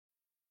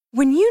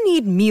When you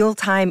need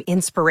mealtime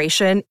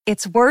inspiration,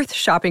 it's worth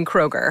shopping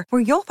Kroger,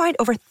 where you'll find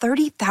over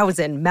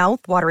 30,000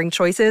 mouth-watering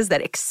choices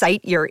that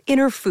excite your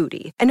inner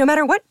foodie. And no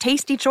matter what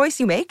tasty choice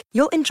you make,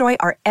 you'll enjoy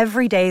our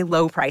everyday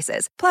low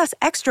prices, plus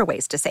extra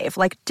ways to save,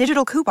 like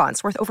digital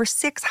coupons worth over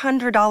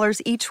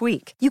 $600 each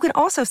week. You can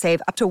also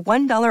save up to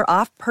 $1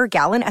 off per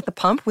gallon at the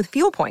pump with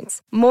fuel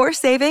points. More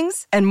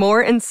savings and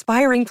more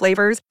inspiring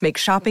flavors make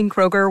shopping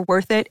Kroger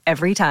worth it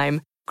every time.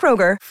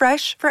 Kroger,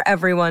 fresh for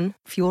everyone.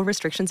 Fuel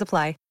restrictions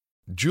apply.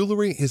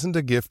 Jewelry isn't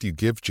a gift you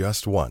give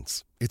just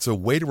once. It's a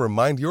way to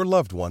remind your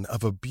loved one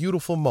of a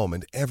beautiful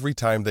moment every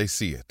time they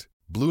see it.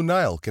 Blue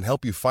Nile can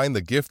help you find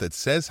the gift that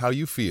says how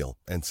you feel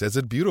and says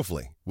it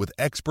beautifully, with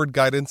expert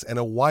guidance and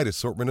a wide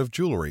assortment of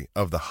jewelry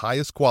of the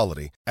highest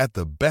quality at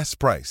the best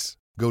price.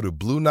 Go to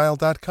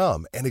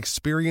BlueNile.com and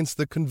experience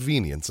the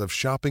convenience of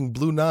shopping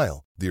Blue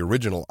Nile, the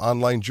original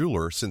online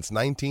jeweler since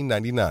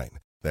 1999.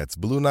 That's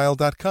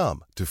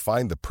BlueNile.com to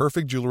find the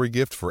perfect jewelry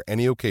gift for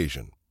any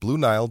occasion.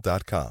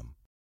 BlueNile.com.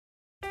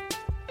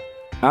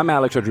 I'm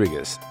Alex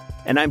Rodriguez.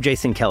 And I'm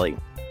Jason Kelly.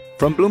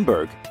 From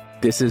Bloomberg,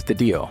 this is The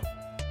Deal.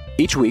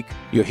 Each week,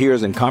 you'll hear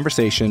us in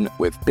conversation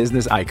with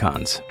business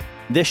icons.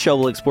 This show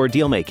will explore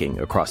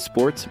deal-making across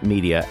sports,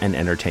 media, and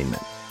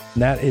entertainment.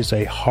 That is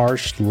a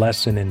harsh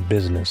lesson in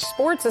business.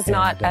 Sports is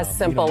not as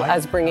simple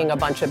as bringing a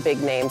bunch of big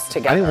names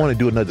together. I didn't want to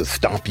do another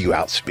stomp you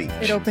out speech.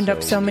 It opened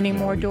up so many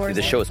more doors.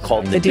 The show is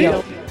called The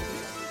Deal.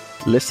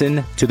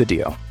 Listen to The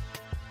Deal.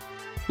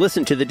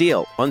 Listen to The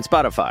Deal on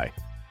Spotify.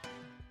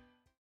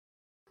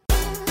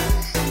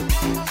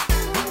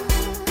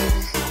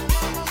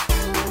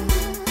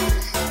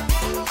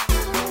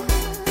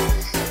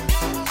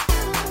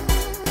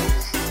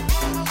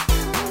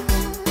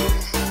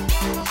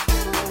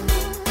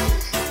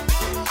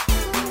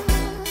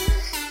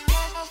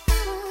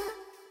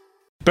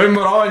 Boom,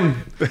 we're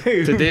on.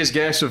 Today's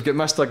guest, we've got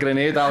Mr.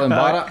 Grenade, Alan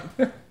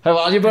Barrett. How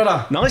are you,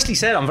 brother? Nicely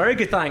said. I'm very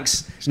good,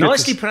 thanks.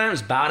 Nicely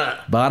pronounced, Barrett.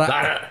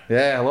 Barrett.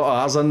 Yeah, a lot of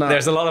R's in that.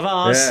 There's a lot of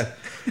R's.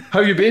 Yeah. How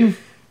you been?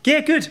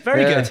 Yeah, good.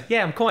 Very good.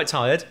 Yeah, I'm quite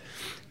tired.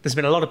 There's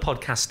been a lot of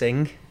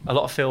podcasting, a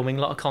lot of filming,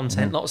 a lot of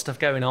content, a lot of stuff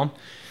going on.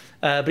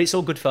 But it's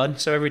all good fun.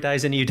 So every day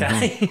is a new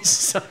day.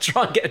 So I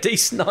try and get a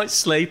decent night's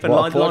sleep. And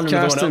what,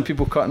 podcasting,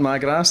 people cutting my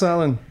grass,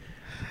 Alan?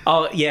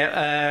 Oh,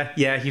 yeah,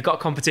 you've got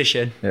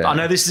competition. Yeah. But I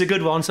know this is a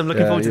good one, so I'm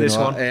looking forward to this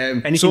one.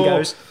 Anything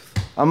goes.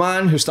 A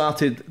man who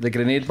started the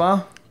Grenade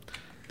Bar,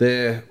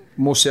 the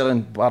most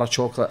selling bar of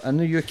chocolate in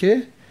the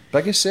UK,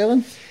 biggest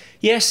selling.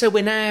 Yeah, so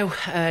we're now,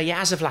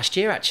 as of last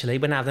year actually,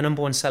 we're now the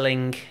number one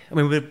selling,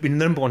 we've been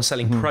the number one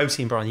selling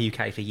protein bar in the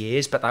UK for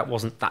years, but that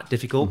wasn't that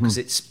difficult because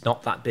it's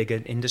not that big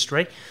an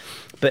industry.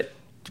 But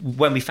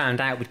when we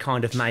found out we'd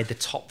kind of made the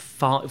top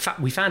 5, in fact,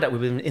 we found out we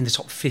were in the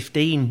top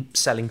 15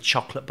 selling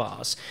chocolate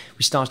bars,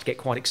 we started to get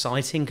quite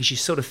exciting because you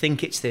sort of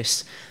think it's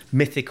this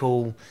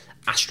mythical,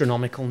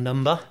 astronomical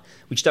number,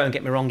 which don't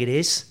get me wrong, it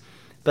is.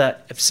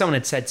 But if someone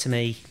had said to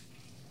me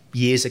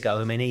years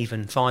ago,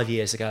 even 5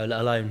 years ago, let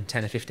alone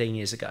 10 or 15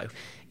 years ago,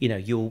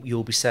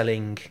 you'll be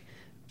selling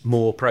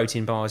more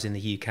protein bars in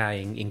the UK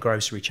in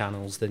grocery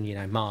channels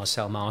than Mars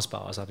sell Mars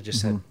bars, I'd have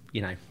just said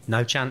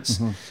no chance.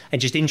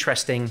 And just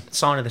interesting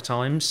sign of the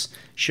times,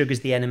 sugar's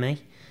the enemy.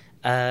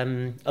 A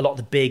lot of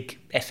the big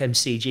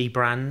FMCG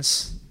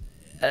brands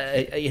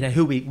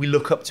who we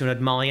look up to and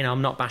admire.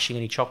 I'm not bashing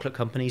any chocolate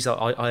companies.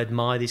 I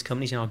admire these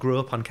companies. I grew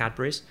up on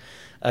Cadbury's,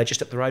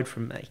 just up the road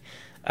from me.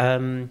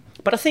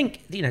 But I think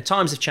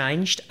times have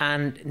changed,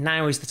 and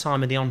now is the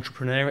time of the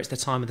entrepreneur. It's the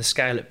time of the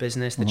scale-up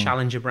business, the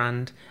challenger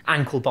brand,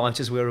 ankle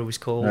biters. We're always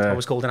called. I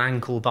was called an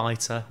ankle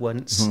biter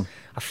once.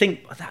 I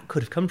think that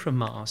could have come from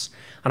Mars,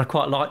 and I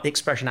quite like the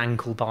expression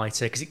ankle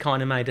biter because it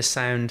kind of made us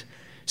sound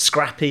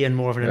scrappy and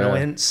more of an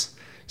annoyance.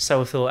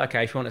 So I thought,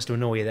 okay, if you want us to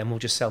annoy you, then we'll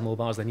just sell more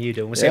bars than you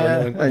do. And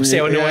we'll see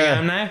how annoying I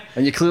am now.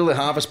 And you clearly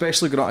have,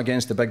 especially going up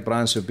against the big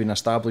brands who've been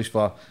established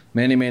for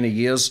many, many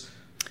years.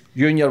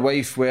 You and your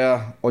wife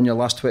were on your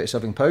last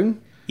 £27.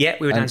 Yeah,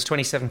 we were down to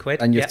 27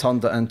 quid. And you've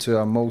turned it into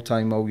a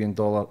multi-million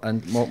dollar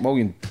and £1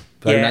 million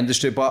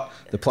industry. But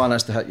the plan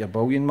is to hit your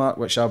billion mark,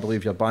 which I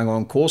believe you're bang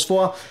on course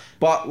for.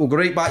 But we'll go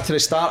right back to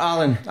the start,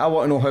 Alan. I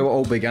want to know how it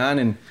all began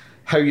and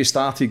how you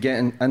started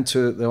getting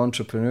into the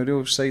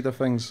entrepreneurial side of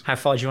things. How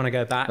far do you want to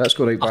go back? Let's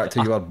go right back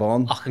to you were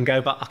born. I can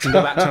go back to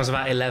when I was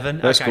about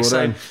 11.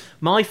 So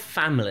my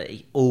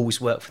family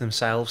always worked for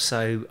themselves,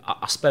 so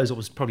I suppose I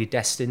was probably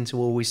destined to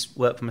always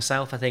work for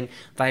myself. I think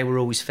they were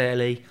always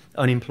fairly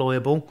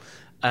unemployable,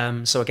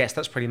 so I guess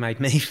that's probably made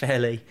me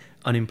fairly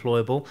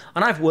unemployable.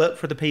 And I've worked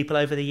for other people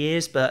over the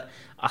years, but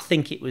I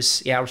think it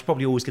was, I was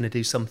probably always going to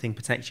do something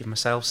potentially for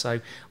myself. So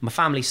on my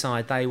family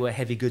side, they were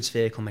heavy goods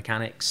vehicle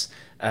mechanics.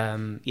 They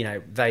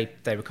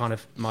were kind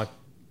of, my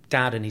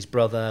dad and his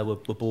brother were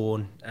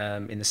born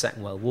in the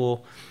Second World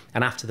War,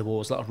 and after the war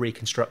was a lot of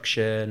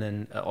reconstruction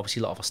and obviously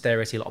a lot of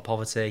austerity, a lot of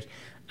poverty,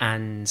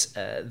 and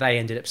they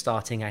ended up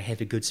starting a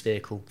heavy goods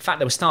vehicle. In fact,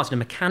 they were starting a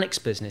mechanics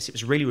business. It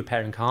was really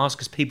repairing cars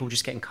because people were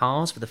just getting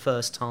cars for the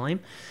first time,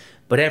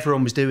 but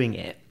everyone was doing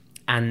it.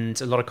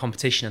 and a lot of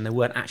competition, and there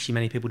weren't actually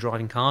many people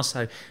driving cars,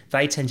 so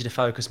they tended to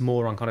focus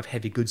more on kind of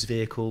heavy goods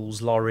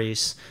vehicles,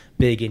 lorries,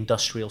 big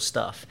industrial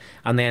stuff,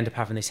 and they end up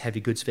having this heavy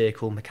goods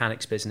vehicle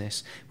mechanics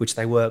business, which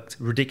they worked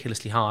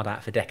ridiculously hard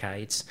at for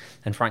decades,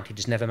 and frankly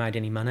just never made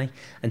any money.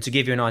 And to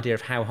give you an idea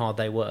of how hard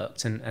they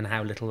worked and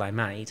how little they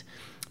made,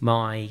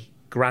 my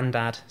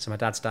granddad, so my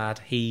dad's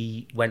dad,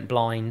 he went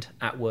blind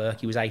at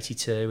work. He was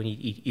 82 and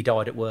he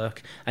died at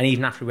work, and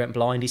even after he went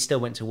blind, he still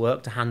went to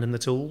work to hand them the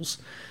tools.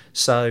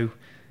 So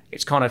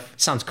it's kind of,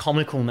 it sounds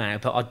comical now,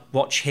 but I'd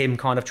watch him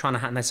kind of trying to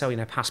hand, they'd say,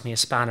 pass me a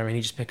spanner, and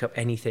he'd just pick up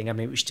anything. I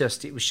mean,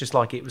 it was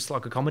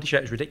like a comedy show.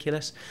 It was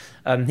ridiculous.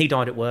 He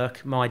died at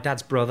work. My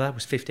dad's brother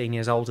was 15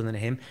 years older than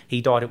him. He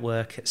died at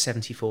work at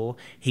 74.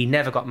 He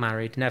never got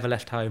married, never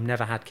left home,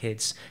 never had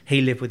kids.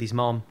 He lived with his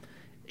mom.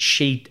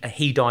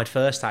 He died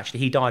first, actually.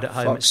 He died at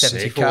home at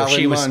 74.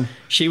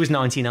 She was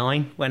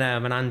 99 when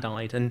my nan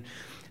died, and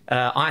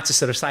I had to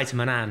sort of say to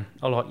my nan,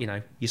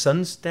 your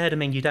son's dead. I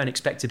mean, you don't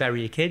expect to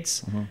bury your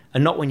kids,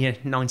 and not when you're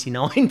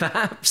 99,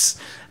 perhaps.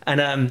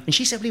 And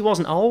she said, well, he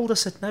wasn't old. I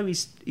said, no,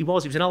 he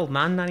was an old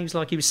man, and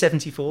he was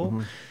 74.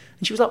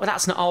 And she was like, well,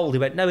 that's not old. He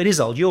went, no, it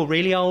is old. You're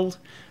really old.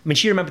 I mean,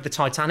 she remembered the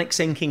Titanic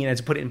sinking,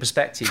 to put it in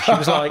perspective.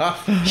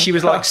 She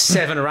was like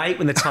 7 or 8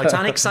 when the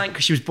Titanic sank,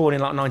 because she was born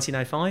in like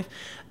 1905.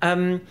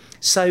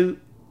 So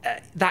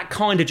that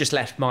kind of just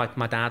left my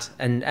dad.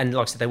 And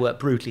like I said, they worked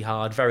brutally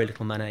hard, very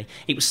little money.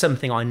 It was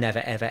something I never,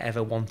 ever,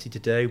 ever wanted to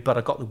do, but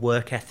I got the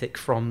work ethic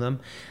from them.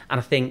 And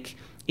I think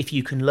if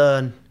you can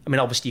learn, I mean,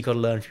 obviously you've got to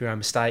learn from your own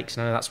mistakes,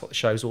 and I know that's what the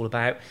show's all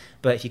about,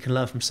 but if you can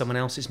learn from someone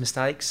else's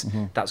mistakes,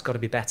 that's got to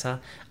be better.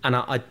 And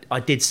I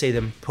did see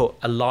them put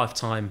a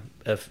lifetime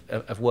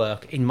of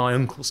work. In my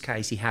uncle's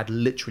case, he had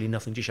literally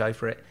nothing to show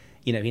for it.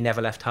 He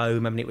never left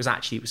home. I mean, it was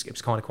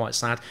kind of quite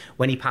sad.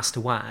 When he passed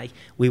away,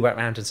 we went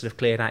around and sort of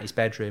cleared out his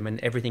bedroom, and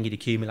everything he'd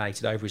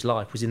accumulated over his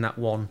life was in that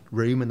one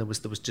room, and there was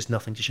just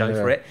nothing to show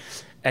for it.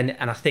 And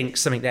I think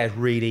something there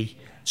really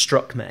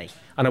struck me,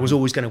 and I was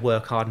always going to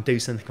work hard and do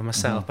something for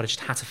myself, but I just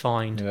had to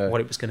find what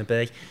it was going to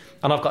be.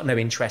 And I've got no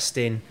interest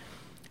in,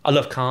 I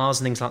love cars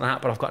and things like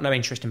that, but I've got no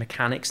interest in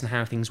mechanics and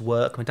how things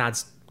work. My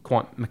dad's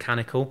quite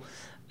mechanical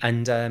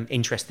and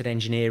interested in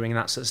engineering and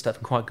that sort of stuff,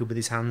 and quite good with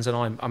his hands.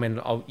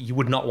 And you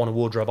would not want a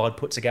wardrobe I'd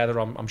put together.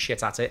 I'm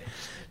shit at it.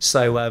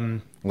 So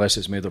unless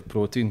it's made of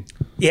protein.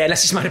 Yeah,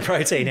 unless it's made of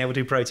protein. Yeah, we'll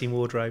do protein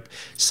wardrobe.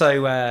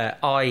 So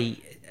I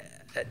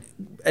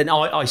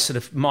sort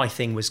of, my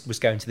thing was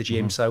going to the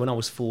gym. So when I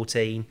was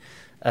 14,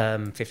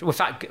 15, well, in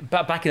fact,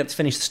 backing up to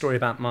finish the story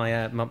about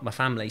my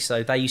family.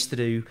 So they used to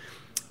do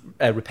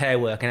repair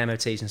work and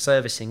MOTs and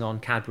servicing on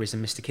Cadbury's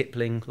and Mr.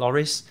 Kipling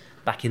lorries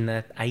back in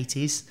the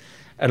 80s.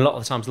 And a lot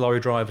of the times lorry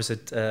drivers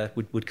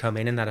would come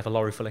in and they'd have a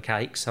lorry full of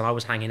cakes, and I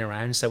was hanging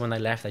around. So when they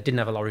left, they didn't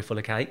have a lorry full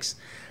of cakes,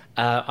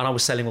 and I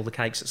was selling all the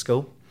cakes at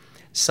school.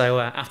 So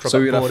after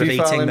I got bored of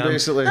eating them,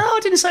 basically. No, I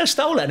didn't say I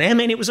stole any. I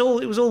mean, it was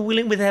all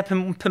willing with their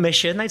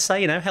permission. They'd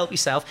say, help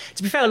yourself.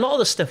 To be fair, a lot of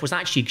the stuff was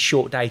actually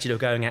short dated or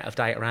going out of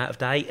date or out of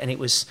date. And it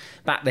was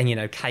back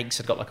then, cakes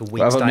had got like a week's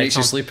date. Whatever makes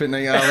you sleep at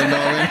night,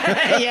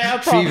 Alan. Yeah, I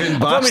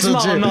promise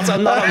not. I'm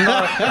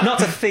not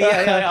a thief.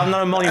 I'm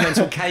not a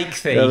monumental cake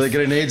thief. Yeah, the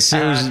grenade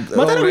sales.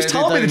 My dad always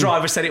told me the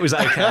driver said it was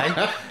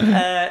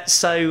okay.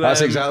 So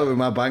that's exactly what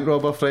my bank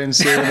robber friends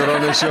say when they're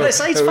on the show.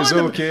 It was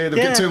okay.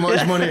 They've got too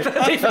much money.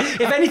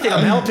 If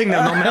anything, I'm helping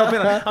them.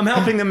 I'm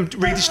helping them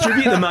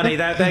redistribute the money.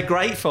 They're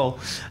grateful.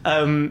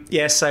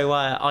 So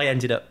I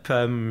ended up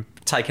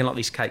taking a lot of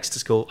these cakes to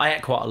school. I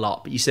ate quite a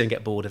lot, but you soon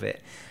get bored of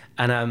it.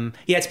 And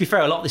to be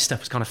fair, a lot of this stuff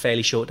was kind of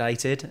fairly short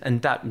dated,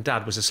 and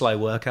Dad was a slow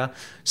worker,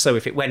 so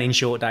if it went in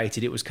short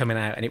dated, it was coming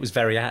out and it was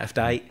very out of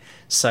date,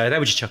 so they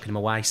were just chucking them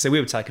away. So we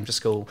would take them to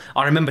school.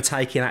 I remember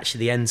taking actually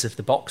the ends of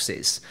the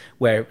boxes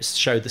where it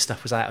showed the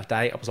stuff was out of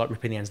date. I was like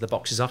ripping the ends of the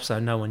boxes off so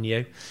no one knew,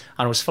 and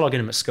I was flogging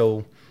them at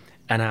school,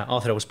 and I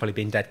thought I was probably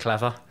being dead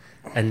clever.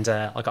 And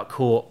I got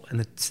caught,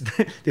 and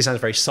this sounds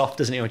very soft,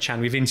 doesn't it,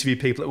 Chan? We've interviewed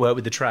people that work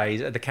with the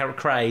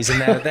craze,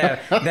 and there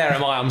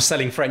am I, I'm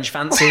selling French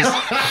fancies.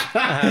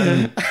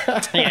 Never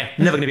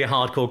going to be a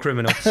hardcore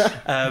criminal.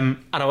 And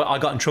I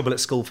got in trouble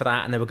at school for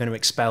that, and they were going to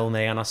expel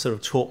me, and I sort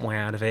of talked my way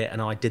out of it,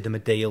 and I did them a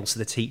deal, so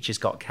the teachers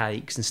got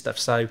cakes and stuff.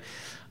 So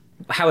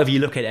however you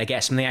look at it, I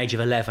guess, from the age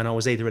of 11, I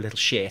was either a little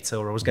shit,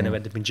 or I was going to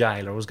end up in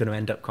jail, or I was going to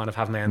end up kind of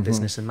having my own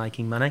business and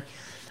making money.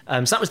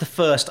 So that was the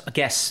first, I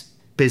guess,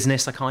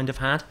 business I kind of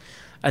had.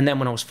 And then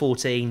when I was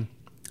 14,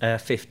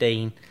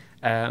 15,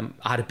 I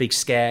had a big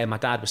scare. My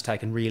dad was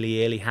taken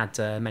really ill. He had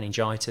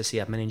meningitis. He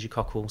had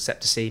meningococcal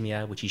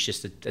septicemia, which is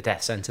just a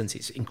death sentence.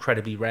 It's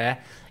incredibly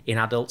rare in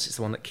adults. It's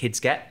the one that kids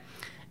get,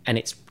 and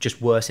it's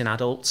just worse in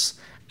adults.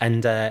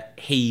 And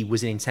he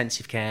was in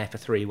intensive care for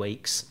 3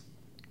 weeks.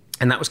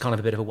 And that was kind of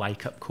a bit of a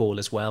wake-up call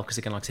as well, because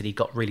again, like I said, he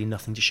got really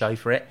nothing to show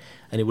for it,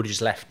 and it would have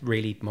just left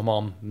really my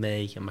mom,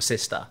 me, and my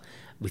sister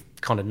with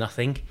kind of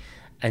nothing.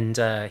 And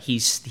he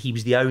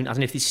was the only, I don't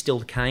know if this is still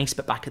the case,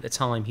 but back at the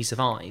time he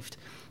survived.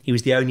 He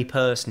was the only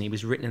person, he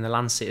was written in the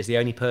Lancet as the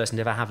only person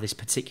to ever have this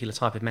particular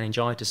type of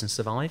meningitis and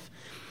survive.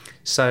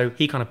 So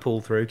he kind of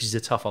pulled through because he's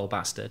a tough old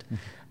bastard.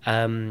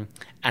 And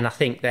I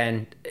think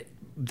then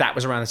that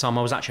was around the time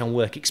I was actually on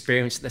work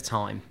experience at the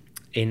time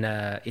in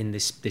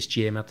this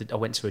gym. I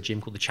went to a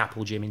gym called the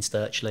Chapel Gym in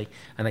Sturchley,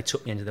 and they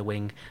took me into the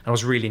wing, and I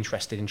was really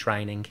interested in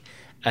training.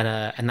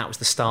 And that was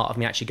the start of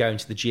me actually going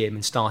to the gym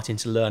and starting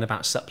to learn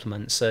about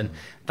supplements. And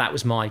that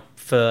was my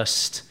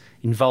first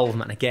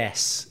involvement, I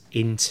guess,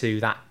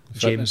 into that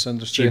gym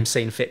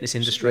scene, fitness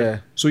industry. Yeah.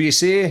 So you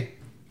say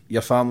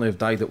your family have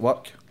died at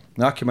work.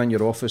 Now I come in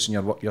your office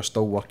and you're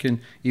still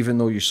working, even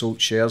though you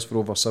sold shares for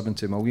over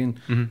 70 million.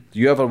 Mm-hmm. Do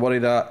you ever worry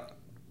that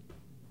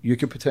you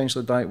could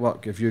potentially die at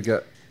work if you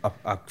get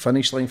a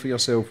finish line for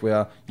yourself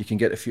where you can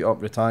get the feet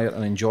up, retire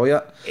and enjoy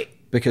it?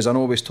 Because I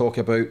always talk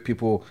about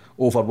people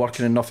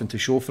overworking and nothing to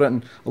show for it,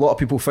 and a lot of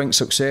people think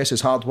success is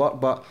hard work,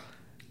 but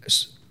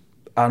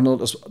I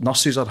know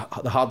nurses are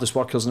the hardest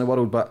workers in the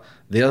world, but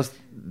they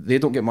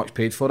don't get much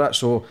paid for it.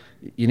 So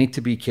you need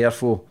to be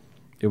careful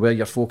where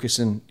you're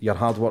focusing your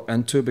hard work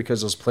into,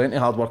 because there's plenty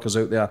of hard workers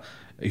out there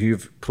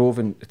who've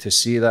proven to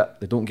see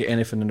that they don't get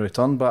anything in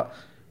return. But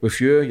with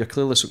you're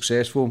clearly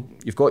successful.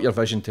 You've got your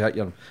vision to hit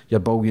your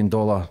 $1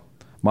 billion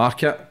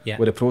market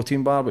with a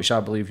protein bar, which I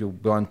believe you'll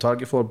be on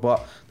target for.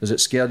 But does it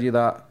scare you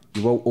that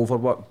you will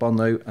overwork, burn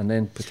out, and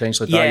then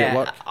potentially die at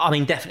work? I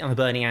mean, definitely on the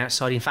burning out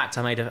side. In fact,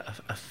 I made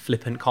a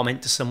flippant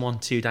comment to someone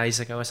 2 days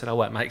ago. I said, I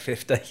won't make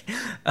 50.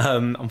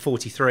 I'm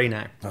 43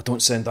 now. No,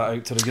 don't send that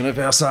out to the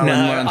universe, Alan,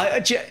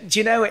 man. Do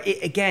you know,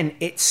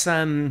 it's...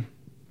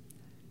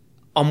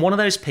 I'm one of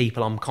those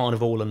people, I'm kind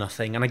of all or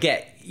nothing. And I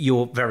get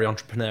you're very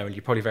entrepreneurial.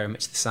 You're probably very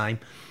much the same.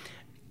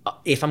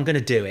 If I'm going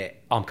to do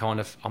it,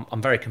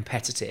 I'm very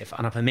competitive.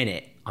 And if I'm in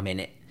it, I'm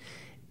in it.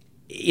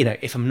 You know,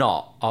 if I'm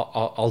not,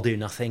 I'll do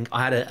nothing.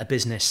 I had a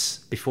business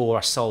before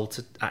I sold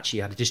to,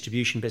 actually I had a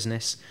distribution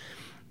business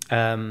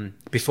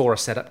before I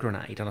set up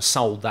Grenade, and I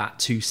sold that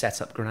to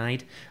set up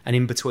Grenade. And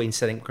in between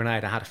setting up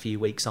Grenade, I had a few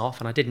weeks off,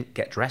 and I didn't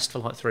get dressed for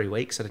like 3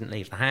 weeks. I didn't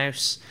leave the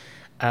house.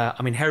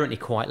 I'm inherently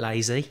quite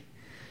lazy.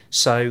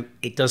 So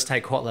it does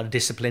take quite a lot of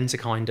discipline to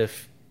kind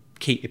of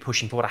keep me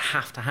pushing forward. I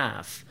have to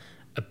have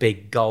a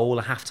big goal.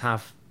 I have to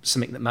have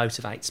something that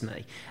motivates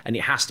me, and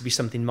it has to be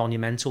something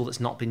monumental that's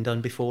not been done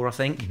before, I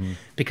think,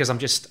 because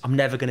I'm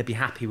never going to be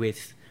happy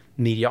with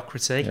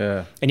mediocrity.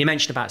 And you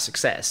mentioned about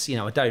success. You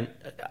know,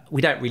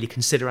 we don't really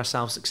consider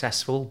ourselves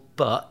successful,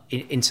 but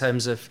in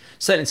terms of,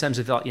 certainly in terms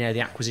of, like, you know, the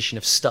acquisition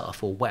of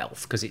stuff or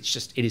wealth, because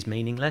it is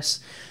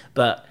meaningless.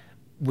 But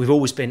I've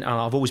always been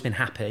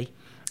happy,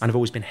 and I've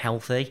always been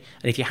healthy.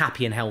 And if you're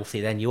happy and healthy,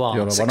 then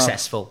you're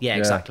successful. Yeah,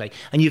 exactly.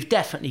 And you've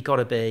definitely got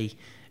to be.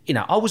 You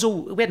know,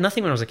 we had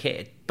nothing when I was a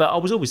kid, but I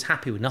was always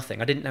happy with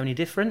nothing. I didn't know any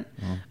different.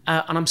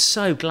 And I'm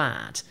so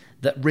glad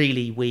that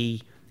really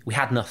we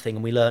had nothing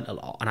and we learnt a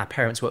lot, and our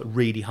parents worked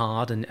really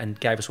hard and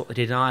gave us what they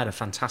did. And I had a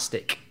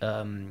fantastic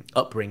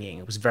upbringing.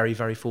 I was very,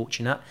 very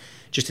fortunate,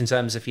 just in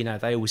terms of, you know,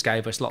 they always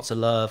gave us lots of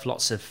love,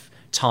 lots of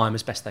time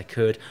as best they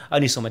could. I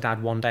only saw my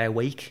dad 1 day a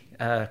week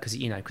because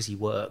he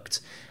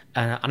worked.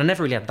 And I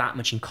never really had that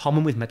much in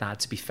common with my dad,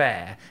 to be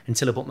fair,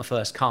 until I bought my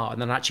first car.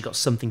 And then I actually got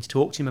something to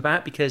talk to him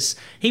about, because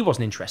he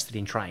wasn't interested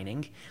in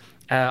training.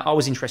 I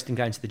was interested in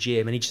going to the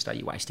gym, and he just said,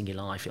 you're wasting your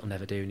life, it'll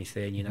never do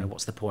anything, you know,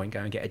 what's the point,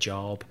 go and get a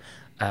job.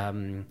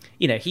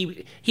 You know,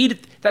 they'd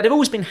have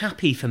always been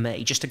happy for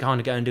me just to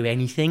kind of go and do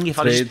anything. If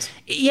I'd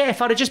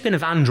have just been a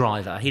van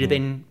driver, he'd have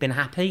been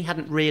happy.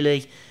 Hadn't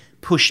really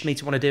pushed me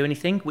to want to do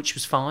anything, which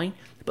was fine.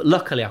 But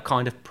luckily I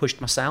kind of pushed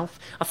myself.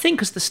 I think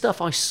because the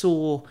stuff I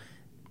saw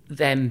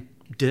them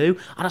do,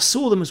 and I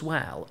saw them as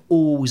well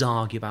always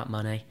argue about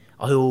money.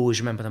 I always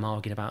remember them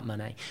arguing about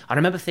money. I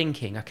remember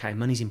thinking, okay,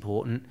 money's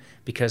important,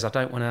 because I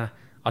don't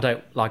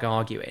like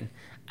arguing.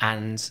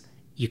 And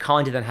you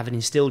kind of then have it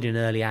instilled in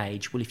an early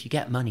age, well, if you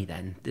get money,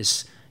 then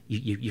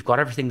you've got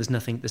everything, there's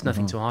nothing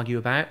to argue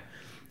about.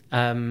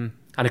 And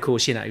of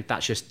course, you know, that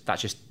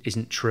just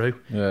isn't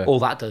true. All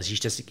that does is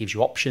just, it gives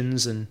you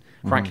options, and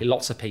frankly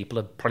lots of people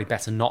are probably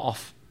better not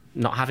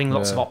having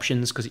lots of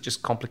options, because it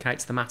just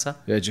complicates the matter.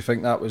 Do you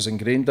think that was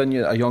ingrained in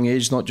you at a young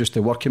age, not just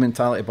the working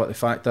mentality, but the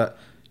fact that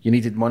you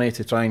needed money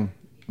to try and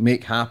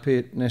make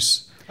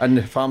happiness in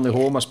the family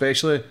home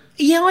especially?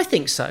 Yeah, I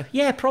think so.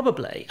 Yeah,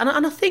 probably. And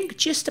I think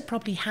just to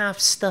probably have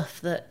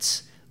stuff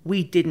that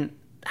we didn't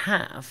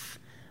have,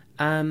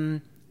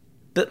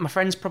 but my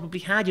friends probably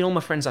had. You know, all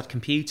my friends had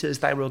computers,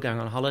 they were all going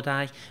on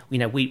holiday. You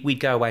know, we'd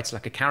go away to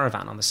like a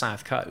caravan on the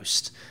south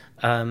coast,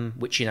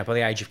 which, you know, by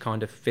the age of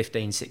kind of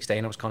 15,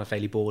 16, I was kind of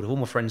fairly bored. All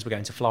my friends were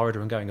going to Florida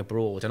and going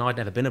abroad, and I'd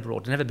never been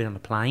abroad, I'd never been on a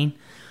plane.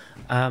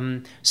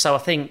 So I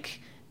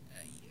think,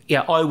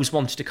 yeah, I always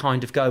wanted to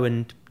kind of go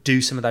and do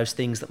some of those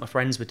things that my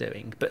friends were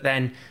doing. But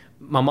then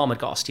my mum had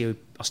got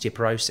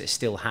osteoporosis,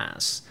 still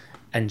has,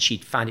 and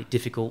she'd found it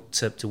difficult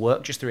to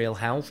work just through ill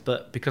health.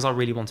 But because I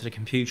really wanted a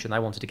computer, and they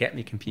wanted to get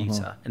me a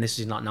computer, and this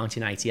was in like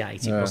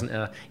 1988.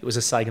 It was a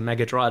Sega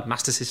Mega Drive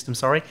Master System,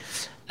 sorry.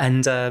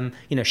 And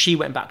you know, she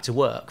went back to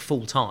work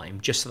full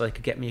time just so they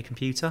could get me a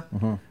computer.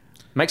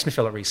 Makes me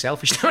feel like really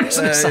selfish.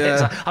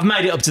 I've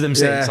made it up to them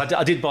since.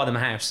 I did buy them a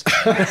house.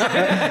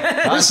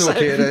 That's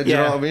okay then, do you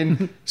know what I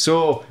mean?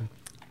 So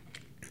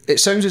it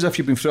sounds as if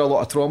you've been through a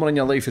lot of trauma in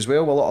your life as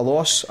well, a lot of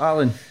loss,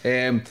 Alan.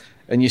 And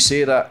you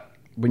say that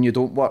when you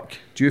don't work,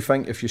 do you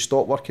think if you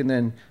stop working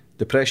then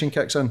depression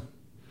kicks in?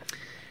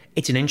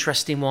 It's an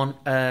interesting one.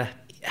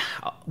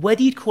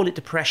 Whether you'd call it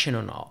depression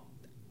or not,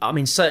 I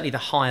mean, certainly the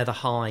higher the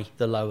high,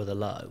 the lower the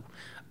low.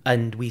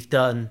 And we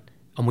have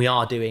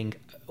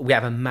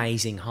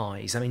amazing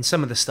highs. I mean,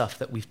 some of the stuff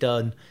that we've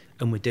done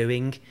and we're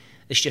doing,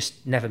 it's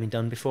just never been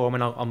done before. I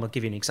mean, I'm going to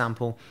give you an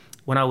example.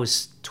 When I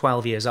was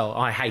 12 years old,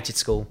 I hated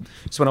school.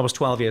 So when I was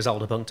 12 years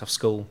old, I bunked off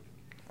school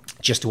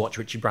just to watch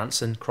Richard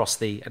Branson cross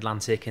the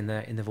Atlantic on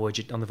the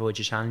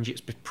Voyager Challenge. It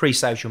was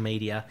pre-social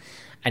media,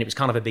 and it was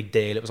kind of a big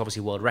deal. It was obviously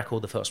a world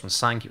record. The first one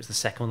sank. It was the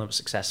second one that was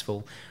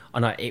successful.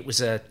 And I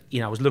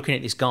was looking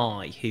at this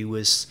guy who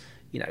was,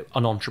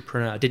 an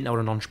entrepreneur. I didn't know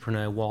what an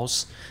entrepreneur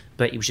was,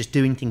 but he was just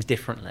doing things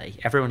differently.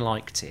 Everyone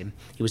liked him.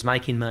 He was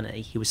making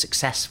money. He was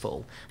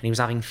successful, and he was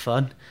having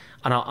fun.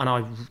 And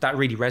I that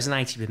really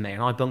resonated with me.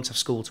 And I bunked off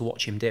school to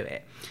watch him do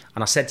it.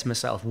 And I said to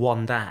myself,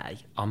 one day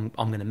I'm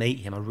going to meet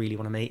him. I really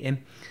want to meet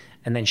him.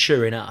 And then,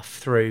 sure enough,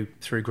 through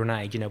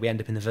Grenade, we end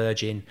up in the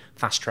Virgin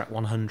Fast Track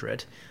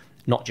 100.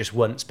 Not just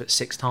once, but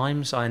 6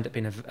 times. I end up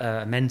being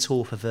a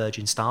mentor for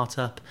Virgin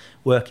Startup,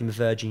 working with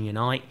Virgin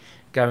Unite,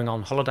 going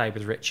on holiday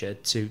with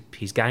Richard to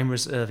his game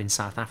reserve in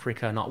South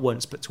Africa, not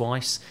once but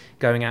twice,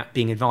 going out,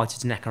 being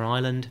invited to Necker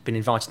Island, been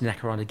invited to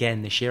Necker Island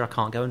again this year. I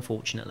can't go,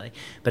 unfortunately,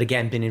 but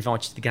again, been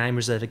invited to the game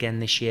reserve again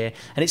this year.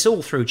 And it's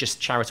all through just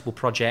charitable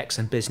projects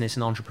and business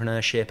and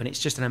entrepreneurship, and it's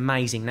just an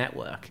amazing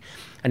network.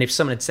 And if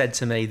someone had said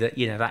to me that,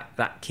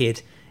 that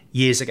kid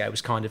years ago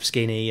was kind of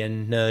skinny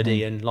and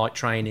nerdy and liked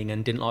training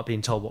and didn't like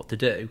being told what to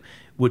do,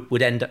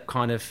 would end up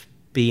kind of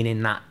being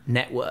in that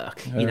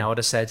network, I'd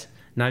have said,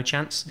 no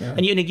chance. Yeah.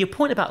 And your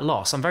point about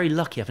loss, I'm very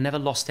lucky. I've never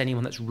lost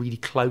anyone that's really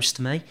close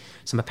to me.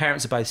 So my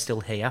parents are both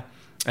still here,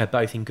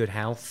 both in good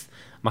health.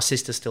 My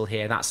sister's still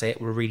here. That's it.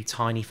 We're a really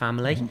tiny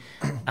family.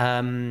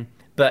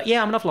 But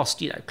yeah, I've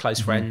lost, close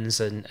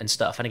friends and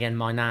stuff. And again,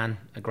 my nan,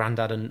 a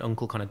granddad and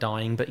uncle kind of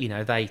dying, but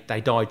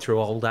they died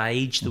through old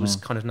age. There was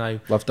kind of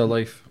no... Loved their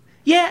life.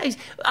 Yeah,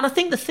 and I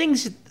think the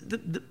things...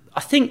 I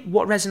think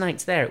what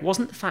resonates there, it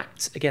wasn't the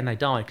fact, again, they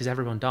died, because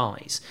everyone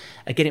dies.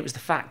 Again, it was the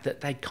fact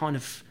that they kind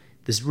of...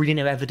 There's really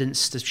no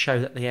evidence to show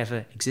that they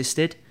ever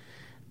existed.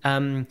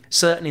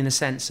 Certainly in the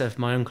sense of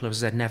my uncle,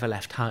 as I said, never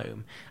left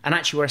home. And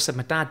actually, where I said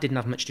my dad didn't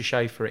have much to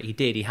show for it, he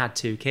did. He had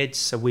 2 kids,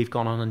 so we've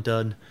gone on and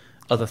done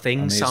other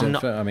things.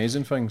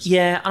 Amazing things.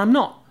 Yeah, and I'm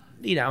not,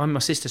 my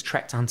sister's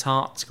trekked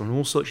Antarctica and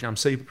all sorts, I'm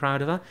super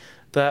proud of her.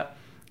 But,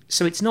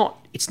 so it's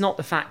not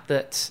the fact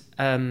that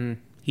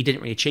he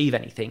didn't really achieve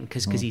anything,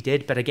 because he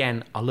did. But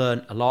again, I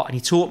learned a lot, and he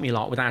taught me a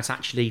lot without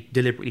actually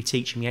deliberately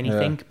teaching me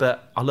anything. Yeah.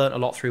 But I learned a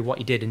lot through what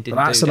he did and didn't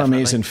do. That's an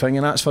amazing thing,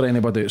 and that's for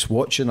anybody that's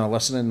watching or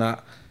listening,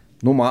 that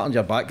no matter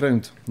your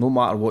background, no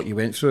matter what you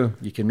went through,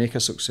 you can make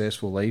a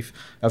successful life.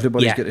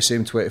 Everybody's got the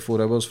same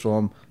 24 hours,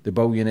 from the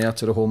billionaire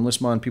to the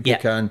homeless man. People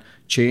can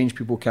change,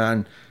 people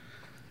can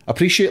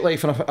appreciate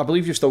life, and I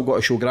believe you've still got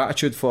to show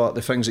gratitude for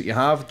the things that you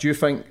have. Do you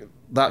think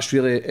that's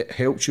really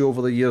helped you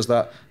over the years,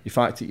 that the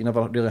fact that you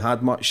never really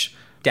had much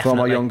from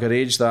a younger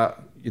age,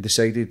 that you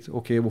decided,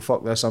 okay, well,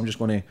 fuck this, I'm just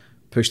going to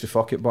push the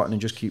fuck it button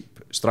and just keep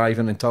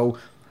striving until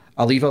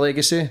I leave a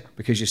legacy?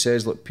 Because you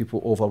says, look,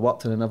 people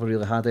overworked and they never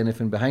really had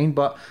anything behind,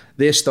 but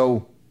they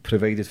still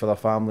provided for their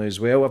family as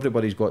well.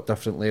 Everybody's got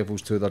different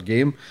levels to their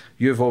game.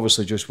 You've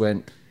obviously just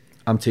went,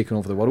 I'm taking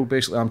over the world,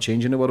 basically. I'm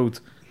changing the world,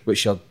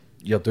 which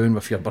you're doing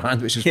with your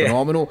brand, which is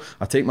phenomenal.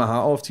 I take my hat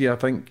off to you. I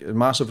think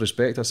massive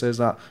respect. I says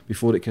that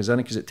before it comes in,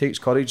 because it takes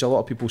courage. A lot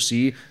of people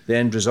see the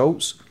end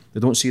results. They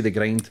don't see the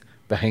grind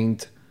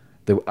behind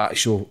the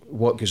actual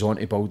what goes on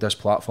to build this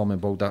platform and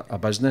build a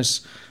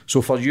business.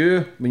 So for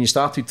you, when you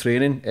started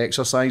training,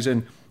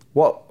 exercising,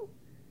 what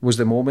was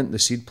the moment, the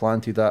seed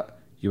planted, that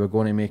you were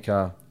going to make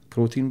a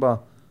protein bar?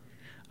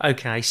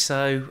 Okay,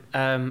 so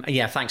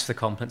thanks for the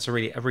compliments. I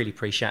really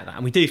appreciate that,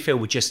 and we do feel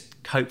we're just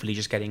hopefully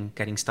just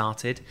getting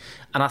started.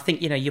 And I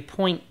think your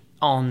point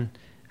on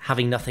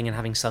having nothing and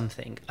having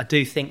something, I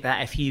do think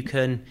that if you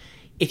can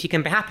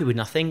be happy with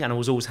nothing, and I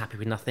was always happy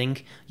with nothing,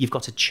 you've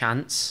got a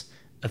chance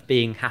of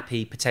being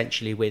happy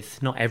potentially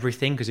with not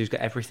everything, because who's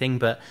got everything,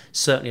 but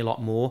certainly a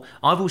lot more.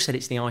 I've always said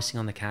it's the icing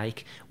on the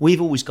cake.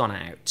 We've always gone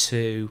out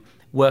to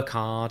work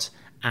hard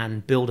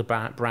and build a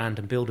brand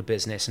and build a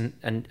business,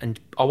 and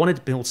I wanted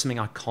to build something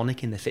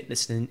iconic in the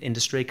fitness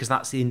industry, because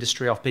that's the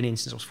industry I've been in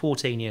since I was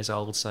 14 years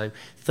old, so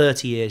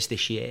 30 years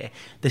this year.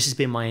 This has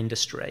been my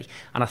industry,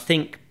 and I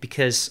think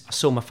because I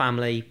saw my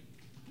family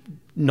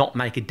not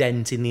make a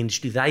dent in the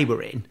industry they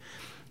were in,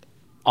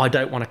 I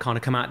don't want to kind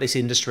of come out of this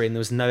industry and there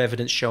was no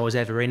evidence show I was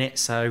ever in it.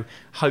 So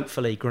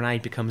hopefully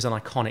Grenade becomes an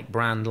iconic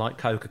brand like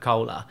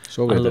Coca-Cola.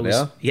 So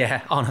there.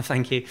 Yeah, oh no,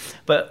 thank you.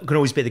 But I can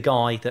always be the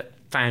guy that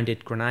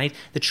founded Grenade.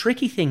 The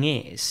tricky thing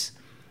is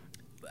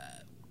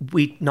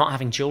we not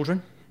having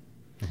children,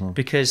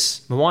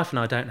 because my wife and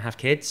I don't have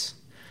kids.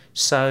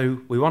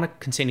 So we want to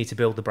continue to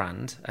build the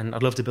brand, and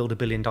I'd love to build $1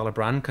 billion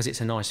brand because it's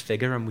a nice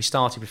figure, and we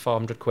started with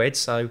 500 quid.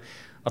 So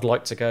I'd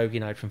like to go,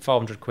 from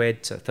 500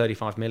 quid to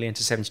 35 million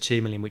to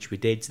 72 million, which we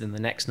did, to then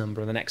the next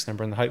number and the next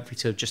number, and hopefully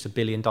to just $1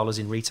 billion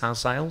in retail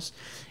sales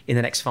in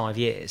the next 5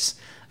 years.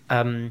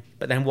 But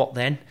then what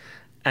then?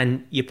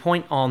 And your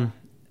point on,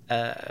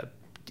 going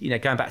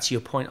back to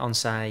your point on,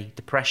 say,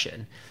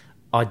 depression,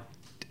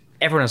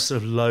 everyone has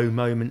sort of low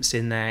moments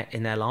in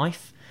their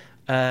life.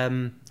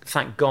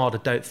 Thank God I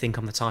don't think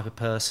I'm the type of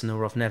person,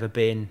 or I've never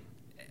been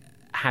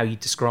how you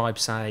describe,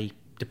 say,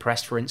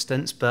 depressed, for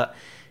instance. But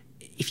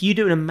if you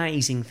do an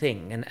amazing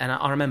thing, and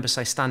I remember,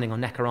 say, standing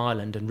on Necker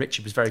Island, and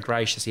Richard was very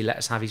gracious, he let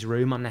us have his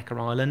room on Necker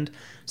Island.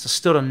 So I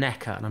stood on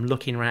Necker and I'm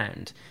looking around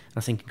and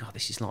I'm thinking, God,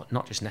 this is not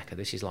just Necker,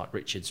 this is like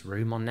Richard's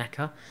room on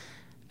Necker.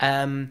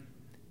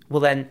 Well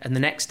then, and the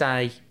next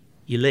day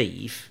you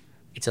leave,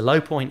 it's a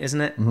low point, isn't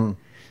it? Mm-hmm.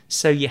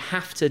 So you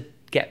have to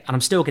get, and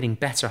I'm still getting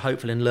better,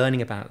 hopefully, in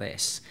learning about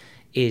this,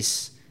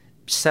 is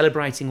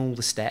celebrating all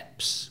the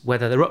steps,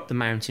 whether they're up the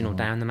mountain or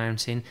down the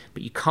mountain,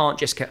 but you can't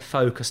just get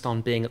focused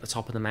on being at the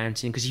top of the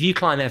mountain, because if you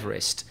climb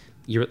Everest,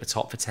 you're at the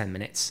top for 10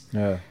 minutes.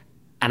 Yeah.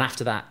 And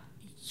after that,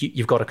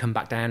 you've got to come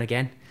back down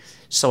again.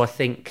 So I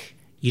think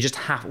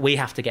we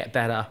have to get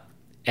better,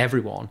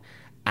 everyone,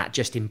 at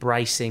just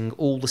embracing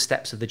all the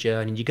steps of the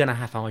journey. You're going to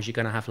have highs, you're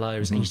going to have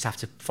lows, and you just have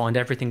to find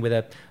everything with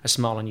a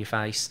smile on your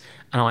face.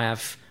 And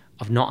I've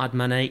not had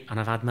money,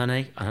 and I've had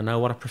money, and I know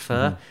what I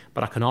prefer,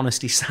 but I can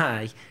honestly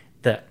say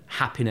that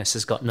happiness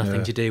has got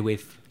nothing to do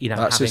with,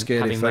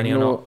 having money or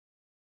not.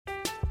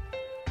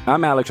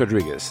 I'm Alex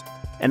Rodriguez.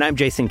 And I'm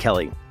Jason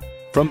Kelly.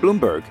 From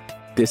Bloomberg,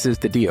 this is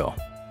The Deal.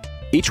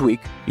 Each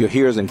week, you'll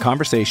hear us in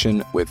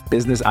conversation with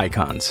business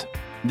icons.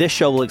 This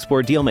show will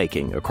explore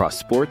deal-making across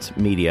sports,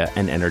 media,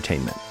 and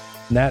entertainment.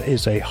 That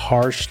is a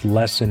harsh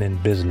lesson in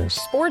business.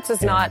 Sports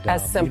is not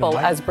as simple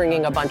as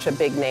bringing a bunch of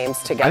big names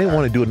together. I didn't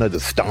want to do another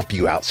stomp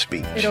you out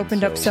speech. It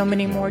opened up so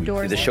many more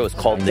doors. The show is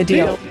called The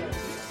Deal.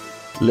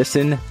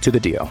 Listen to The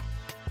Deal.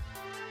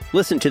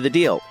 Listen to The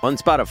Deal on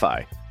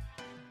Spotify.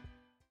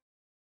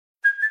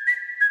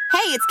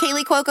 Hey, it's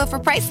Kaylee Cuoco for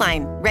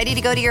Priceline. Ready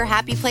to go to your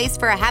happy place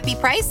for a happy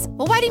price?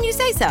 Well, why didn't you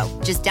say so?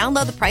 Just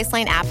download the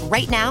Priceline app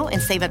right now and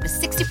save up to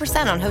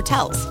 60% on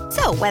hotels.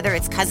 So whether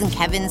it's Cousin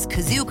Kevin's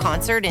Kazoo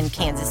Concert in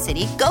Kansas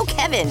City, go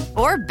Kevin,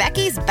 or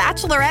Becky's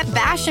Bachelorette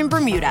Bash in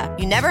Bermuda,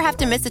 you never have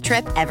to miss a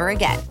trip ever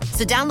again.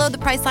 So download the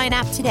Priceline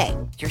app today.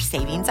 Your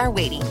savings are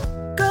waiting.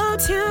 Go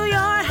to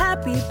your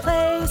happy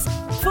place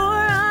for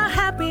a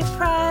happy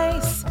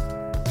price.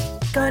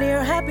 Go to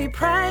your happy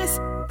price,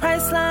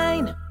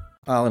 Priceline.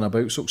 Alan,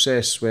 about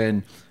success,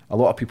 when a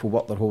lot of people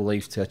work their whole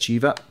life to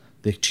achieve it,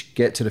 they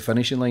get to the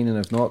finishing line and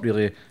have not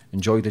really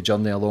enjoyed the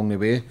journey along the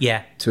way.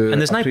 Yeah. To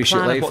and there's appreciate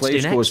no plan life. of what to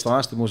do Life goes next.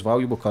 fast. The most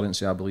valuable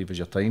currency, I believe, is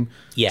your time.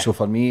 Yeah. So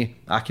for me,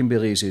 I can be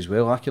lazy as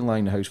well. I can lie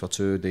in the house for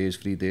 2 days,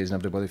 3 days,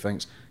 and everybody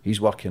thinks he's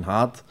working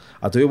hard.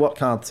 I do work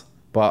hard,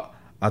 but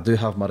I do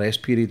have my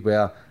rest period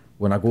where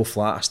when I go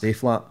flat, I stay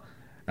flat.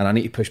 And I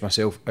need to push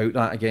myself out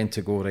that again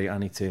to go, right, I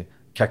need to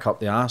kick up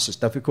the arse. It's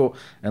difficult.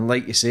 And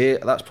like you say,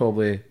 that's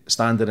probably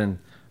standing in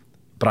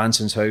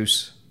Branson's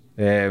house,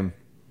 and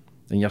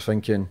you're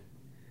thinking,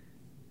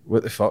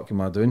 what the fuck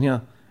am I doing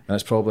here? And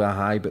it's probably a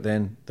high, but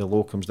then the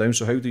low comes down.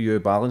 So how do you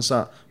balance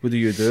that? What do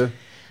you do?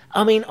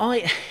 I mean,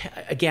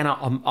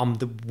 I'm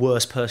the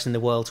worst person in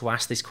the world to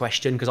ask this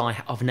question, because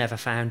I've never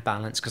found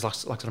balance, because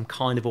like I said, I'm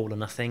kind of all or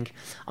nothing.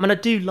 I mean,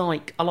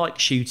 I like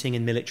shooting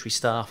and military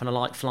stuff, and I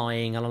like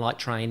flying, and I like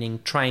training.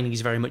 Training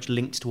is very much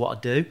linked to what I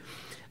do.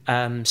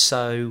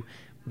 So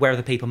where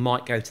other people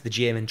might go to the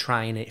gym and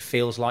train, it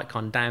feels like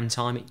on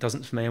downtime. It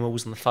doesn't for me. I'm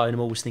always on the phone. I'm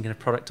always thinking of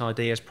product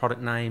ideas,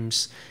 product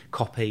names,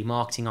 copy,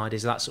 marketing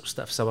ideas, that sort of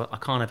stuff. So I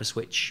can't ever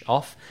switch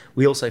off.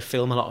 We also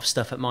film a lot of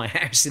stuff at my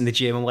house in the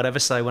gym and whatever.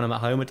 So when I'm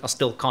at home, I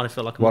still kind of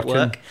feel like I'm at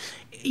work.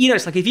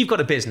 It's like if you've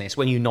got a business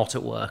when you're not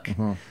at work.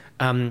 Mm-hmm.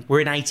 We're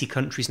in 80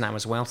 countries now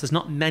as well. So there's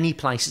not many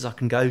places I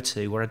can go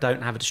to where I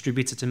don't have a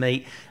distributor to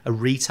meet, a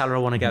retailer I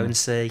want to go and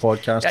see.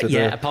 Podcast to do.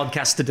 Yeah, a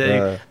podcast to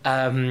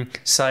do.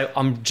 So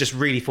I'm just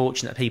really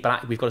fortunate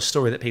that we've got a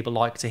story that people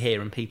like to hear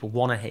and people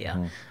want to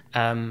hear.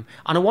 And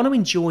I want to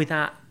enjoy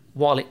that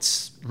while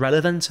it's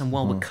relevant and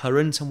while we're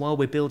current and while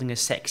we're building a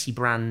sexy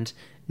brand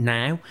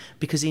now,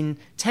 because in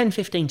 10,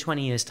 15,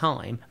 20 years'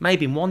 time,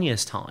 maybe in 1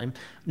 year's time,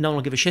 no one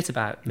will give a shit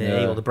about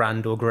me or the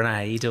brand or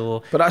Grenade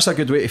or... But that's a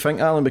good way to think,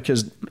 Alan,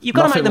 because you've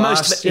got to make the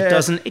most of it. It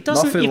doesn't.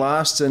 Nothing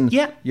lasts, and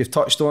you've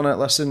touched on it.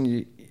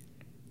 Listen,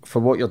 for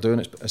what you're doing,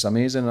 it's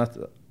amazing,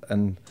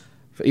 and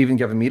for even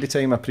giving me the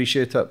time, I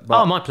appreciate it.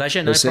 But my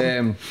pleasure, no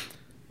problem.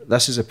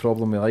 This is a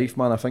problem with life,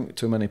 man. I think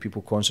too many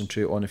people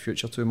concentrate on the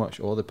future too much,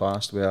 or the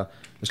past, where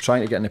it's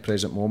trying to get in the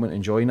present moment,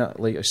 enjoying it.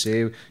 Like I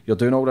say, you're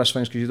doing all these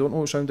things because you don't know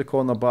what's around the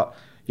corner, but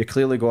you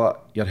clearly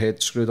got your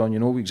head screwed on. You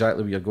know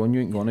exactly where you're going.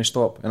 You ain't going to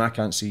stop, and I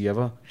can't see you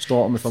ever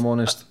stopping, if I'm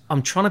honest.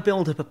 I'm trying to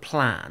build up a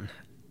plan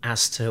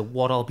as to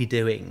what I'll be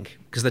doing,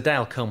 because the day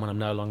will come when I'm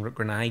no longer at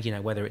Grenade, you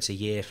know, whether it's a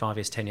year, 5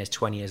 years, 10 years,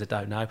 20 years, I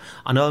don't know.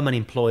 I know I'm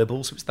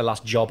unemployable, so it's the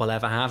last job I'll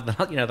ever have,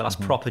 the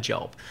last proper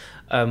job.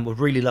 We're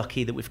really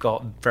lucky that we've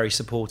got very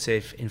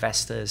supportive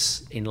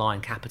investors in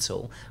Lion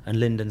Capital, and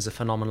Lyndon's a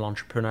phenomenal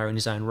entrepreneur in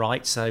his own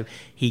right, so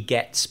he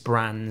gets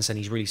brands and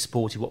he's really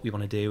supportive of what we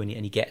want to do, and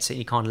he gets it, and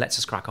he kind of lets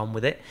us crack on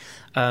with it.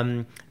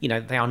 You know,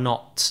 they are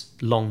not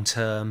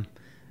long-term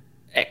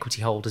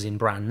equity holders in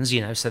brands, you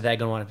know, so they're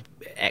going to want to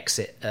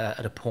exit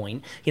at a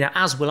point, you know,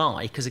 as will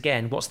I, because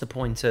again, what's the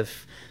point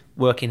of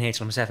working here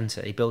till I'm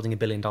 70, building $1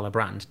 billion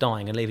brand,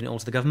 dying and leaving it all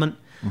to the government?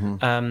 You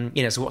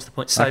know, so what's the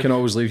point? So, I can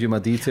always leave you my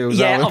details.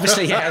 Yeah, Alan.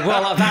 Obviously, yeah.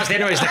 Well, that's the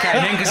only reason I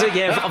came in, because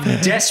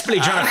I'm desperately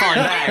trying to find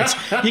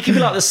out. You can be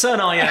like the son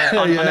I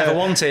never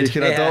wanted. You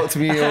can adopt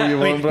me all you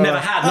want, bro. Never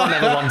had, not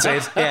never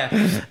wanted.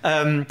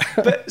 Yeah.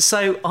 But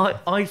so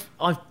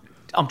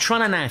I'm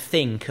trying to now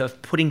think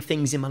of putting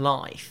things in my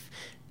life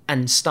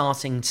and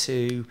starting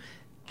to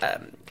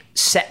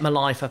set my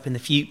life up in the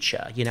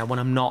future, you know, when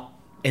I'm not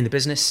in the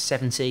business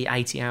 70,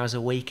 80 hours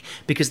a week,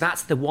 because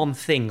that's the one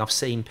thing I've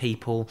seen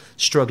people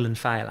struggle and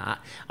fail at.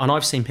 And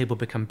I've seen people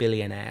become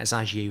billionaires,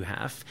 as you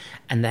have,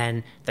 and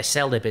then they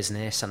sell their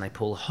business and they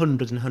pull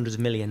hundreds and hundreds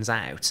of millions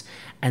out.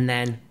 And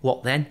then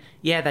what then?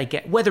 Yeah, they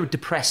get, whether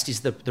depressed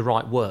is the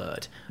right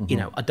word, you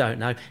know, I don't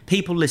know.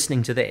 People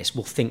listening to this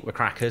will think we're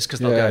crackers, because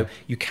they'll go,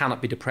 you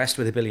cannot be depressed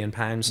with £1 billion.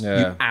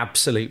 You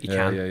absolutely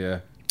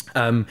can.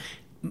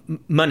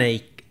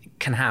 Money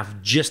can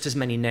have just as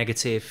many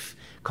negative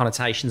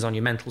connotations on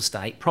your mental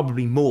state,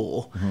 probably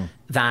more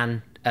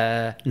than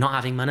not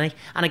having money.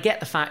 And I get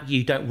the fact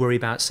you don't worry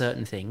about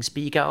certain things,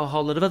 but you got a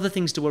whole lot of other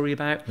things to worry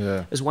about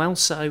as well.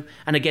 So,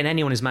 and again,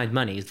 anyone who's made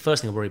money, the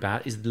first thing to worry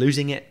about is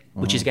losing it,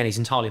 which is, again, is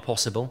entirely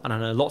possible. And I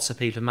know lots of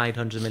people have made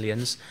hundreds of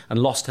millions and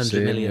lost hundreds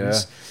of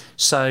millions.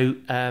 So,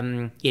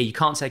 you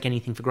can't take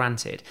anything for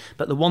granted.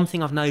 But the one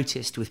thing I've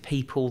noticed with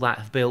people that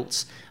have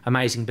built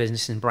amazing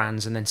businesses and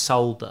brands and then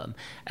sold them,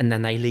 and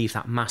then they leave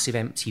that massive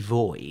empty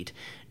void,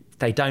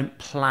 they don't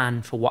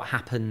plan for what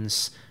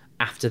happens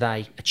after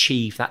they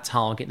achieve that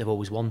target they've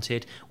always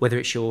wanted, whether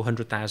it's your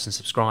 100,000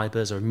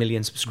 subscribers or 1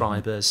 million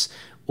subscribers,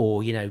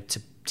 or, you know,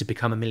 to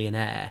become a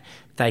millionaire.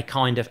 They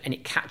kind of, and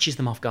it catches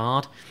them off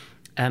guard,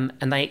 and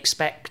they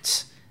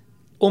expect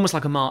almost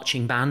like a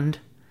marching band,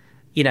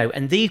 you know,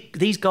 and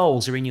these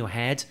goals are in your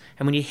head,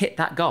 and when you hit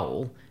that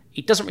goal,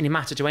 it doesn't really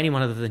matter to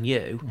anyone other than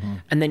you,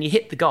 and then you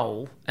hit the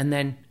goal, and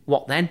then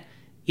what then?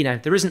 You know,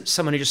 there isn't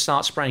someone who just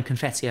starts spraying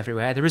confetti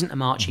everywhere. There isn't a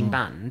marching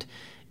band.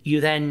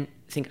 You then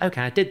think,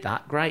 okay, I did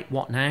that. Great.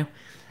 What now?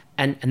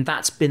 And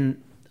that's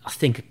been, I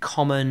think, a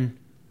common,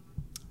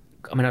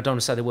 I mean, I don't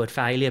want to say the word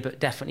failure,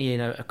 but definitely, you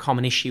know, a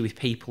common issue with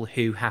people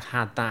who have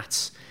had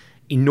that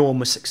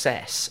enormous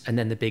success and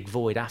then the big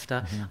void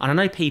after. And I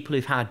know people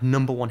who've had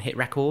 #1 hit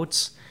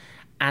records,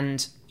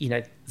 and, you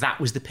know, that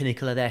was the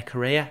pinnacle of their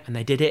career, and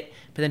they did it.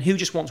 But then who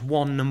just wants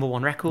one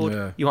 #1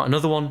 record? You want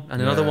another one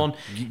and another one.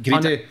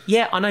 Greedy.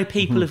 I know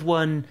people have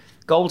won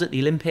gold at the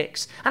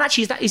Olympics. And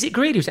actually, is it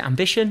greedy? Is it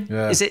ambition?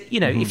 Is it, you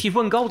know, if you've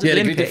won gold at the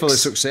Olympics... they're greedy for the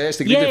success.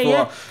 They're greedy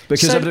for...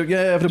 Because so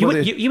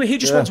everybody... Who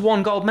just wants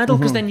one gold medal,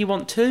 because then you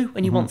want 2,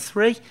 and you want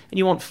 3, and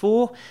you want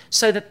 4.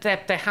 So that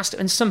there has to...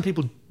 And some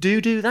people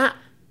do that.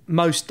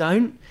 Most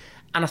don't.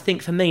 And I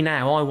think for me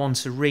now, I want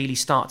to really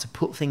start to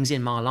put things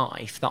in my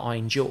life that I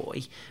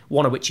enjoy,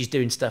 one of which is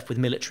doing stuff with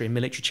military and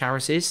military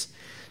charities.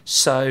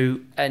 So,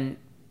 and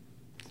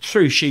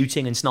through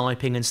shooting and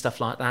sniping and stuff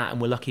like that,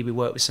 and we're lucky we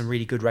work with some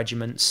really good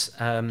regiments,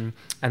 and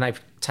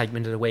they've taken me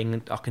under the wing,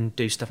 and I can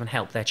do stuff and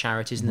help their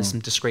charities, and there's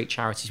some discrete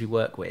charities we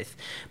work with.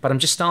 But I'm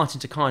just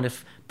starting to kind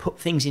of put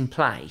things in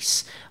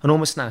place and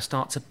almost now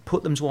start to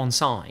put them to one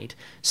side.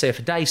 So if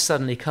a day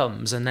suddenly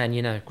comes and then,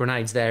 you know,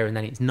 Grenade's there and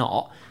then it's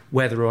not,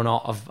 whether or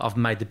not I've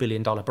made the $1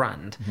 billion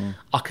brand,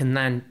 I can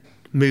then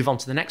move on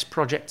to the next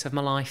project of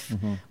my life,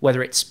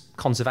 whether it's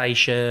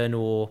conservation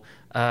or...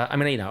 I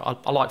mean, you know,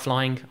 I like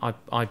flying.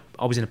 I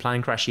was in a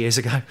plane crash years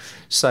ago.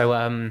 So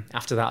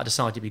after that, I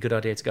decided it'd be a good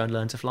idea to go and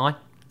learn to fly.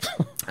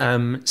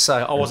 So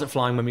I wasn't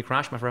flying when we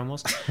crashed, my friend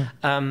was.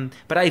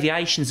 But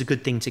aviation's a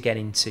good thing to get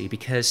into,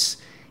 because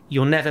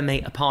you'll never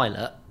meet a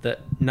pilot that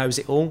knows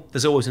it all.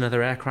 There's always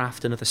another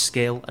aircraft, another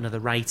skill, another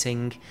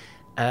rating.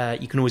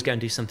 You can always go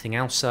and do something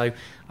else. So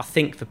I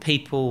think for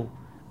people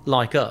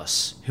like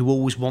us who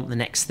always want the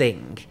next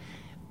thing,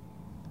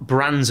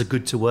 brands are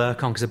good to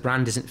work on, because a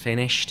brand isn't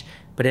finished.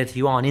 But if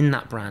you aren't in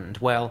that brand,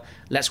 well,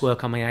 let's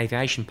work on my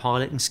aviation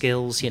piloting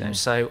skills, you know.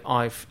 So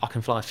I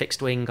can fly a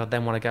fixed wing. I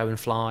then want to go and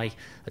fly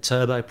a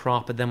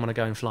turboprop. I then want to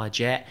go and fly a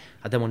jet.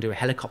 I then want to do a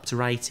helicopter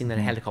rating, then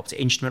a helicopter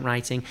instrument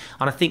rating.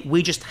 And I think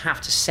we just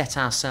have to set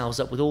ourselves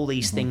up with all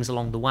these things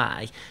along the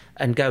way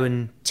and go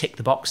and tick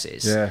the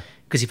boxes.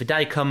 Because if a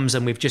day comes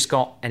and we've just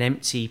got an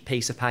empty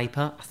piece of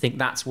paper, I think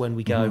that's when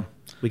we go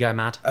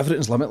mad.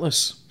 Everything's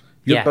limitless.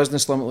 Your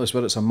business limitless,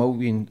 whether it's $1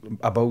 million,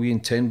 $1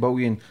 billion, $10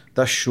 billion.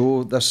 This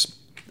show,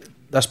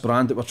 this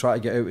brand that we're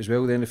trying to get out as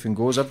well, the Anything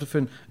Goes,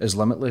 everything is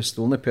limitless.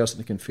 The only person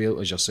that can fail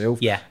is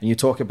yourself. Yeah. And you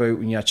talk about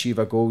when you achieve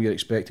a goal, you're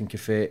expecting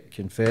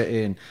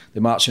confetti and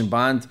the marching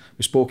band.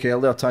 We spoke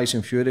earlier,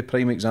 Tyson Fury,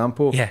 prime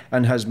example. Yeah.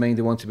 In his mind,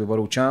 he wanted to be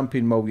world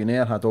champion,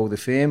 millionaire, had all the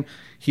fame.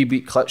 He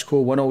beat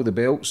Klitschko, won all the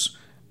belts,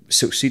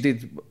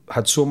 succeeded,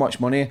 had so much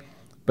money,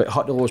 but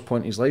hit the lowest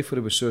point in his life where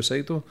he was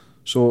suicidal.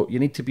 So you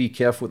need to be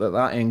careful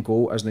that end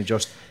goal isn't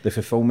just the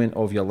fulfilment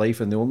of your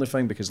life and the only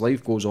thing, because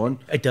life goes on.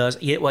 It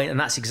does, yeah, well, and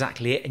that's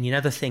exactly it. And you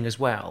know the thing as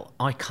well,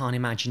 I can't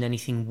imagine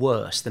anything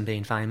worse than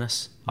being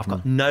famous. I've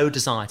got no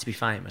desire to be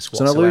famous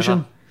whatsoever. It's an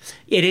illusion.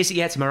 It is,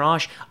 yeah, it's a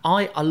mirage.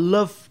 I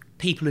love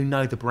people who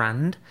know the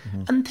brand,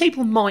 and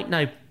people might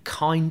know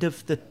kind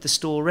of the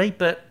story,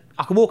 but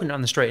I can walk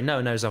down the street and no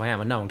one knows who I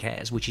am and no one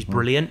cares, which is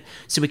brilliant.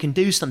 So we can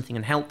do something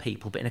and help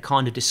people, but in a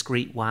kind of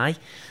discreet way.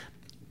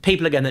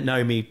 People, again, that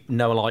know me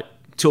know I like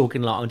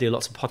talking a lot and do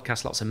lots of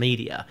podcasts, lots of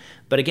media.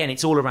 But again,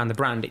 it's all around the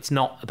brand. It's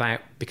not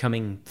about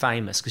becoming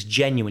famous, because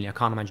genuinely, I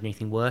can't imagine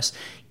anything worse.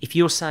 If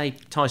you're, say,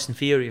 Tyson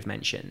Fury have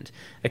mentioned,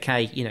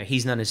 okay, you know,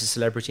 he's known as a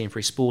celebrity and for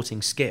his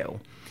sporting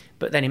skill.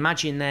 But then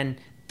imagine then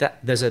that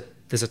there's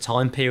a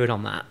time period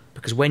on that,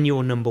 because when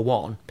you're number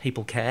one,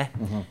 people care.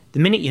 The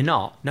minute you're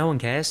not, no one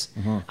cares.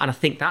 And I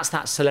think that's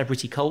that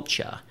celebrity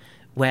culture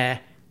where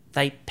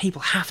people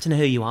have to know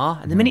who you are,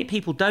 and the minute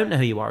people don't know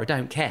who you are or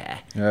don't care,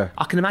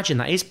 I can imagine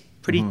that is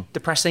pretty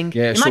depressing.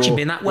 Imagine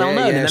being that well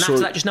known, and then after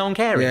that just no one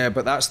caring. Yeah,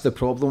 but that's the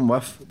problem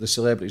with the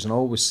celebrities, and I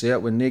always say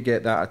it, when they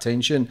get that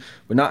attention,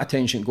 when that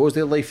attention goes,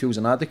 their life feels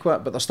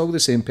inadequate, but they're still the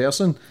same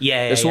person.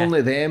 It's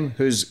only them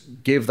who's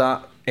gave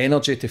that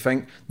energy to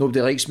think nobody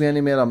likes me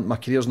anymore, my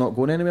career's not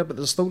going anywhere, but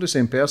they're still the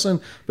same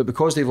person. But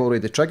because they've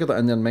already triggered it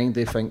in their mind,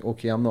 they think,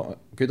 okay, I'm not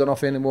good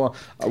enough anymore.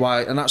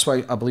 And that's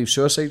why I believe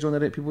suicide's on the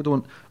rate. People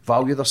don't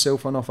value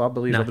themselves enough. I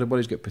believe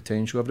everybody's got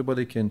potential,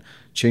 everybody can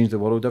change the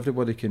world,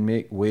 everybody can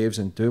make waves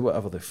and do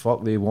whatever the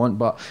fuck they want.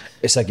 But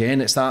it's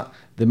that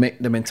the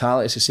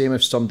mentality. It's the same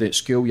if somebody at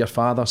school, your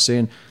father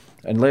saying,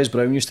 and Les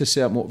Brown used to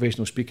say, a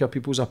motivational speaker,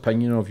 people's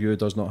opinion of you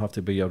does not have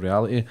to be your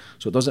reality.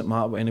 So it doesn't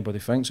matter what anybody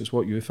thinks, it's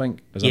what you think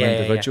as an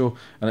individual.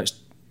 And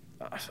it's,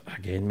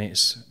 again, mate,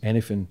 it's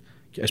anything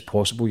is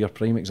possible. You're a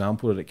prime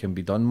example that it can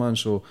be done, man.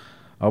 So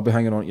I'll be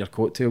hanging on to your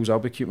coattails, I'll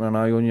be keeping an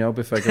eye on you, I'll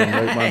be figuring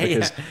out, man,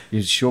 because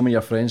you show me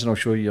your friends and I'll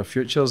show you your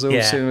futures,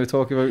 they'll say we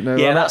talk about now.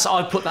 Yeah,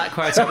 I put that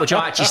quote up, which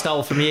I actually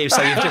stole from you,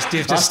 so you've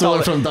just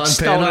stolen it from Dan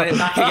Penner. It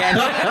back again.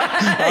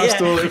 I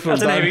stole it from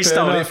Dan Penner. I don't know who you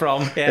stole it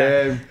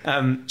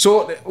from.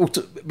 So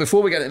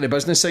before we get into the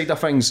business side of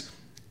things,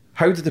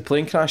 how did the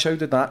plane crash, how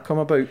did that come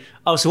about?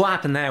 Oh, so what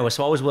happened there was,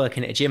 I was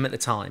working at a gym at the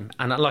time,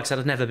 and like I said,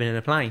 I'd never been in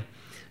a plane.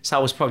 So I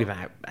was probably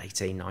about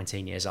 18,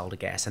 19 years old, I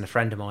guess, and a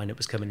friend of mine that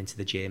was coming into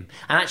the gym.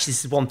 And actually,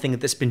 this is one thing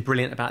that's been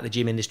brilliant about the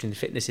gym industry and the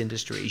fitness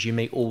industry, is you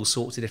meet all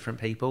sorts of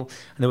different people.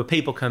 And there were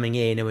people coming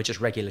in who were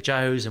just regular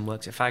Joes and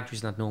worked at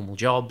factories and had normal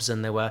jobs,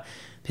 and there were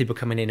people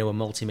coming in who were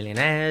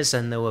multimillionaires,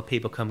 and there were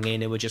people coming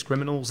in who were just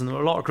criminals, and there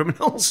were a lot of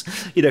criminals,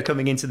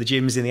 coming into the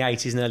gyms in the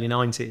 80s and early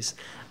 90s,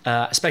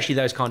 especially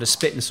those kind of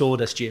spit and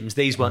sawdust gyms.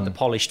 These weren't the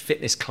polished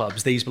fitness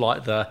clubs. These were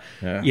like the,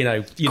 the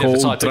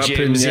type of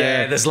gyms.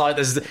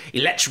 There's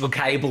electrical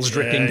cables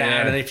dripping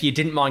down, and if you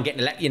didn't mind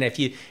getting, if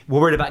you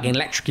were worried about getting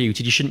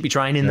electrocuted, you shouldn't be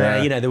training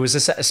there. There was a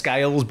set of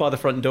scales by the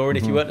front door, and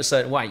if you weren't a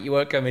certain weight, you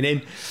weren't coming in.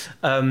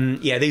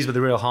 These were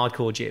the real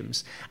hardcore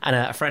gyms. And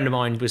a friend of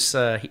mine was,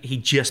 he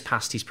just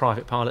passed his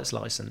private pilot's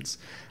license,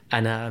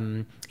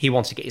 and he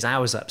wanted to get his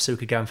hours up so he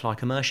could go and fly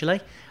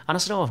commercially. And I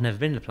said, I've never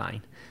been in a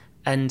plane.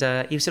 And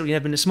he said, you've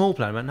never been in a small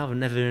plane? I went, no, I've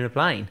never been in a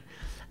plane.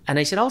 And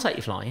he said, I'll take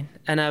you flying.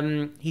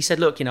 And he said,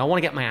 look, I want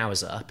to get my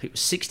hours up. It was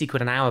 60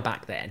 quid an hour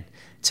back then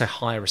to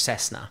hire a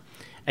Cessna.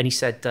 And he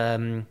said,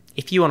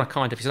 if you want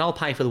to he said, I'll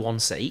pay for the one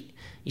seat.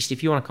 He said,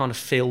 if you want to kind of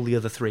fill the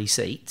other 3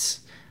 seats,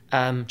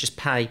 just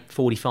pay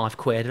 45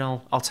 quid and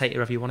I'll take you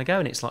wherever you want to go.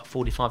 And it's like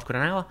 45 quid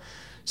an hour.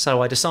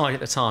 So I decided at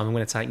the time I'm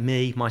going to take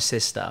me, my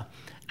sister,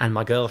 and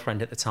my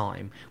girlfriend at the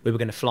time. We were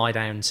going to fly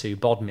down to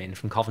Bodmin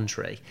from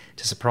Coventry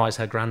to surprise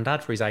her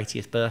granddad for his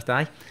 80th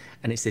birthday.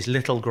 And it's this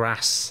little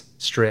grass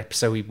strip.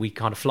 So we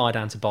kind of fly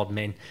down to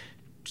Bodmin.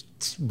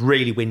 It's a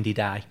really windy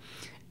day.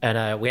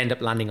 And we end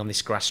up landing on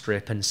this grass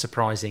strip and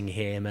surprising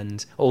him,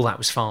 and all that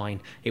was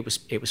fine. It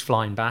was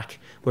flying back.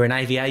 Where in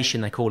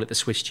aviation, they call it the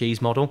Swiss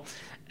cheese model.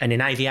 And in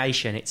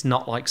aviation, it's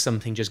not like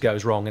something just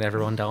goes wrong and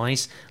everyone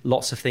dies.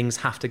 Lots of things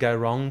have to go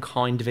wrong,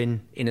 kind of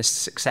in a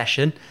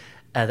succession,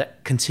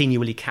 that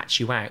continually catch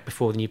you out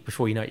before you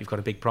know it, you've got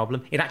a big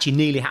problem. It actually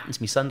nearly happened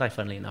to me Sunday,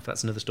 funnily enough.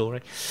 That's another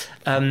story.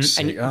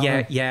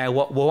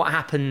 What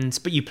happened?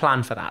 But you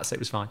planned for that, so it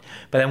was fine.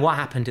 But then what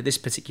happened at this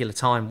particular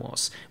time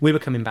was we were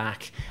coming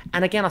back,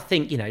 and again, I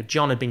think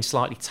John had been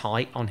slightly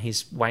tight on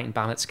his weight and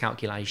balance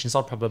calculations.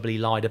 I'd probably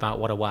lied about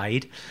what I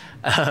weighed.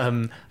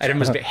 Everyone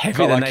was a bit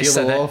heavier than they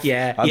said.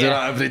 I do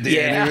that every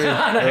day.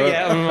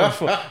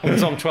 I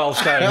was on 12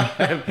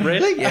 stone.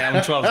 Really? Yeah, I'm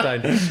on 12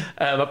 stone.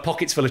 My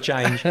pockets full of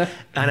change.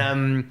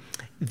 And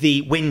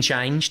the wind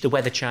changed, the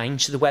weather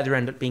changed, so the weather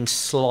ended up being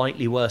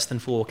slightly worse than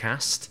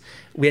forecast.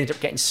 We ended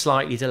up getting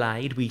slightly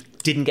delayed. We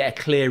didn't get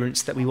a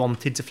clearance that we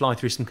wanted to fly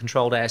through some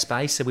controlled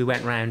airspace, so we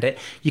went round it.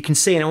 You can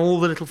see all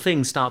the little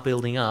things start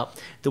building up.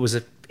 There was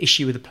an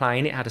issue with the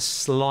plane. It had a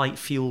slight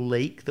fuel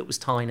leak that was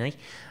tiny.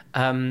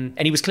 And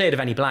he was cleared of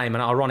any blame.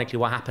 And ironically,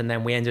 what happened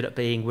then, we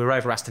were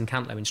over Aston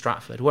Cantlow in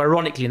Stratford, where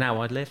ironically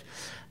now I'd live.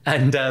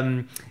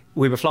 And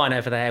we were flying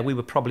over there. We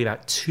were probably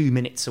about 2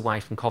 minutes away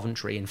from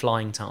Coventry in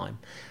flying time.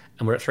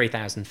 And we're at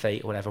 3,000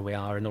 feet or whatever we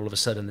are. And all of a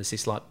sudden there's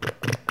this like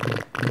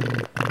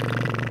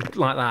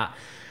that.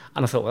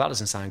 And I thought, well, that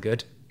doesn't sound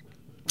good.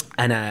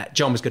 And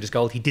John was good as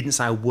gold. He didn't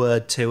say a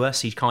word to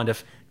us. He kind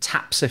of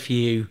taps a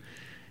few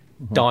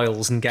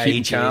dials and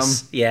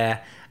gauges. Yeah.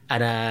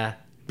 And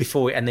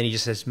then he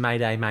just says,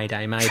 Mayday,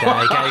 Mayday, Mayday.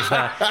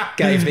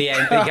 gave the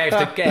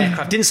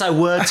aircraft. Didn't say a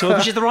word to him,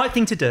 which is the right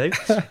thing to do.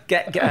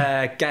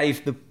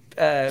 Gave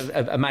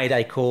a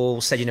Mayday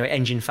call, said,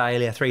 engine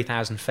failure,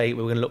 3,000 feet.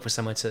 We were going to look for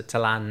somewhere to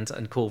land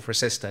and call for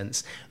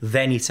assistance.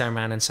 Then he turned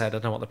around and said, I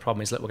don't know what the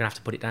problem is. Look, we're going to have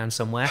to put it down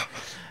somewhere.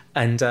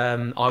 And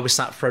I was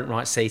sat front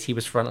right seat, he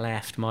was front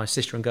left. My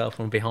sister and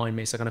girlfriend were behind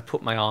me, so I'm going to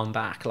put my arm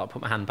back,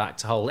 put my hand back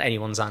to hold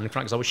anyone's hand in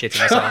front, because I was shitting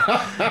myself.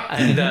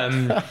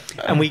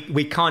 And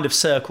we kind of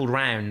circled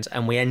round,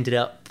 and we ended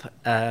up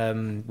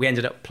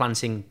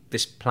planting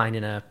this plane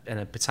in a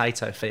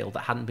potato field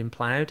that hadn't been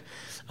ploughed.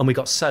 And we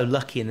got so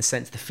lucky in the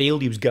sense the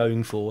field he was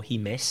going for, he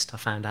missed. I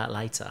found out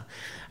later.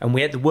 And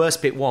the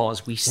worst bit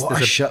was what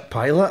a shit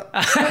pilot.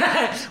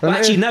 Well,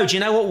 actually, no. Do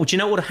you know what would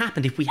have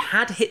happened if we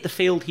had hit the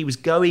field he was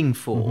going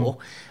for?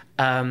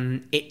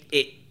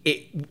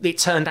 It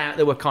turned out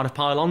there were kind of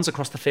pylons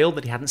across the field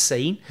that he hadn't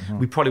seen.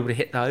 We probably would have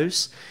hit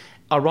those.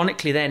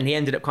 Ironically, then he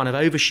ended up kind of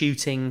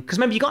overshooting, because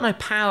remember, you got no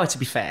power, to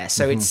be fair,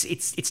 so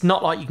it's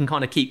not like you can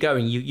kind of keep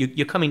going.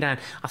 You're coming down.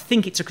 I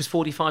think it took us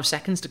 45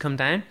 seconds to come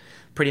down,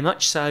 pretty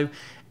much. So.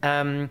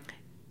 And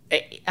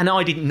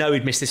I didn't know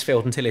he'd missed this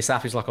field until his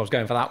staff was like, I was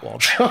going for that one.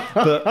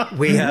 But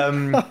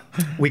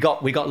we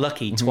got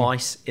lucky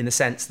twice, in the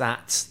sense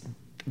that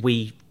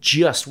we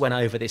just went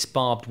over this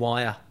barbed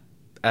wire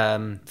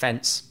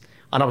fence,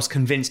 and I was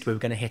convinced we were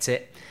going to hit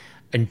it.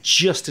 And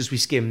just as we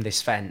skimmed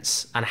this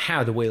fence, and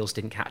how the wheels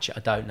didn't catch it, I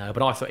don't know.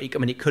 But I thought, it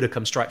could have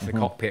come straight for the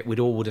cockpit.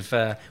 We'd all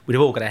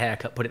got a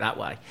haircut, put it that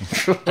way.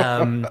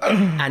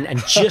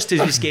 And just as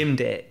we skimmed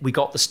it, we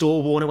got the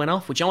stall warner went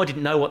off, which I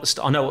didn't know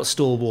I know what a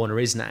stall warner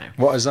is now.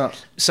 What is that?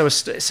 So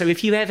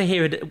if you ever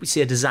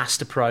see a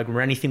disaster program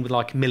or anything with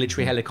like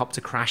military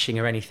helicopter crashing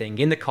or anything,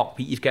 in the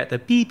cockpit you've got the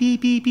beep,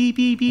 beep, beep, beep,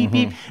 beep, beep,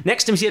 beep.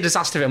 Next time you see a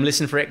disaster film,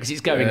 listen for it, because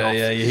it's going off.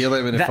 Yeah, you hear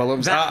that when it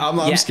films.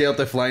 I'm scared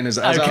of flying as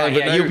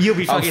you'll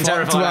be fucking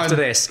terrified after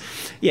this.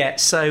 Yeah,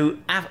 so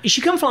you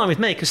should come flying with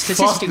me, because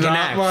statistically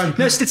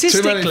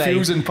Too many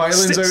fuels and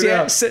pylons out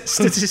there.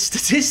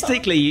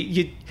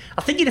 Statistically,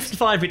 I think you'd have to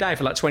fly every day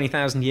for like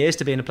 20,000 years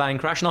to be in a plane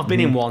crash, and I've been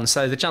in one,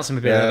 so the chance of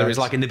me being another is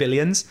like in the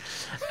billions.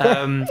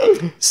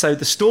 So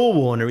the stall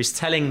warner is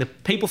telling the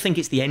people think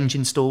it's the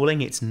engine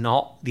stalling. It's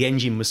not. The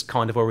engine was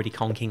kind of already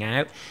conking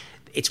out.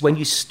 It's when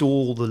you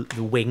stall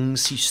the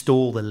wings, you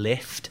stall the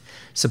lift.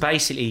 So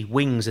basically,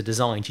 wings are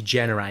designed to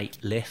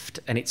generate lift,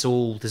 and it's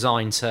all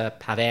designed to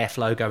have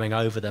airflow going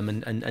over them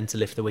and to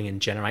lift the wing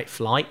and generate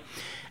flight.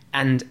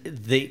 And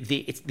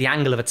the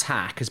angle of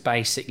attack is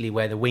basically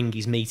where the wing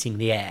is meeting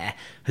the air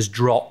has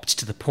dropped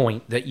to the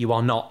point that you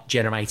are not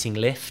generating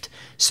lift.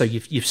 So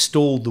you've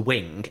stalled the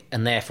wing,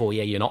 and therefore,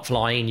 you're not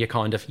flying.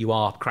 You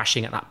are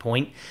crashing at that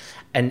point.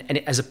 And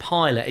as a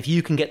pilot, if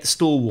you can get the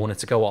stall warner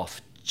to go off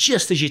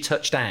just as you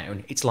touch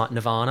down, it's like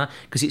nirvana,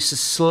 because it's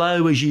as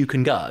slow as you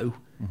can go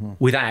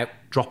without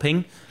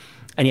dropping.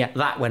 And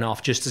that went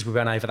off just as we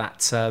went over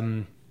that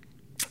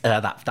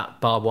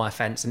barbed wire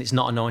fence, and it's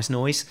not a nice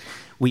noise.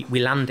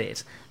 We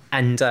landed,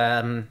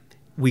 and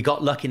we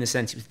got lucky in the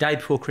sense it was the day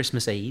before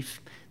Christmas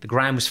Eve. The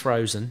ground was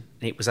frozen.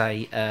 It was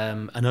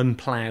an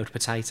unploughed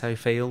potato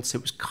field, so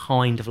it was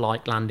kind of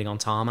like landing on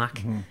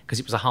tarmac, because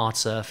it was a hard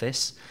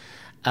surface.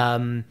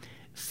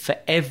 For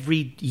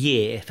every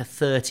year, for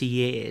 30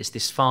 years,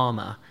 this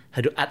farmer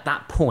had, at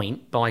that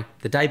point, by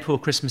the day before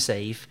Christmas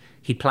Eve,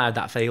 he'd ploughed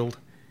that field.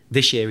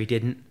 This year he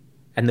didn't.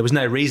 And there was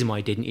no reason why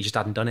he didn't. He just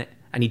hadn't done it.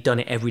 And he'd done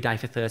it every day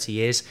for 30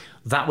 years.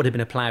 That would have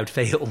been a ploughed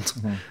field.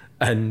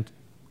 And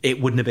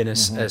it wouldn't have been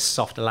as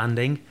soft a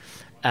landing.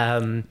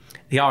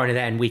 The irony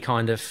then, we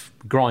kind of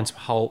grind to a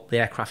halt. The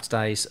aircraft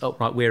stays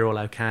upright. We're all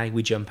okay.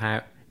 We jump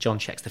out. John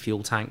checks the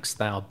fuel tanks.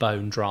 They are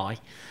bone dry.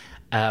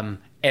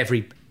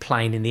 Every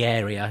plane in the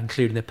area,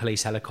 including the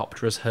police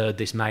helicopter, has heard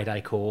this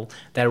Mayday call.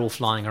 They're all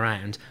flying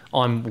around.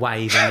 I'm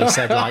waving. He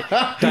said,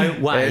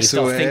 don't wave.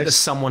 They'll think there's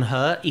someone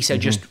hurt. He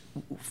said, just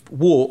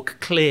walk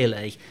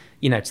clearly,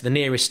 to the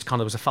nearest there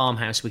was a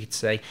farmhouse we could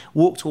see.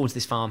 Walk towards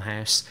this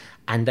farmhouse,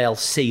 and they'll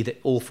see that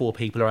all four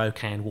people are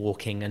okay and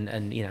walking,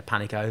 and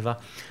panic over.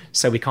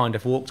 So we kind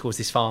of walked towards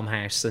this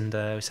farmhouse, and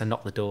we said,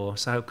 knock the door.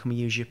 So, can we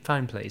use your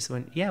phone, please? They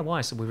went, yeah,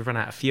 why? So we've run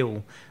out of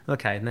fuel.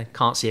 Okay, and they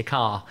can't see a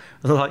car.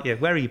 And they're like, yeah,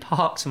 where are you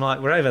parked? I'm like,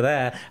 we're over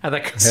there. And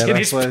they can see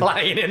this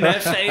plane in their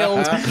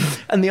field.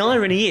 And the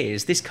irony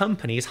is, this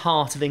company is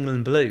Heart of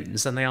England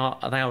Balloons, and they are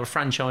a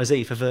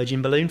franchisee for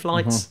Virgin Balloon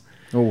flights.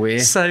 No way.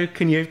 So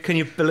can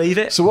you believe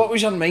it? So what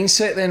was your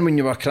mindset then when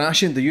you were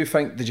crashing? Did you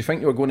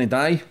think you were going to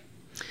die?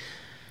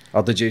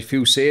 Or did you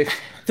feel safe?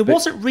 There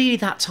wasn't really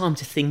that time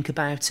to think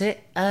about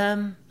it.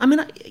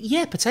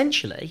 Yeah,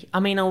 potentially. I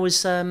mean, I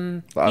was...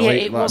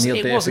 it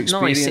wasn't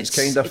nice.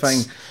 Kind of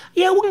thing?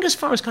 Yeah, I wouldn't go as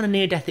far as kind of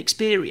near-death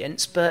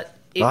experience, but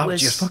it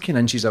was... You're fucking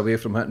inches away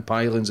from hitting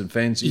pylons and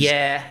fences.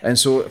 Yeah. And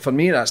so, for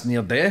me, that's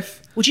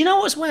near-death. Well, do you know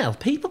what as well?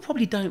 People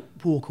probably don't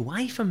walk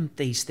away from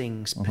these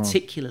things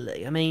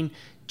particularly. I mean...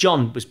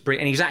 John was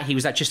brilliant, and he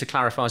was just to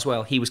clarify as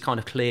well, he was kind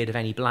of cleared of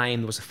any blame.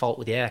 There was a fault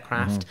with the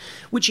aircraft,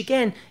 which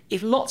again,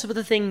 if lots of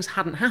other things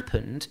hadn't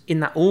happened in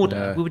that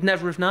order, we would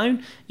never have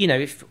known. You know,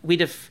 if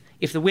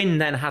the wind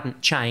then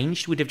hadn't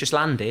changed, we'd have just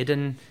landed.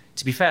 And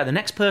to be fair, the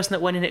next person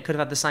that went in it could have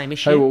had the same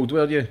issue. How old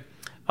were you?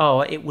 Oh,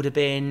 it would have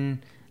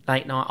been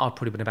late night. I'd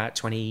probably been about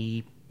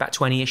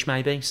 20-ish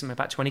maybe, something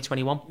about 20,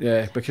 21.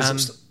 Yeah,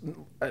 because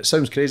it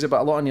sounds crazy,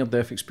 but a lot of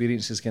near-death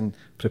experiences can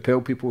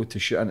propel people to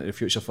shoot into the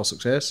future for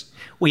success.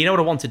 Well, you know what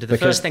I wanted to do? The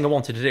first thing I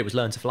wanted to do was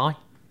learn to fly.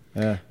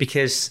 Yeah.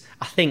 Because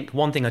I think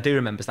one thing I do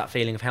remember is that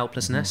feeling of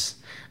helplessness.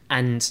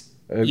 And,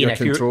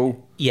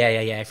 control.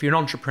 If you're an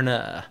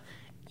entrepreneur,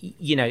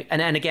 you know,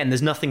 and again,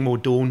 there's nothing more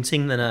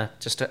daunting than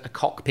just a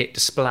cockpit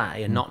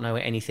display and not know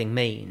what anything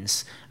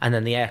means, and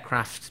then the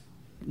aircraft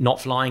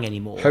not flying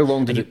anymore. How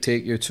long did it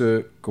take you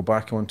to go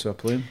back onto a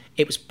plane?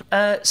 It was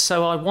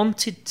so I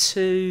wanted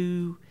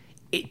to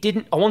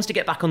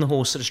get back on the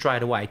horse sort of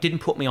straight away. It didn't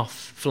put me off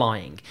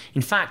flying.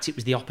 In fact, it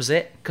was the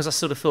opposite, because I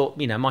sort of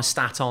thought, you know, my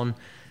stat on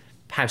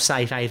how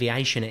safe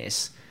aviation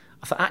is,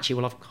 I thought, actually,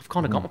 well, I've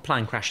kind of got my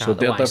plane crash out of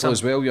the way. So Daredevil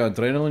as well, you're an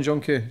adrenaline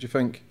junkie, do you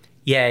think?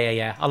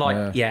 Yeah. I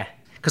like,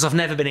 because I've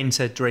never been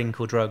into drink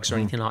or drugs or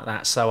anything like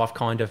that, so I've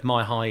kind of,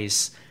 my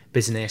highs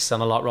business,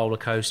 and I like roller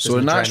coasters.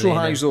 So natural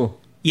highs though?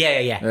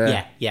 Yeah.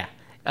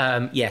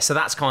 So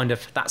that's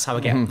how I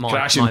get my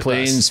crashing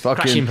planes,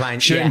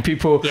 shooting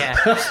people. Yeah,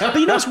 but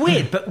you know it's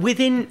weird. But with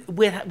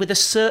a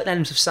certain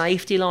element of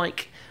safety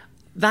like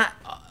that,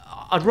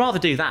 I'd rather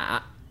do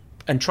that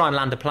and try and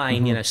land a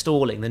plane, you know,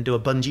 stalling, than do a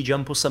bungee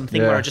jump or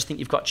something where I just think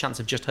you've got a chance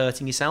of just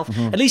hurting yourself.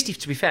 At least,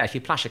 to be fair, if you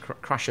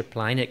crash a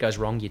plane, it goes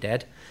wrong, you're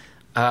dead.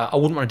 I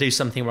wouldn't want to do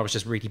something where I was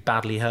just really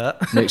badly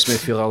hurt. Makes me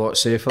feel a lot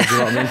safer, do you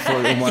know what I mean,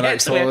 for my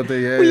next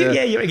holiday.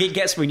 It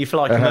gets when you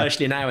fly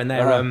commercially now, and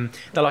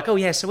they're like, oh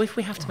yeah, so if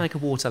we have to make a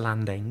water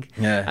landing,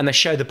 and they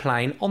show the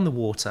plane on the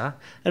water,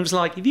 and it's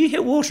like, if you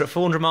hit water at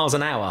 400 miles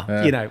an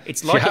hour, you know,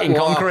 it's like hitting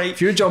concrete.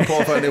 If you jump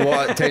off out of the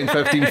water at 10,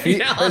 15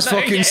 feet, it's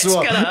fucking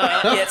sore.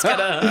 It's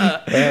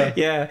gonna hurt.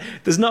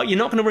 You're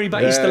not going to worry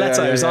about your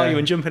stilettos, are you,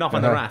 and jumping off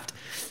on the raft.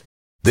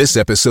 This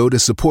episode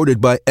is supported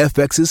by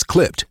FX's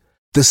Clipped,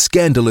 the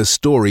scandalous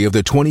story of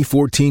the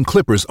 2014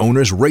 Clippers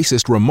owner's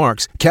racist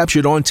remarks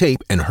captured on tape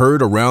and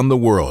heard around the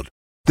world.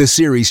 The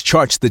series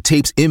charts the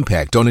tape's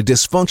impact on a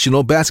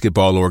dysfunctional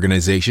basketball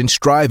organization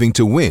striving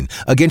to win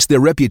against their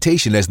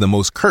reputation as the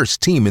most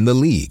cursed team in the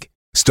league.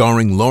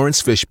 Starring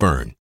Lawrence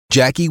Fishburne,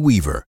 Jackie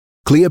Weaver,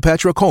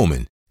 Cleopatra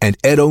Coleman, and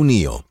Ed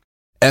O'Neill.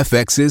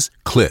 FX's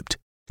Clipped,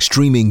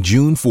 streaming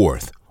June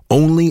 4th,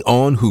 only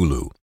on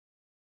Hulu.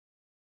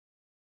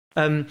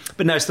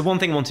 But no, so the one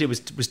thing I wanted was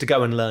to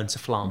go and learn to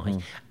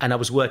fly. And I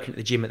was working at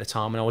the gym at the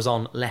time, and I was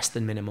on less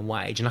than minimum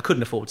wage, and I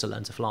couldn't afford to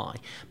learn to fly.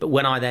 But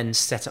when I then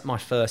set up my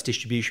first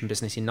distribution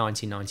business in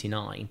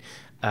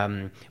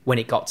 1999, when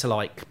it got to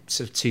like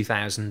sort of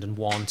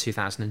 2001,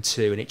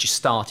 2002, and it just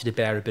started to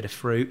bear a bit of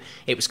fruit,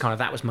 it was kind of,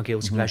 that was my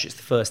guilty pleasure. It's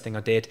the first thing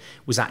I did,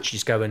 was actually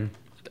just go and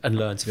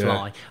learn to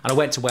fly. And I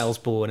went to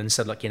Wellesbourne and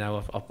said, like, you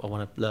know, I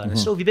want to learn. I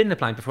said, oh, have you been in a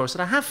plane before? I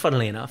said, I have,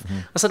 funnily enough.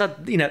 I said,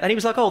 and he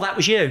was like, oh, that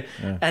was you.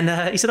 And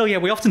he said, oh yeah,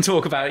 we often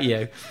talk about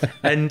you.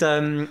 And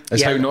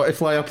that's how not to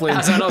fly a plane.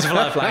 That's how not to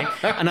fly a plane.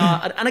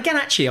 And again,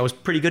 actually, I was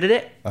pretty good at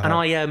it. And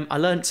I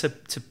learned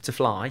to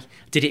fly.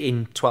 Did it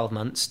in 12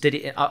 months.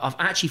 I've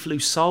actually flew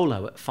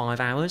solo at 5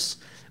 hours,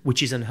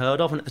 which is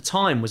unheard of, and at the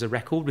time was a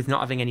record with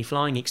not having any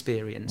flying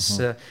experience.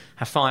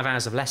 Have 5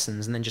 hours of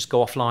lessons and then just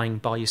go off flying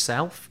by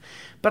yourself.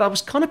 But I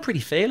was kind of pretty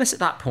fearless at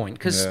that point,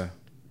 because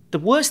the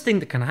worst thing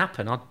that can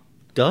happen, I'd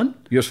done.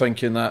 You're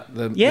thinking that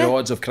the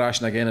odds of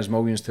crashing again is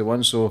millions to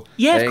one, so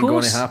it ain't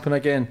going to happen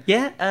again.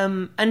 Yeah,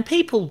 and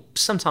people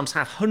sometimes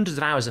have hundreds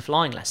of hours of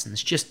flying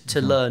lessons just to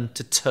learn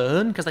to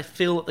turn, because they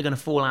feel that they're going to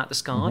fall out of the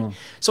sky.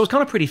 So I was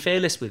kind of pretty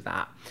fearless with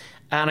that.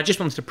 And I just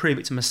wanted to prove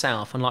it to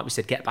myself, and like we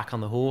said, get back on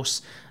the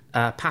horse.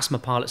 Passed my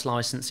pilot's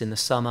licence in the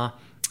summer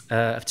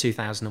of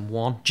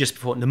 2001, just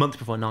before, the month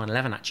before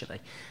 9/11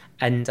 actually.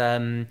 And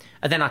then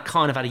I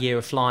kind of had a year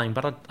of flying,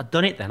 but I'd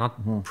done it then.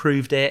 I'd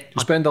proved it. You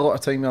spend a lot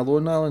of time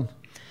alone, Alan?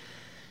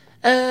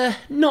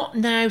 Not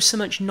now so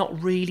much,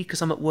 not really,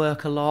 because I'm at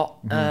work a lot.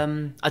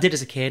 I did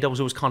as a kid. I was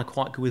always kind of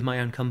quite good with my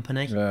own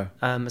company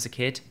as a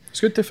kid. It's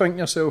good to think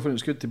yourself, and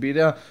it's good to be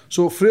there.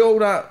 So through all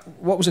that,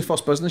 what was the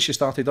first business you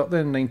started up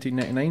then in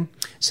 1999?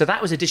 So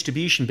that was a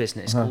distribution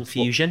business called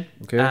Fusion,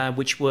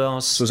 which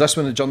was... So is this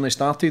when the journey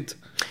started?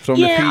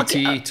 From the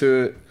PT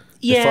to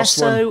the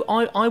first one? Yeah, so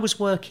I was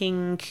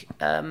working,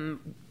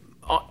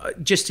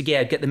 just to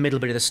get the middle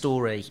bit of the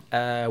story,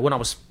 when I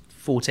was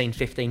 14,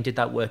 15, did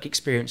that work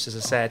experience, as I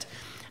said,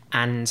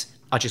 and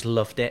I just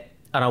loved it.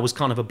 And I was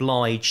kind of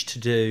obliged to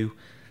do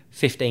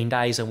 15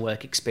 days on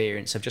work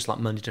experience of just like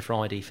Monday to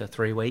Friday for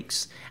 3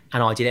 weeks.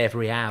 And I did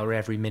every hour,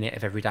 every minute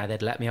of every day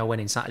they'd let me. I went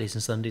in Saturdays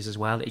and Sundays as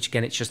well. It's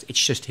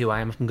just who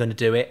I am. If I'm going to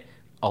do it,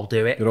 I'll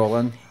do it. You're all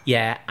in?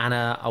 Yeah, and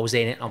I was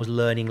in it. I was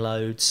learning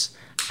loads.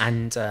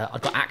 And I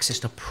got access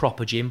to a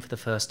proper gym for the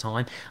first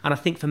time. And I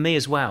think for me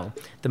as well,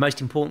 the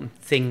most important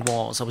thing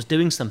was I was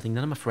doing something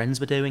none of my friends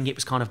were doing. It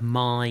was kind of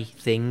my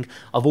thing.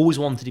 I've always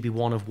wanted to be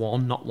one of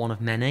one, not one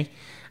of many.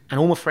 And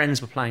all my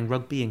friends were playing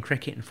rugby and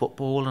cricket and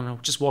football, and I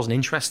just wasn't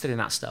interested in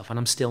that stuff, and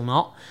I'm still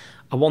not.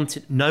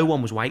 No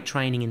one was weight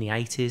training in the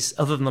 80s,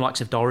 other than the likes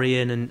of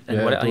Dorian and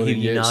whatever, who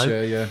you know.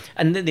 Yeah.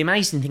 And the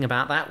amazing thing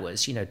about that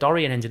was,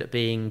 Dorian ended up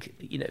being,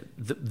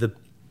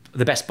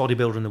 the best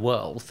bodybuilder in the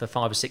world for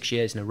 5 or 6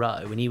 years in a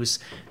row, and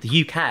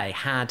the UK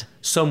had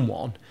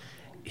someone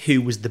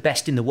who was the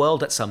best in the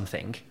world at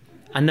something,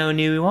 and no one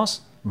knew who he was.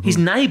 Mm-hmm. His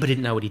neighbour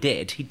didn't know what he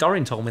did.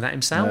 Dorian told me that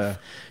himself. Yeah.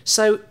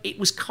 So it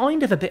was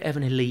kind of a bit of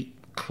an elite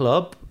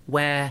club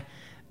where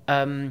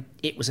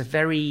it was a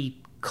very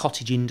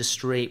cottage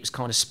industry. It was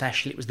kind of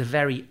special. It was the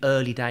very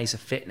early days of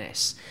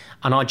fitness,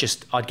 and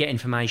I'd get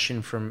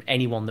information from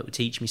anyone that would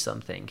teach me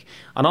something,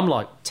 and I'm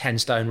like 10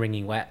 stone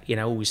wringing wet,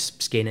 always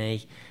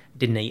skinny,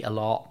 didn't eat a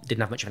lot,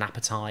 didn't have much of an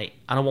appetite,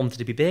 and I wanted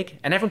to be big,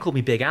 and everyone called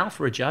me Big Al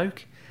for a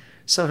joke.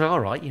 So I thought, all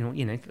right, if I'm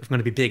going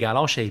to be Big Al,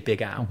 I'll show you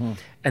Big Al. Mm-hmm.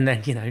 And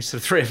then,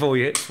 sort of 3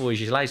 or 4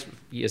 years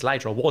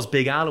later, I was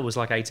Big Al. I was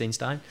like 18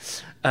 stone.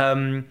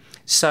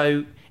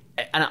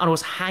 And I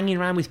was hanging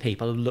around with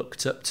people I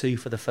looked up to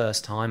for the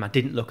first time. I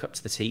didn't look up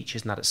to the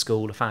teachers and that at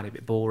school. I found it a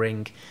bit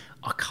boring.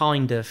 I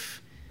kind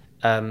of,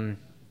 I don't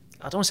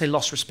want to say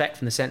lost respect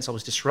from the sense I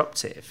was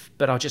disruptive,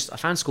 but I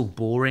found school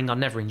boring. I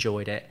never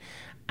enjoyed it.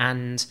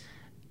 And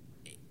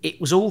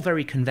it was all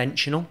very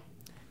conventional,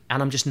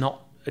 and I'm just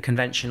not a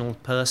conventional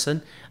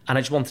person, and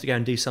I just wanted to go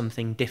and do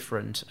something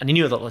different. And I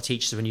knew that a lot of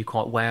teachers I knew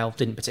quite well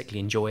didn't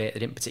particularly enjoy it.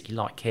 They didn't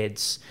particularly like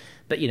kids.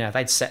 But,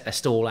 they'd set their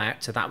stall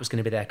out, so that was going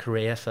to be their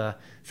career for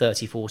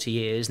 30, 40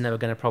 years, and they were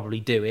going to probably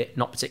do it,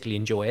 not particularly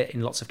enjoy it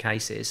in lots of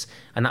cases,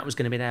 and that was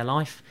going to be their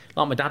life.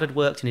 Like my dad had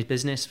worked in his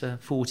business for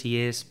 40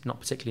 years, not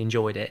particularly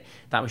enjoyed it.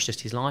 That was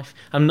just his life.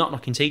 I'm not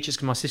knocking teachers,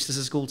 because my sister's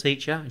a school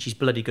teacher, and she's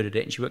bloody good at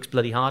it, and she works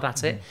bloody hard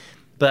at it.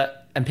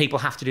 And people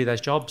have to do those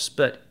jobs,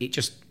 but it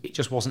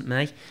just wasn't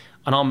me.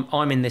 And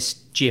I'm in this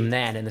gym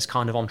then, and there's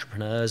kind of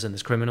entrepreneurs, and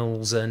there's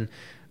criminals, and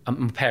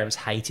my parents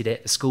hated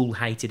it, the school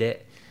hated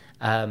it.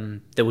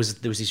 There was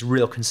this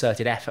real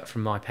concerted effort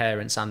from my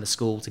parents and the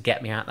school to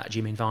get me out of that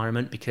gym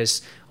environment,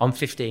 because I'm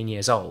 15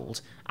 years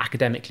old,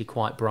 academically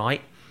quite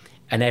bright,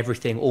 and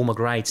all my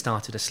grades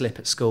started to slip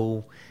at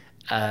school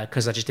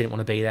because I just didn't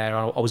want to be there.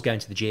 I was going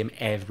to the gym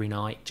every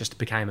night, just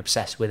became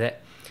obsessed with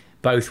it,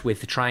 both with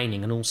the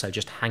training and also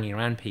just hanging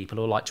around people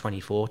who are like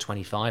 24,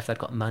 25. They've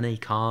got money,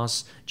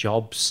 cars,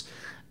 jobs.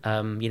 They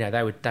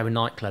were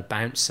nightclub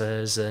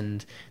bouncers,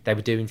 and they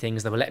were doing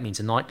things. They were letting me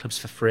into nightclubs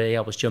for free.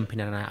 I was jumping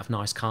in and out of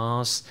nice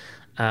cars,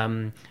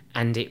 and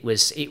it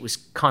was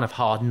kind of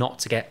hard not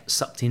to get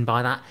sucked in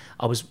by that.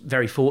 I was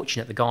very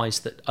fortunate. The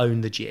guys that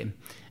owned the gym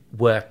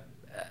were,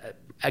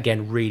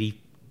 again, really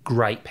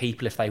great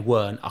people. If they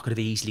weren't, I could have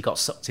easily got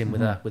sucked in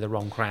with a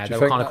wrong crowd. They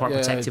were kind of quite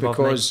protective of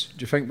me. Do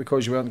you think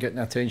because you weren't getting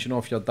the attention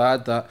off your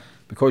dad, that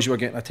because you were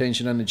getting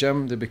attention in the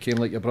gym, they became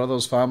like your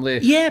brother's family?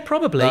 Yeah,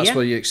 probably. That's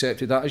where you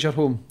accepted that as your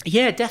home?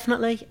 Yeah,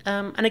 definitely.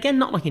 And again,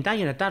 not like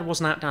Dad. Dad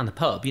wasn't out down the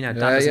pub. Dad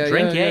doesn't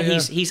drink.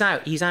 He's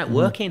out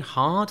working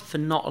hard for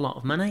not a lot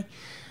of money.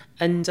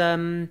 And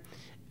I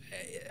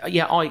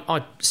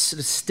sort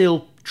of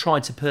still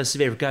tried to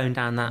persevere going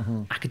down that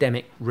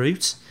academic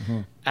route,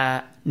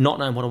 not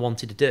knowing what I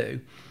wanted to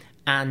do.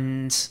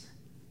 And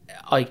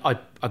I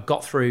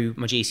got through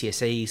my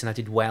GCSEs, and I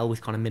did well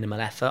with kind of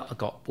minimal effort. I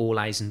got all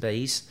A's and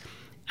B's,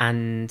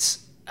 and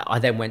I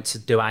then went to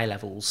do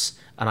A-levels,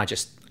 and I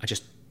just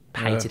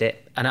hated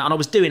it. And I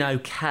was doing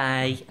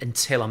okay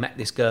until I met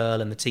this girl,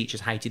 and the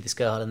teachers hated this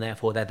girl, and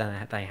therefore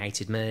they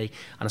hated me.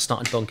 And I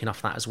started bunking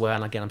off that as well.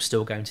 And again, I'm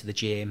still going to the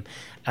gym.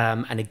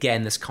 And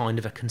again, there's kind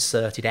of a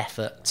concerted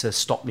effort to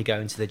stop me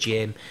going to the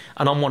gym.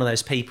 And I'm one of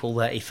those people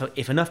that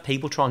if enough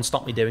people try and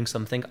stop me doing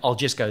something, I'll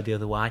just go the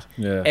other way.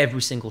 Yeah.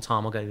 Every single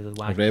time I'll go the other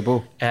way. A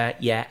rebel.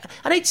 Yeah.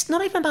 And it's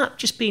not even about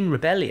just being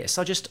rebellious.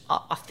 I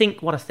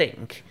think what I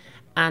think.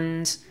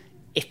 And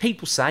if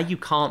people say you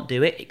can't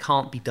do it, it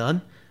can't be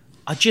done,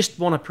 I just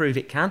want to prove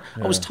it can.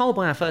 Yeah. I was told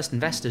by our first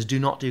investors, do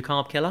not do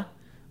Carb Killer.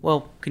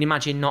 Well, can you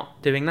imagine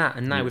not doing that?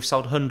 And now we've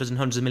sold hundreds and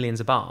hundreds of millions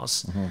of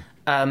bars.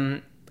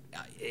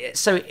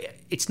 So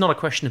it's not a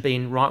question of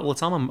being right all the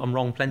time. I'm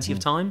wrong plenty of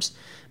times.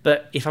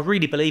 But if I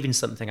really believe in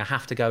something, I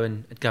have to go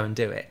and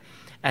do it.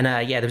 And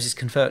there was this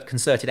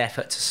concerted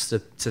effort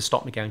to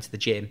stop me going to the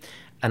gym.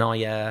 And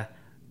I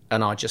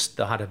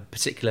had a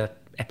particular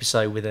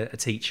episode with a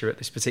teacher at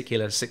this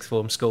particular sixth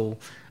form school.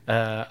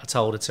 I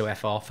told her to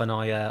F off, and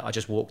I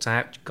just walked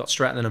out, got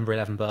straight on the number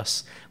 11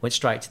 bus, went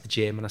straight to the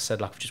gym, and I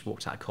said, I've just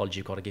walked out of college,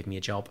 you've got to give me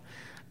a job.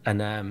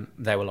 And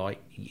they were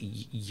like,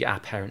 our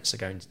parents are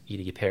going,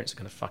 your parents are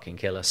going to fucking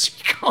kill us.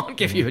 You can't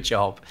give you a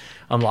job.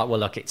 I'm like, well,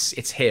 look,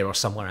 it's here or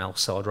somewhere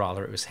else, so I'd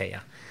rather it was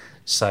here.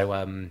 So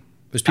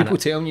was people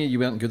telling you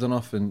weren't good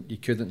enough and you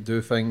couldn't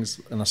do things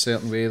in a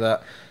certain way?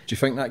 That do you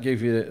think that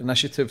gave you the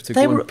initiative to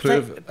go and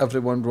prove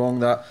everyone wrong,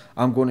 that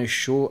I'm going to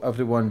show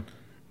everyone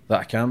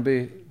that I can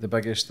be the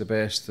biggest, the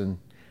best? And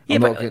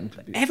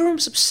everyone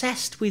was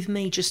obsessed with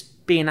me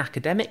just being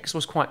academic because I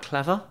was quite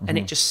clever, and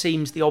it just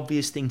seems the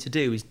obvious thing to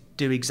do is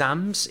do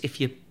exams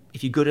if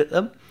you're good at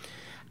them.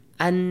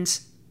 And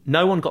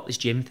no one got this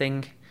gym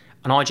thing,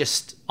 and I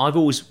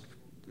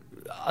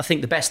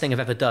think the best thing I've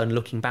ever done,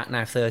 looking back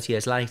now 30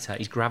 years later,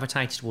 is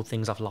gravitated toward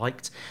things I've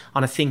liked.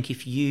 And I think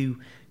if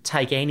you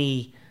take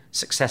any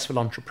successful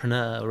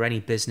entrepreneur or any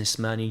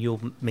businessman, and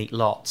you'll meet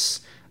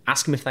lots,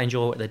 ask them if they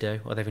enjoy what they do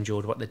or they've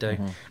enjoyed what they do.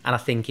 And I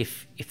think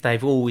if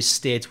they've always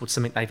steered towards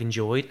something they've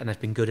enjoyed and they've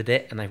been good at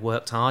it and they've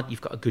worked hard,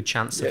 you've got a good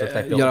chance of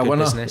they've built a good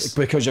business.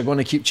 Because you're going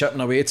to keep chipping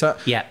away at it.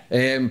 Yeah.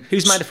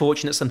 Who's made a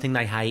fortune at something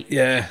they hate?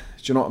 Yeah. Do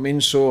you know what I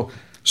mean? So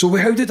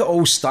how did it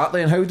all start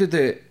then?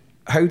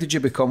 How did you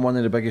become one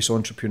of the biggest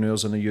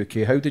entrepreneurs in the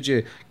UK? How did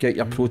you get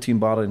your protein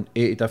bar in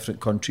 80 different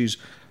countries?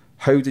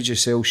 How did you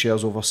sell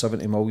shares over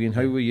 70 million?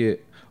 How were you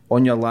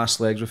on your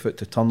last legs with it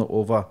to turn it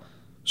over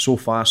so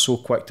fast, so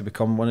quick, to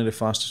become one of the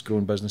fastest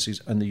growing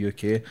businesses in the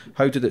UK?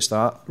 How did it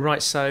start?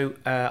 Right, so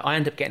I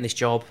ended up getting this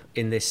job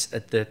at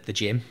the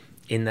gym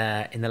in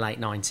the late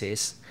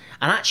 90s.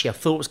 And actually I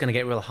thought it was going to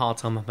get a real hard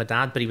time with my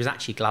dad, but he was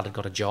actually glad I'd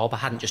got a job. I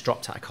hadn't just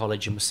dropped out of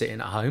college and was sitting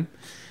at home.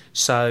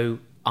 So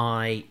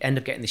I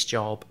ended up getting this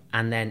job,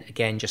 and then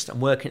again, I'm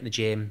working at the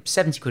gym,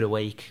 70 quid a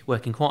week,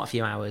 working quite a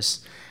few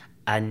hours.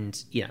 And,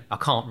 I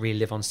can't really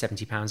live on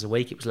 £70 a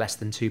week. It was less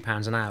than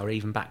 £2 an hour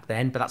even back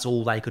then, but that's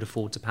all they could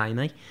afford to pay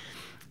me.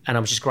 And I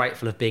was just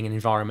grateful of being in an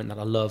environment that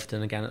I loved,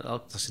 and again,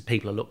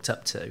 people I looked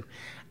up to.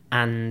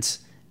 And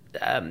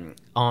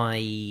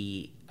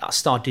I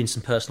started doing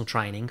some personal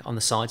training on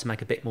the side to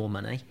make a bit more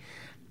money.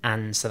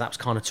 And so that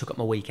kind of took up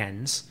my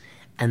weekends.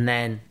 And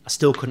then I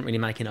still couldn't really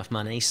make enough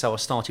money, so I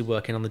started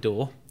working on the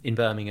door in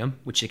Birmingham,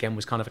 which again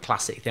was kind of a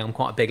classic thing. I'm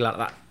quite a big lad at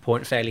that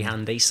point, fairly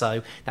handy,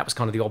 so that was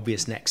kind of the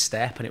obvious next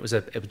step, and it was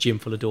a gym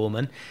full of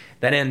doormen.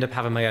 Then I ended up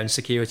having my own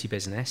security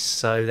business,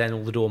 so then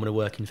all the doormen are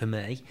working for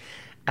me.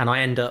 And I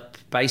end up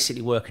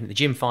basically working at the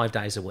gym 5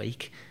 days a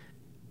week,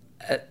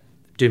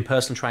 doing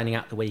personal training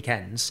at the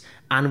weekends,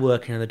 and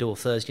working on the door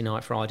Thursday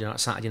night, Friday night,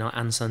 Saturday night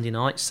and Sunday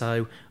night.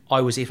 So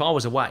if I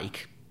was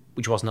awake,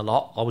 which wasn't a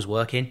lot, I was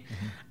working,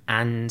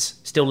 and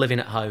still living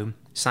at home,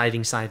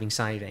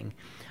 saving.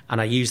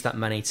 And I used that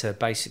money to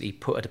basically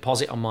put a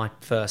deposit on my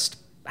first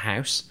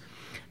house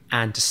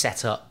and to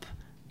set up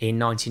in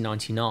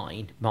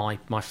 1999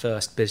 my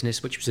first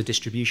business, which was a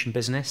distribution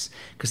business.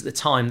 Because at the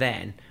time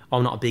then,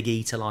 I'm not a big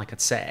eater, like I'd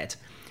said,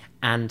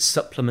 and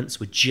supplements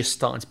were just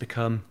starting to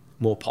become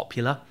more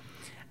popular.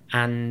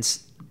 And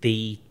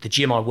the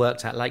gym I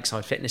worked at,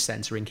 Lakeside Fitness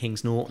Centre in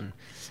Kings Norton,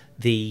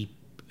 the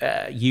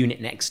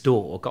unit next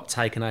door got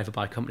taken over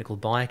by a company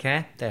called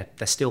BioCare.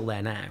 They're still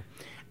there now.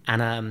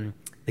 And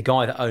the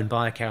guy that owned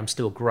BioCare, I'm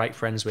still great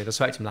friends with. I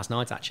spoke to him last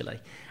night, actually.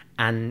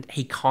 And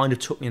he kind of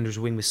took me under his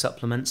wing with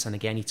supplements. And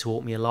again, he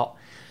taught me a lot.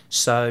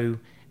 So,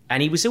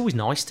 and he was always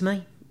nice to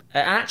me.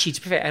 And actually,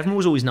 to be fair, everyone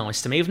was always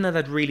nice to me, even though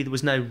there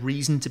was no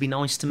reason to be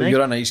nice to me. But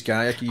you're a nice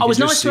guy. I was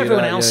nice to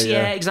everyone else,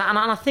 yeah, exactly.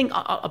 And I think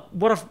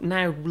what I've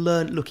now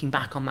learned looking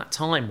back on that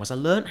time was I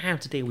learned how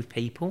to deal with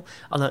people.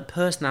 I learned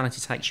personality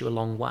takes you a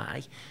long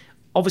way.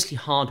 Obviously,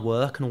 hard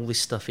work and all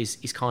this stuff is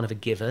kind of a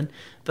given.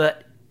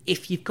 But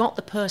if you've got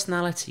the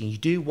personality, you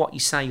do what you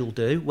say you'll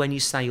do when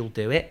you say you'll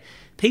do it,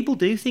 people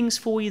do things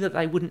for you that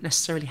they wouldn't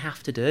necessarily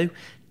have to do.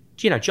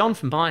 John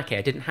from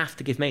BioCare didn't have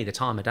to give me the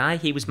time of day.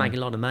 He was making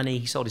a lot of money.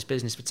 He sold his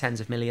business for tens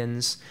of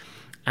millions.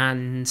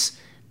 And,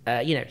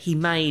 he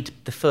made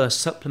the first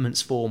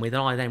supplements for me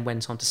that I then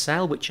went on to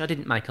sell, which I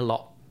didn't make a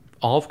lot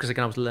of because,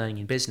 again, I was learning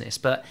in business.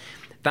 But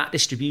that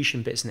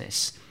distribution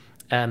business,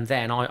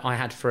 then I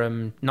had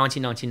from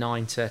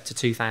 1999 to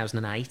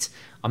 2008.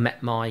 I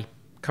met my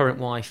current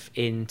wife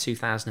in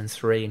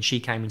 2003, and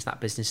she came into that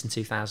business in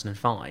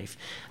 2005.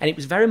 And it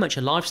was very much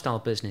a lifestyle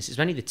business. It was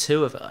only the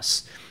two of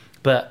us.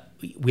 But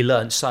we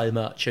learned so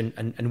much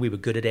and we were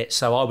good at it.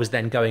 So I was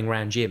then going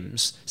around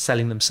gyms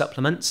selling them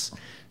supplements.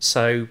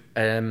 So,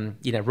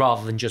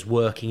 rather than just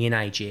working in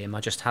a gym, I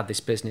just had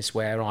this business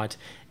where I'd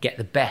get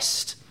the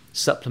best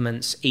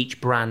supplements each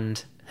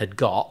brand had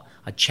got.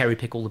 I'd cherry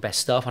pick all the best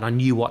stuff, and I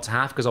knew what to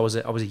have because I was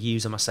a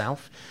user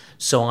myself.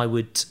 So I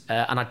would,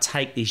 and I'd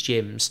take these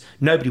gyms.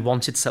 Nobody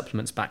wanted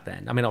supplements back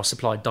then. I mean, I was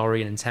supplied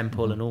Dorian and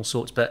Temple and all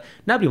sorts, but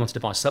nobody wanted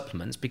to buy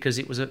supplements because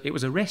it was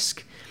a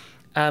risk.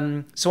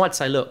 So I'd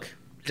say, look,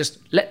 just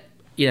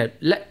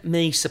let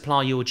me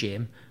supply your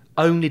gym,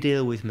 only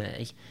deal with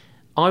me.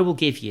 I will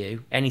give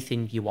you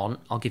anything you want.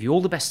 I'll give you all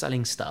the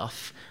best-selling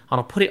stuff, and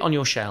I'll put it on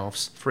your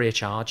shelves free of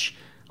charge.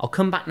 I'll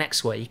come back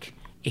next week.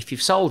 If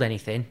you've sold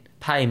anything,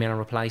 pay me and I'll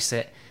replace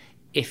it.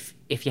 If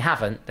you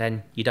haven't,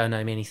 then you don't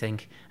owe me anything.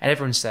 And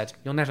everyone said,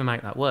 you'll never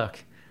make that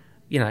work.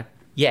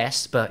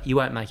 yes, but you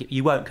won't make it.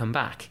 You won't come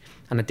back.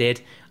 And I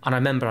did. And I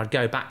remember I'd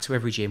go back to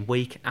every gym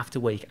week after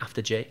week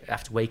after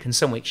week. And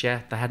some weeks,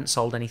 they hadn't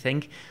sold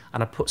anything.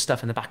 And I'd put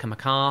stuff in the back of my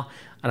car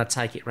and I'd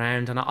take it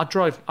round. And I'd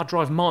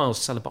drive miles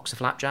to sell a box of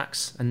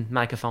flapjacks and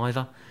make a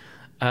 £5.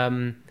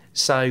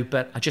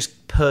 But I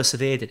just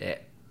persevered at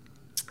it.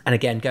 And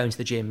again, going to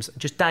the gyms,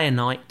 just day and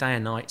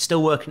night,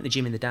 still working at the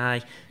gym in the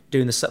day,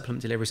 doing the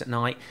supplement deliveries at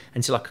night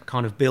until I could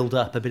kind of build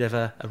up a bit of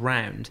a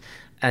round.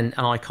 And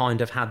I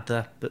kind of had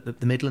the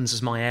Midlands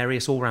as my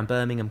area, so all around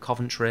Birmingham,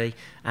 Coventry,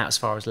 out as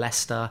far as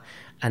Leicester,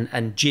 and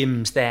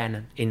gyms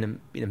then in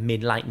the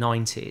mid-late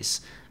 90s,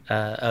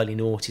 early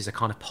noughties are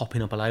kind of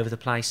popping up all over the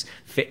place.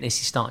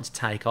 Fitness is starting to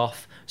take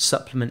off.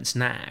 Supplements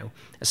now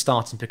are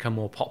starting to become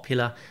more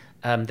popular.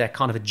 They're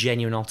kind of a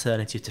genuine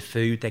alternative to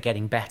food. They're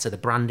getting better. The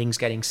branding's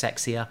getting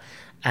sexier.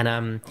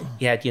 And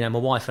my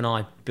wife and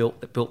I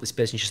built this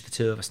business, just the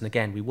two of us. And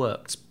again, we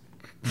worked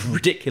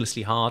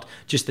ridiculously hard,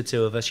 just the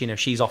two of us.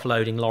 She's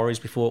offloading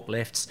lorries with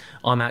forklifts.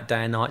 I'm out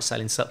day and night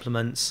selling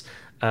supplements.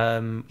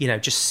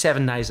 Just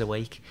 7 days a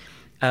week,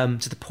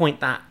 to the point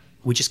that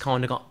we just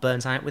kind of got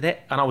burnt out with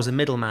it. And I was a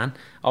middleman.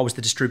 I was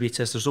the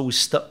distributor, so I was always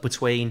stuck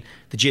between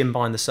the gym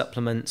buying the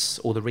supplements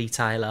or the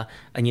retailer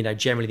and,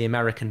 generally the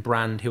American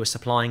brand who was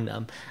supplying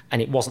them.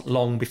 And it wasn't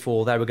long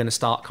before they were going to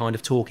start kind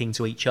of talking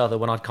to each other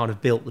when I'd kind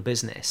of built the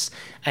business.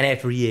 And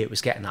every year it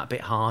was getting that bit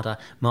harder.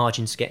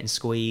 Margins getting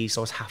squeezed.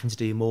 I was having to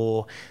do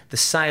more. The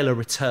sale or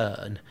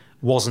return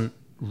wasn't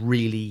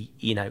really,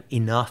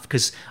 enough,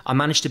 because I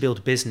managed to build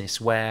a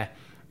business where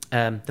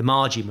the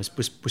margin was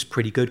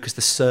pretty good because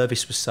the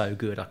service was so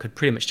good. I could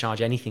pretty much charge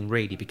anything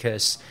really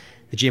because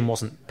the gym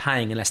wasn't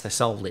paying unless they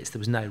sold it, so there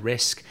was no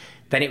risk.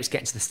 Then it was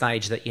getting to the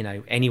stage that,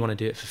 anyone would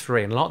do it for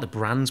free, and a lot of the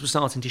brands were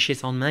starting to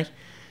shit on me.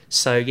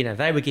 So,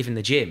 they were giving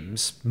the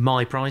gyms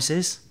my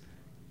prices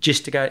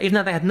just to go, even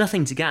though they had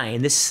nothing to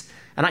gain.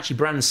 And actually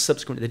brands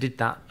subsequently, they did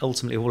that,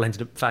 ultimately all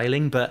ended up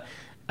failing, but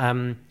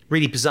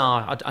really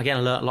bizarre. I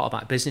learned a lot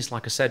about business,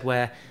 like I said,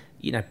 where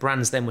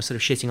brands then were sort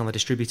of shitting on the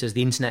distributors.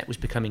 The internet was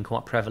becoming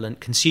quite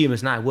prevalent.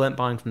 Consumers now weren't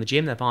buying from the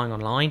gym, they're buying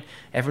online.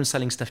 Everyone's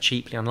selling stuff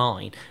cheaply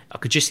online. I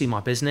could just see my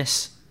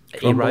business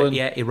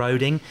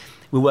eroding.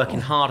 We're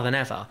working harder than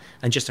ever,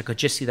 and I could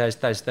just see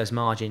those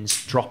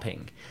margins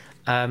dropping.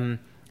 And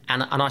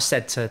I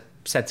said to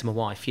my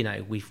wife,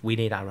 we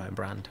need our own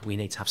brand. We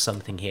need to have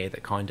something here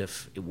that kind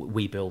of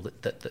we build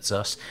that's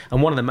us.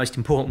 And one of the most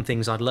important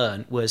things I'd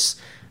learned was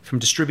from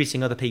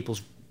distributing other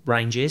people's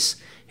ranges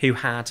who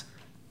had,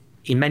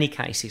 in many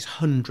cases,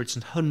 hundreds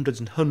and hundreds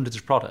and hundreds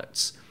of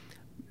products,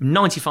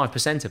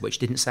 95% of which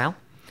didn't sell.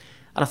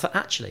 And I thought,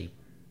 actually,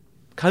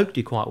 Coke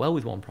do quite well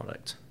with one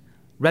product.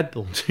 Red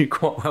Bull do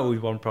quite well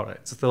with one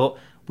product. I thought,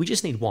 we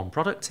just need one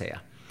product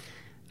here.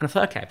 And I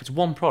thought, okay, if it's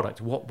one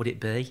product, what would it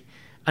be?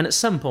 And at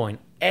some point,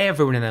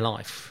 everyone in their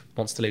life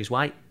wants to lose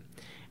weight.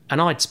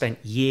 And I'd spent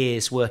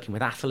years working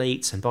with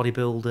athletes and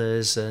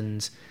bodybuilders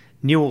and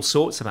knew all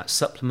sorts about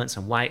supplements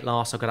and weight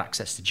loss. I got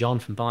access to John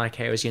from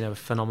BioCare, as a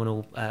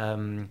phenomenal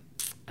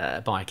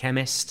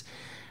biochemist.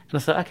 And I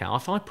thought, okay,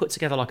 if I put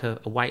together like a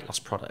weight loss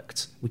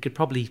product,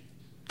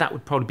 that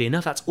would probably be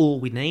enough. That's all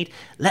we need.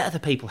 Let other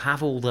people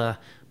have all the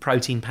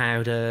protein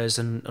powders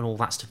and all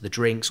that stuff, the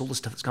drinks, all the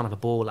stuff that's kind of a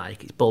ball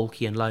ache. It's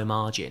bulky and low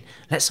margin.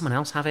 Let someone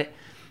else have it.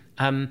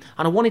 And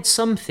I wanted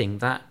something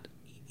that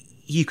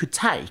you could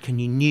take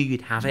and you knew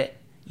you'd have it.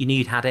 You knew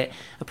you'd had it.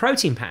 A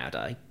protein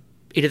powder,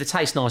 it either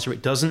tastes nice or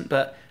it doesn't,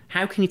 but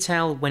how can you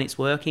tell when it's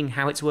working,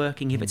 how it's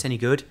working, if it's any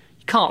good?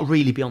 You can't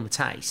really be on the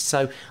taste.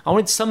 So I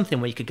wanted something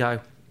where you could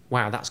go,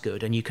 wow, that's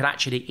good. And you could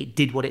actually, it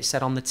did what it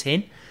said on the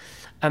tin.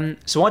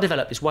 So I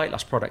developed this weight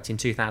loss product in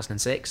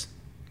 2006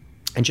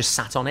 and just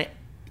sat on it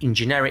in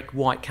generic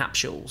white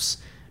capsules,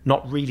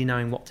 not really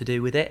knowing what to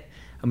do with it.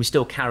 And we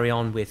still carry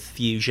on with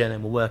Fusion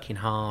and we're working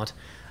hard.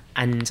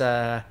 And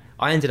I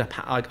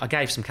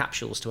gave some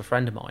capsules to a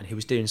friend of mine who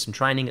was doing some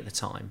training at the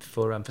time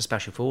for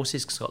Special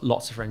Forces, because I've got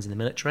lots of friends in the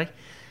military.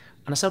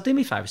 And I said, do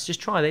me a favour,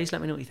 just try these,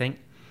 let me know what you think.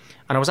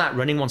 And I was out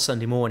running one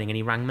Sunday morning and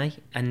he rang me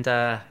and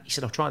he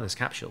said, I'll try those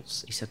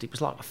capsules. He said,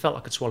 I felt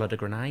like I'd swallowed a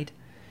grenade.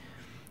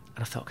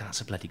 And I thought, God, that's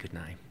a bloody good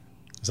name.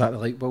 Is that the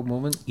light bulb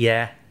moment?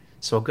 Yeah.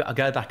 So I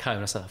go back home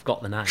and I said, I've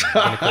got the name. I'm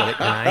going to call it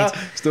Grenade.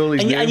 Still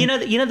his name. And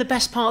you know the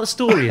best part of the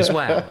story as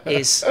well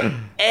is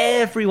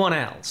everyone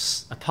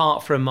else,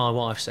 apart from my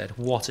wife, said,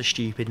 what a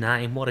stupid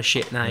name, what a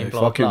shit name,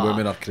 blah, fucking blah.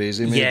 Women are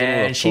crazy, mate.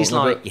 Yeah, and she's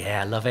like,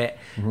 yeah, I love it.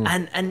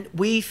 Mm-hmm. And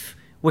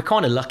we're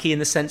kind of lucky in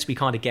the sense we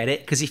kind of get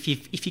it, because if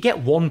you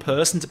get one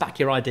person to back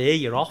your idea,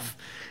 you're off.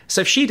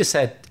 So if she'd have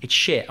said it's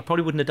shit, I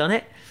probably wouldn't have done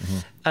it.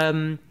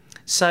 Mm-hmm.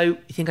 So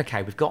you think,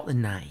 okay, we've got the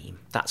name,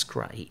 that's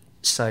great.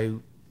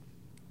 So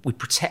we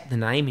protect the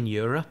name in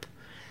Europe.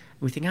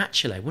 And we think,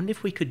 actually, I wonder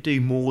if we could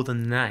do more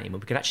than the name, or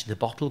we could actually do the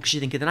bottle, because you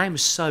think if the name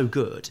was so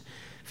good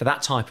for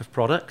that type of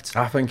product.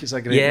 I think it's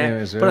a great name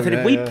as well. But I think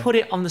if we put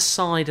it on the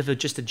side of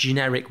just a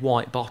generic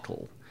white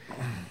bottle,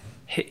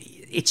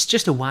 it's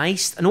just a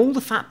waste. And all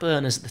the fat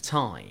burners at the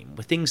time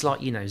were things like,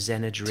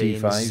 Xenadrine,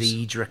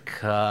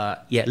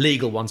 Zedrica,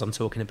 legal ones I'm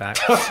talking about.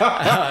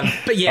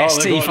 But yes,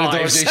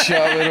 T5s.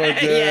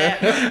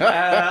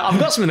 I've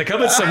got some in the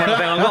cupboard somewhere.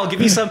 I'll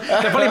give you some.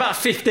 They're probably about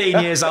 15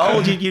 years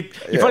old. You'd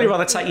probably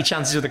rather take your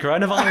chances with the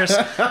coronavirus.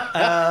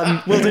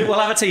 We'll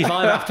have a T5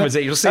 afterwards.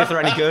 You'll see if they're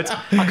any good.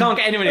 I can't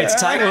get anyone here to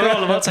take. We're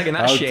all about taking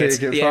that shit.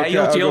 Take it,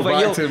 you'll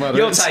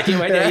take it,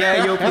 won't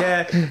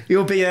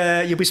you?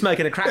 Yeah, you'll be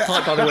smoking a crack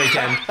pipe by the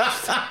weekend.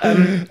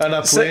 On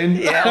a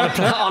plane.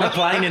 On a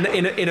plane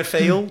in a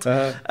field.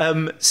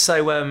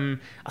 So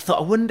I thought,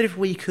 I wonder if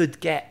we could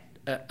get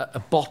a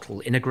bottle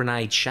in a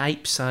grenade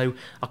shape. So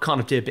I kind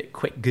of do a bit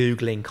quick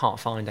Googling, can't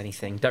find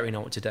anything, don't really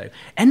know what to do.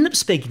 Ended up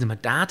speaking to my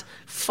dad,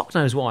 fuck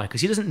knows why,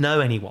 because he doesn't know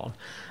anyone.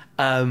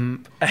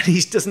 And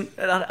he doesn't,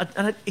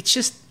 and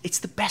it's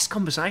the best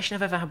conversation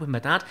I've ever had with my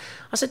dad.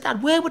 I said,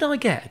 Dad, where would I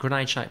get a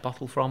grenade shaped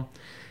bottle from?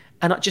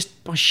 And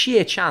just by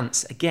sheer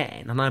chance,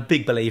 again, and I'm a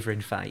big believer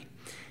in fate,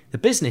 the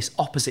business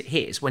opposite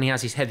his, when he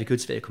has his heavy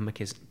goods vehicle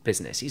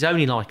business, he's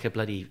only like a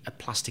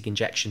plastic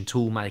injection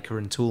tool maker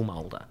and tool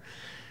moulder.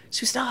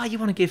 So he said, you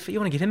want to give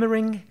him a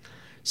ring?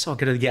 So I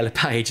go to the Yellow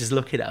Pages,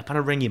 look it up, and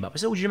I ring him up. I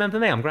said, do you remember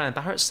me? I'm Graham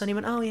Barrett's son. He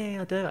went,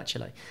 yeah, I do,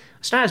 actually. I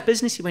said, how's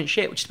business? He went,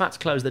 shit, we're just about to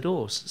close the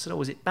doors. I said,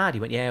 was it bad?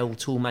 He went, all the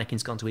tool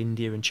making's gone to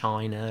India and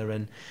China,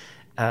 and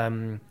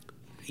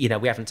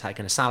we haven't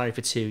taken a salary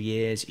for 2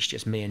 years. It's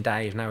just me and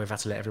Dave. Now we've had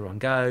to let everyone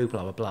go,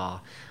 blah, blah, blah.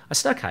 I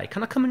said, okay,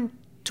 can I come and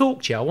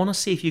talk to you? I want to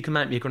see if you can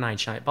make me a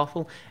grenade-shaped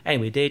bottle.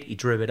 Anyway, we did. He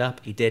drew it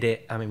up. He did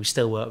it. I mean, we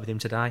still work with him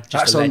today. Just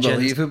That's a legend.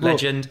 Unbelievable.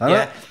 Legend.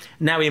 Yeah.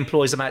 Now he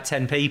employs about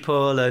 10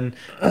 people, and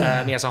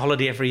he has a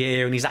holiday every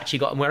year, and he's actually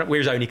got. We're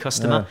his only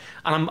customer.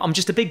 Yeah. And I'm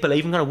just a big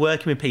believer in kind of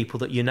working with people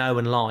that you know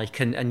and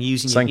like, and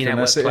using your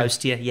network close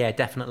to you. Yeah,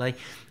 definitely.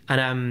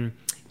 And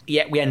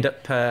we end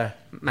up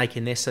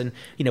making this, and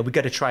we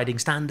go to trading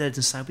standards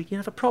and say, we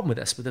have a problem with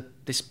this, with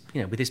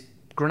this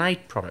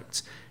grenade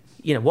product.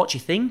 What do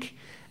you think?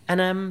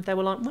 And they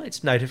were like, well,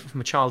 it's no different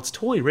from a child's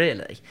toy,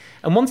 really.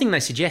 And one thing they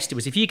suggested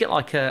was if you get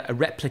like a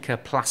replica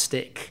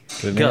plastic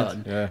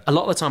gun, a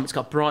lot of the time it's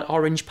got bright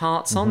orange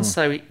parts on,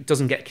 so it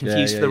doesn't get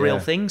confused for the real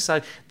thing.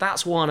 So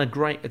that's why on a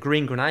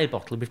green grenade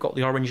bottle, we've got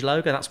the orange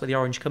logo. That's where the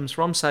orange comes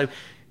from. So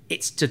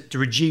it's to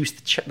reduce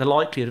the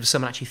likelihood of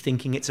someone actually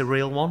thinking it's a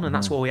real one, and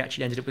that's why we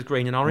actually ended up with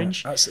green and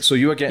orange. So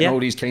you were getting all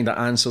these kind of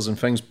answers and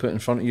things put in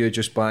front of you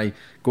just by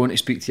going to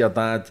speak to your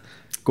dad,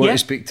 going to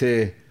speak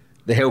to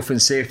the health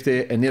and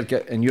safety, and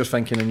you're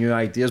thinking of new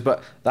ideas.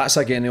 But that's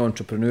again the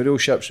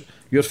entrepreneurship.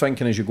 You're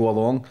thinking as you go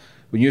along.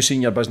 When you're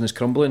seeing your business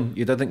crumbling,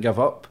 you didn't give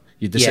up.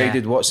 You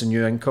decided what's the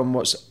new income,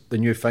 what's the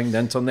new thing, the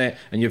internet,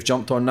 and you've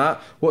jumped on that.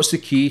 What's the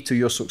key to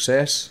your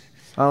success,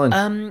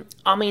 Alan?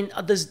 I mean,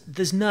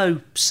 there's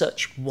no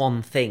such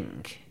one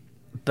thing,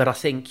 but I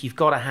think you've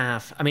got to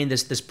have. I mean,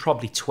 there's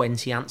probably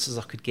 20 answers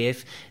I could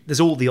give. There's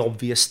all the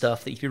obvious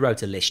stuff that if you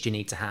wrote a list, you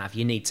need to have.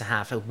 You need to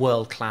have a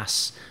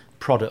world-class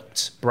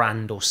product,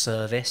 brand or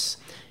service.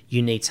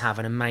 You need to have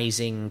an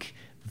amazing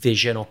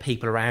vision or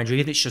people around you.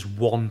 Even if it's just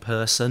one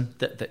person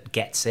that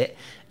gets it,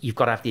 you've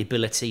got to have the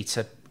ability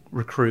to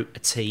recruit a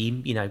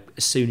team,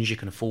 as soon as you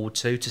can afford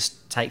to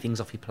take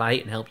things off your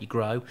plate and help you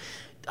grow.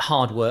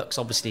 Hard work's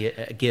obviously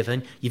a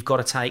given. You've got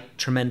to take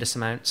tremendous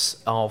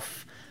amounts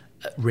of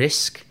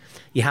risk.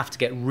 You have to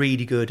get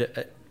really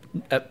good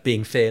at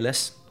being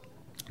fearless,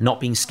 not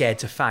being scared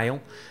to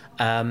fail.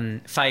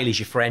 Fail is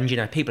your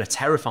friend. People are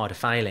terrified of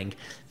failing.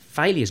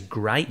 Failure is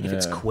great if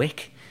it's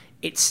quick.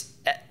 It's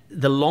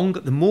the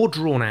more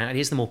drawn out it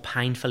is, the more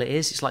painful it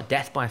is. It's like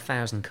death by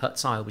 1,000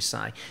 cuts, I always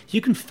say. If you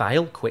can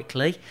fail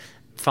quickly,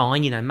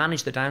 fine,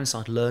 manage the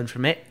downside, learn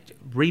from it,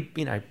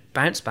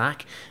 bounce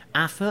back.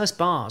 Our first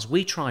bars,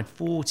 we tried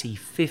 40,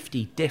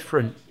 50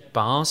 different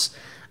bars,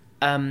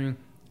 and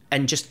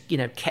just,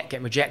 kept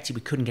getting rejected.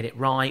 We couldn't get it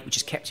right. We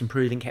just kept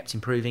improving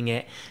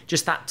it.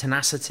 Just that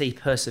tenacity,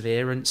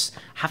 perseverance,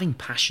 having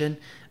passion,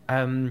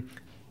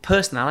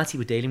 personality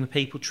with dealing with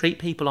people. Treat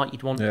people like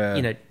you'd want,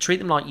 treat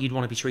them like you'd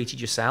want to be treated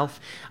yourself.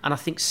 And I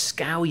think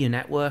scale your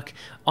network.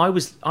 I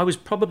was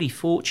probably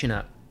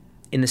fortunate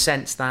in the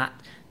sense that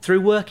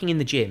through working in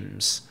the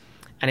gyms,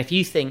 and if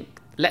you think,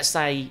 let's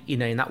say,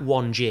 in that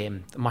one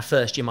gym, my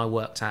first gym I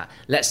worked at,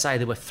 let's say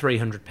there were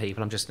 300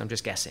 people, I'm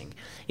just guessing.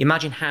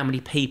 Imagine how many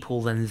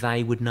people then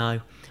they would know.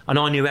 And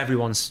I knew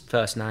everyone's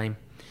first name.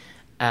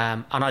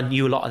 And I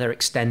knew a lot of their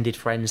extended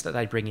friends that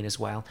they'd bring in as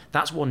well.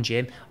 That's one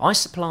gym. I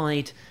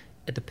supplied,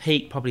 at the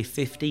peak, probably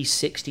 50,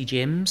 60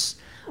 gyms.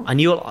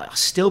 I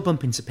still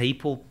bump into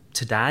people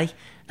today,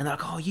 and they're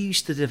like, you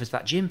used to deliver to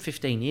that gym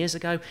 15 years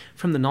ago.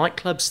 From the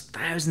nightclubs,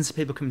 thousands of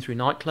people coming through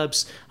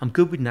nightclubs. I'm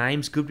good with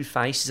names, good with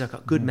faces, I've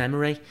got good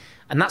memory.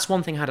 And that's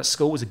one thing I had at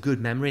school, was a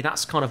good memory.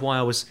 That's kind of why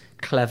I was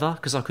clever,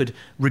 because I could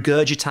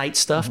regurgitate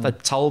stuff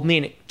they'd told me,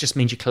 and it just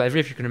means you're clever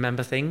if you can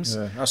remember things.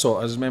 Yeah, that's all,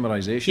 as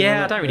memorisation.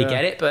 Yeah, I don't really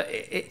get it, but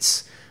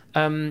it's...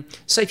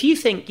 so if you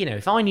think,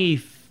 if I knew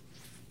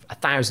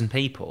 1,000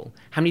 people,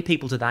 how many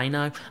people do they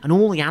know? And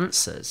all the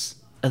answers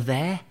are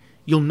there.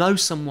 You'll know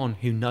someone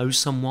who knows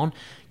someone.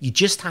 You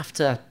just have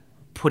to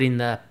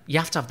you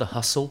have to have the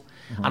hustle.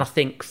 And I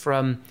think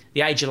from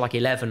the age of like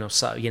 11 or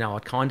so, you know,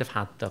 I'd kind of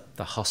had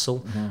the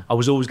hustle. I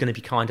was always going to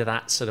be kind of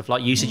that sort of,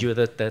 like you said, you were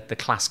the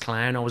class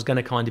clown. I was going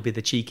to kind of be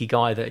the cheeky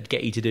guy that'd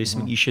get you to do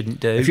something you shouldn't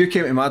do. If you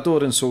came to my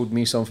door and sold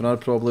me something, I'd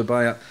probably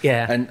buy it.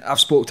 Yeah. And I've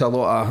spoke to a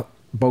lot of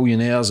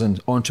billionaires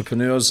and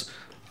entrepreneurs.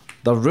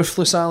 They're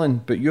ruthless,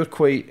 Alan, but you're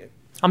quite...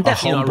 I'm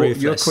definitely not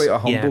ruthless. You're quite a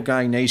humble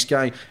guy, nice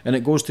guy, and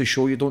it goes to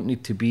show you don't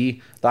need to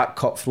be that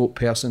cutthroat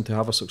person to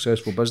have a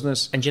successful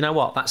business. And you know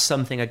what? That's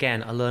something,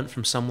 again, I learned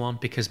from someone,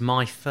 because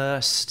I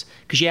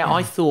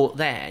thought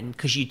then,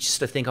 because you just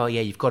think, oh yeah,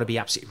 you've got to be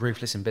absolutely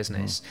ruthless in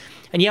business.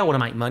 And yeah, I want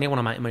to make money. I want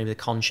to make money with a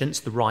conscience,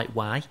 the right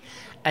way.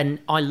 And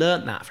I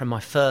learned that from my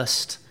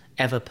first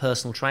ever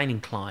personal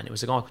training client. It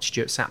was a guy called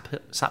Stuart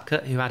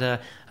Sapkut, who had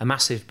a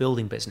massive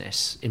building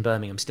business in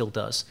Birmingham, still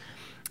does.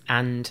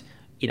 And,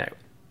 you know,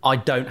 I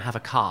don't have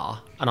a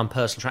car and I'm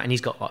personal training. And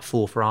he's got like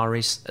 4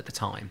 Ferraris at the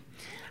time.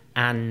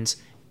 And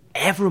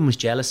everyone was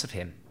jealous of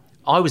him.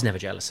 I was never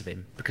jealous of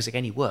him because,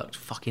 again, he worked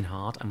fucking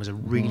hard and was a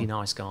really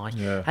nice guy.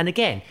 Yeah. And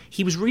again,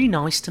 he was really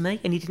nice to me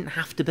and he didn't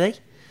have to be.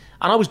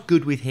 And I was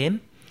good with him.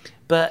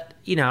 But,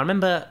 you know, I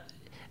remember,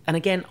 and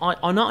again,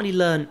 I not only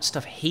learned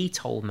stuff he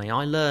told me,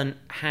 I learned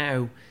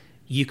how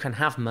you can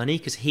have money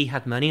because he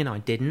had money and I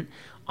didn't.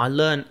 I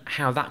learned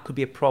how that could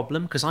be a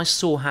problem because I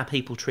saw how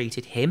people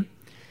treated him.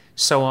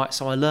 So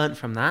I learned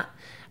from that.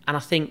 And I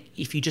think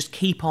if you just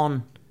keep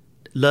on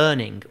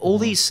learning, all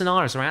these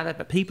scenarios are out there,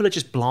 but people are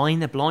just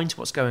blind. They're blind to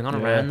what's going on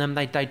around them.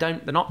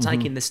 They're not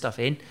taking this stuff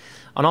in.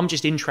 And I'm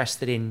just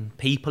interested in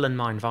people and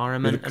my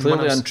environment. You're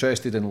clearly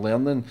interested in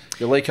learning.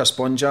 You're like a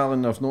sponge,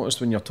 Alan. I've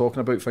noticed when you're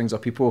talking about things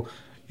that people,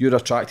 you're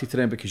attracted to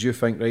them because you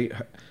think, right,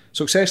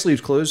 success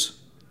leaves clues.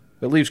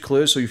 It leaves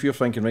clues. So if you're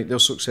thinking, right, they're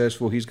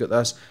successful, he's got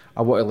this,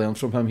 I want to learn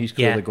from him. He's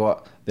clearly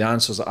got the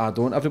answers that I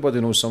don't.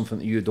 Everybody knows something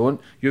that you don't.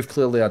 You've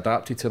clearly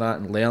adapted to that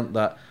and learnt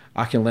that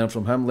I can learn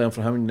from him,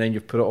 and then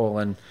you've put it all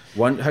in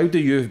one. How do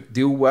you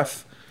deal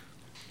with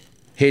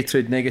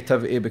hatred,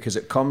 negativity? Because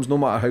it comes no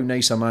matter how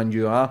nice a man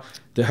you are.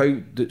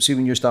 See,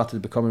 when you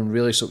started becoming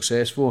really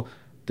successful,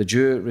 did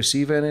you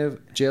receive any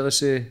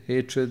jealousy,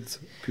 hatred?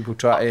 People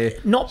try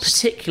to... Not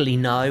particularly,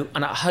 no.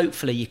 And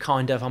hopefully you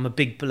kind of... I'm a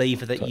big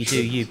believer that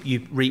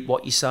you reap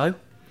what you sow.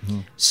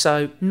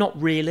 So not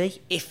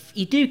really. If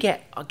you do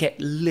get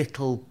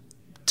little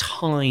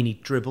tiny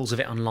dribbles of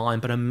it online,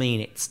 but I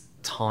mean it's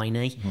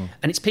tiny.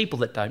 And it's people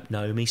that don't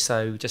know me,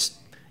 so just...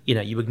 You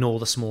know, you ignore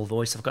the small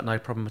voice. I've got no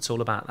problem at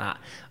all about that.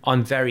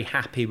 I'm very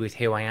happy with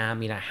who I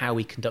am, you know, how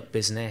we conduct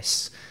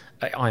business.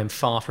 I am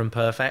far from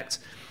perfect.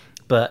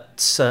 But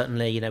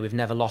certainly, you know, we've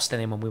never lost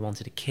anyone we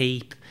wanted to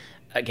keep.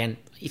 Again,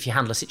 if you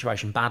handle a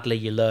situation badly,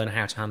 you learn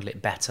how to handle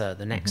it better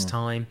the next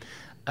time.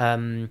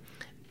 You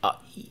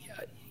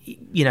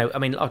know, I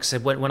mean, like I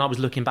said, when I was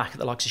looking back at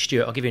the likes of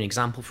Stuart, I'll give you an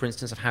example, for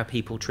instance, of how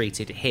people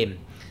treated him.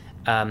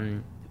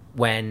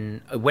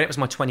 When it was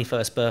my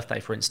 21st birthday,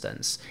 for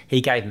instance,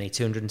 he gave me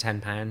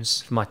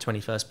 £210 for my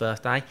 21st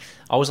birthday.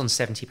 I was on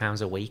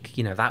 £70 a week.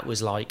 You know, that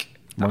was like...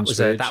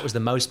 That was the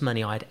most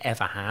money I'd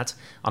ever had,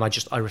 and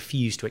I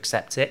refused to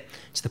accept it,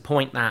 to the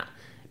point that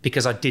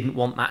because I didn't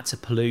want that to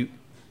pollute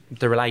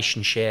the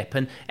relationship,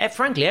 and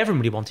frankly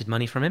everybody wanted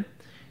money from him,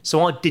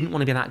 so I didn't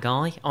want to be that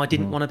guy. I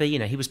didn't want to be, you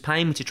know, he was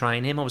paying me to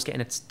train him, I was getting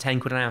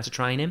 £10 an hour to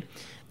train him.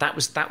 That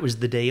was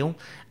the deal.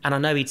 And I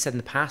know he'd said in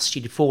the past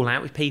he'd fall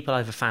out with people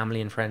over family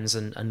and friends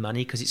and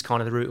money because it's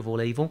kind of the root of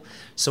all evil.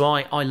 So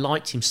I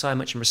liked him so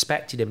much and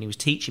respected him, and he was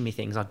teaching me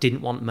things. I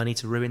didn't want money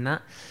to ruin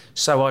that.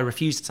 So I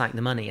refused to take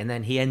the money. And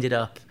then he ended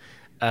up,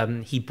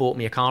 he bought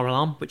me a car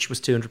alarm, which was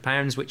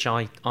 £200, which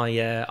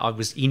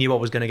he knew I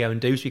was going to go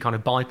and do. So he kind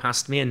of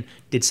bypassed me and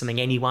did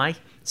something anyway.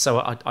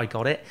 So I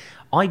got it.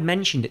 I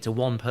mentioned it to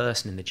one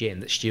person in the gym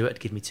that Stuart had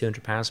given me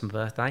 £200 for my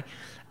birthday.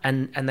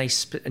 And do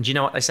you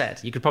know what they said?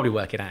 You could probably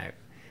work it out.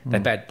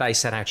 They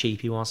said how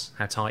cheap he was,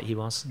 how tight he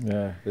was.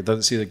 Yeah, they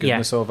didn't see the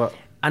goodness of it.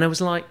 And I was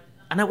like,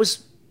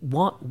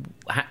 what?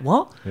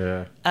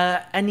 Yeah.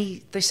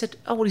 And they said,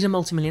 oh, well, he's a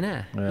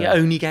multimillionaire. Yeah. He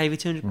only gave you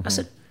 200. I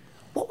said,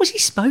 what was he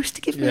supposed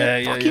to give me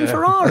a fucking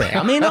Ferrari?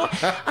 I mean,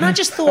 and I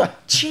just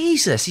thought,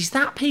 Jesus, is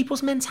that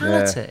people's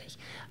mentality? Yeah.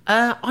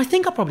 I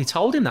think I probably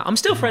told him that. I'm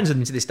still friends with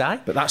him to this day.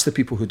 But that's the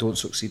people who don't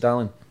succeed,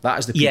 Alan. That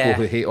is the people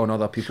who hate on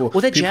other people. Well,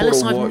 they're people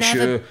jealous. Will watch I've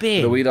never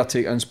been. The way they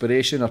take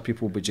inspiration, or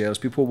people will be jealous.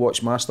 People will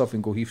watch my stuff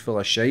and go, he's full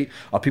of shite.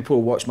 Or people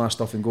will watch my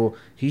stuff and go,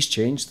 he's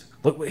changed.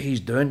 Look what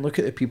he's doing. Look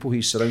at the people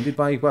he's surrounded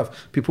by.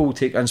 People will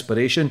take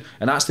inspiration,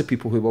 and that's the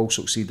people who will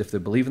succeed if they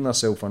believe in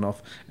themselves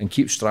enough and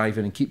keep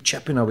striving and keep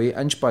chipping away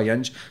inch by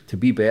inch to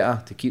be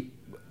better, to keep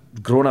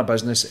growing a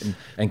business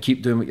and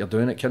keep doing what you're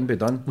doing. It can be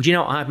done. Well, do you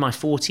know, I had my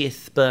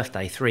 40th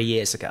birthday 3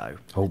 years ago.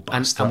 Oh,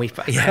 bastard. And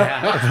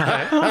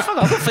I've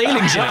got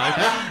feelings, you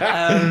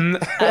know.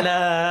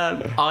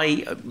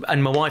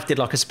 And my wife did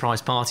like a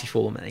surprise party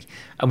for me,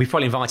 and we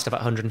probably invited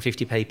about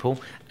 150 people,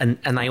 and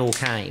they all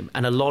came,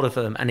 and a lot of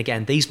them, and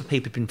again, these were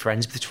people who've been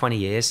friends with for 20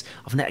 years.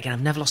 I've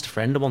never lost a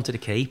friend I wanted to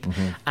keep,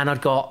 and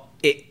I'd got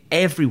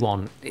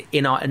everyone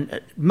in our,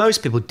 and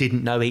most people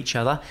didn't know each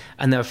other,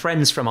 and there were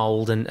friends from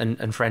old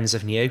and friends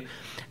of new,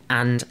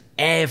 and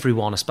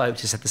everyone I spoke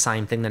to said the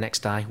same thing the next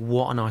day.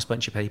 What a nice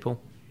bunch of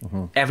people.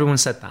 Everyone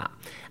said that.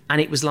 And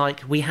it was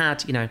like, we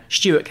had,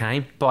 Stuart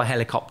came by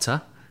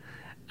helicopter,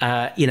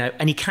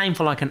 and he came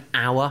for like an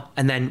hour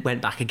and then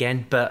went back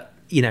again, but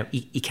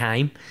he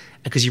came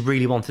because he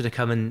really wanted to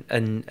come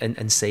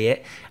and see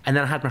it. And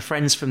then I had my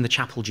friends from the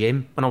Chapel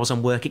Gym when I was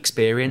on work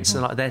experience,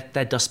 and like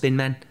they're dustbin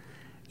men.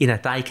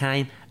 They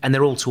came and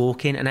they're all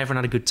talking and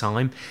everyone had a good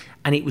time.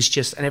 And it was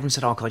just, and everyone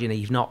said, "Oh God,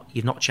 you've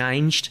not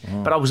changed."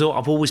 But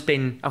I've always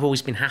been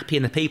happy,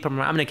 and the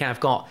people I've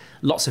got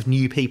lots of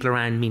new people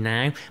around me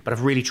now, but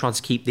I've really tried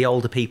to keep the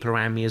older people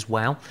around me as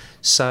well.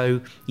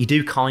 So you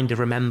do kind of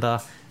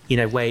remember,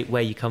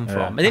 where you come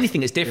from. And the only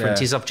thing that's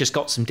different is I've just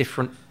got some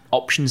different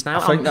options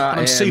now.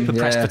 I'm super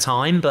pressed for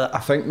time, but I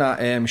think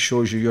that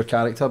shows you your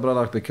character,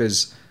 brother,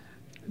 because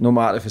no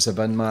matter if it's a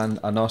bin man,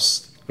 a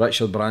nurse,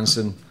 Richard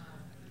Branson,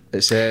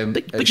 it's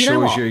it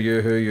shows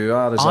you who you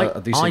are as a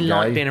decent guy. I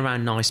like being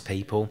around nice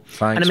people.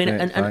 Thanks, and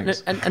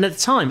and at the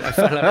time I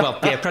felt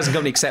like, present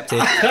company accepted.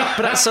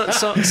 But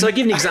so I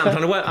give an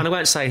example, and I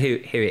won't say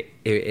who it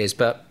is,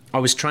 but I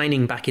was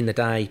training back in the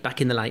day, back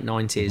in the late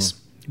 90s.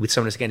 With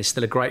someone who's, again, is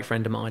still a great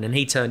friend of mine, and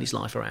he turned his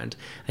life around,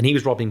 and he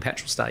was robbing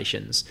petrol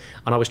stations,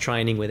 and I was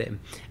training with him,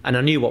 and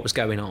I knew what was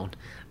going on,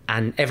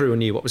 and everyone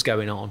knew what was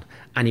going on,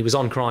 and he was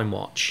on Crime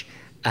Watch,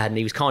 and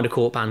he was kind of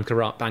caught bang to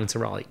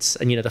rights,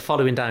 and the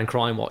following day on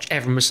Crime Watch,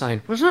 everyone was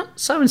saying, "Was that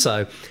so and so?"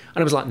 And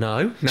I was like,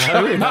 no.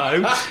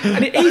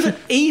 And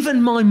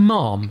even my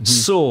mum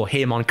saw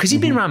him on, because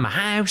he'd been around my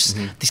house.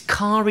 This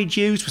car he'd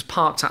used was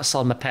parked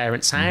outside my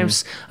parents'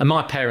 house, and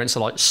my parents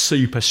are like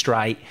super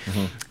straight.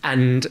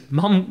 And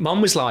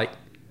mum was like,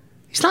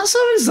 "Is that so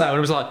and so?" And I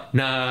was like,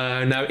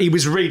 no. It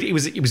was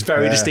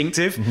very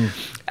distinctive.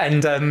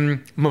 And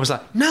Mum was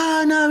like,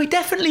 no, it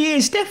definitely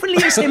is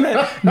him.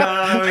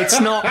 No, it's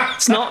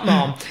not,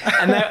 Mum.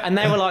 And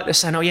they were like, they're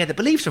saying, "Oh yeah, the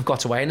beliefs have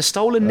got away in a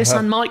stolen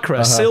Nissan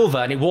Micra, silver,"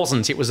 and it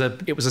wasn't. It was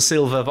a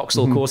silver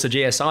Vauxhall Corsa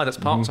GSI that's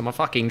parked on my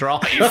fucking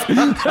drive.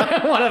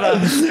 Whatever.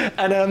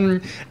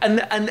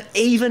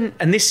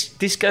 And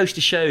this goes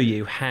to show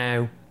you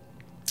how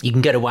you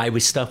can get away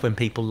with stuff when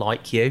people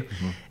like you.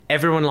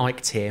 Everyone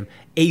liked him.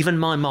 Even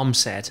my mum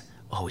said,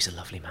 "Oh, he's a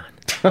lovely man.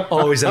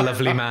 Oh, he's a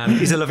lovely man.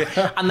 He's a lovely..."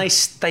 And they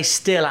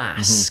still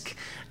ask.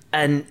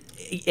 And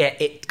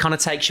it kind of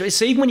takes you...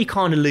 So even when you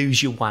kind of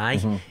lose your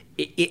way,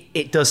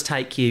 it does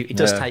take you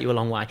take you a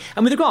long way.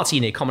 And with regard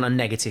to comment on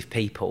negative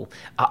people,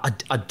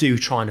 I do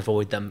try and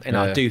avoid them, and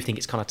I do think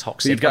it's kind of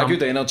toxic. So you've got a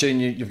good energy,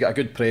 and you've got a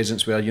good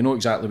presence where you know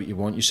exactly what you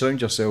want. You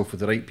surround yourself with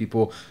the right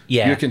people.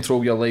 You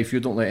control your life. You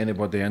don't let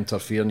anybody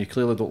interfere, and you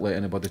clearly don't let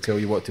anybody tell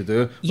you what to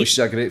do, which is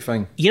a great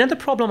thing. The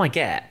problem I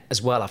get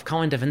as well, I've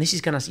kind of, and this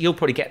is you'll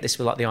probably get this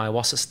with like the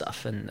ayahuasca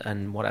stuff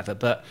and whatever,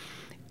 but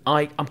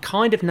I'm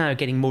kind of now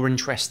getting more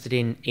interested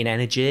in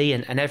energy,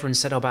 and everyone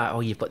said about,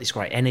 you've got this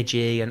great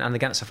energy, and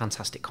again, it's a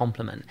fantastic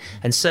compliment.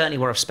 And certainly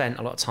where I've spent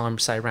a lot of time,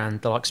 say,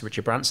 around the likes of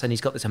Richard Branson, he's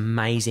got this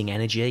amazing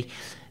energy,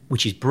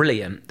 which is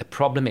brilliant. The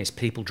problem is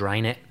people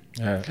drain it.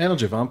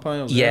 Energy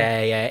vampires.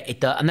 It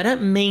does. And they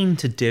don't mean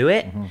to do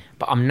it,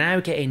 but I'm now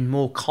getting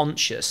more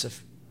conscious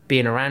of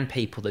being around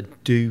people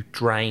that do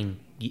drain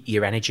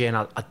your energy, and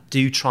I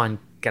do try and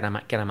get them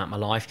out my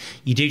life.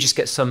 You do just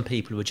get some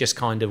people who just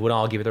kind of would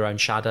argue with their own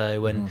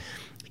shadow, and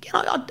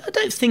I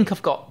don't think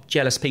I've got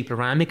jealous people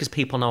around me, because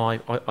people know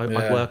I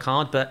work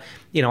hard. But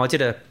I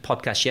did a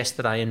podcast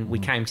yesterday, and we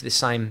came to the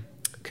same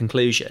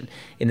conclusion,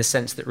 in the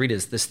sense that,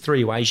 readers, there's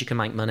 3 ways you can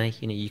make money.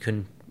 You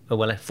can,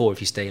 well, 4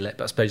 if you steal it,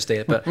 but I suppose you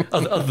steal it. But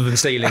other than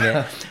stealing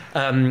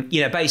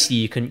it, basically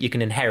you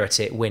can inherit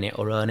it, win it,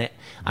 or earn it.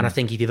 And I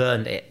think if you've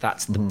earned it,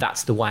 that's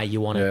the way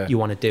you want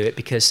to do it,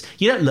 because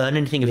you don't learn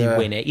anything if you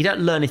win it. You don't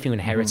learn anything if you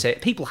inherit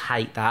it. People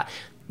hate that.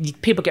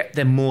 People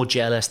they're more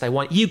jealous. They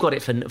want, you got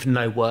it for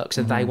no work,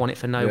 so they want it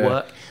for no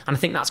work. And I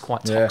think that's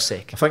quite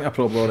toxic. I think I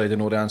probably already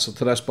know the answer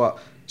to this, but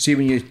see,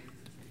 when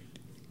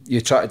you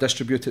try to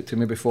distribute it to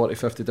maybe 40,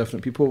 50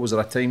 different people, was there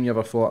a time you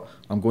ever thought,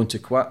 I'm going to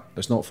quit,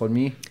 it's not for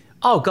me?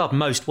 Oh God,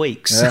 most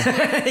weeks.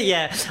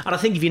 Yeah. And I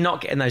think if you're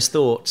not getting those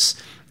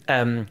thoughts,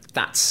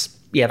 that's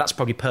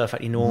probably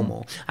perfectly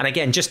normal. And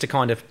again, just to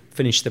kind of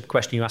finish the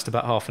question you asked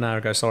about half an hour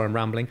ago, sorry I'm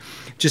rambling,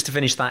 just to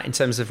finish that, in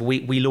terms of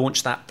we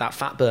launched that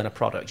fat burner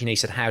product. You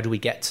said, how do we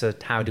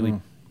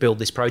build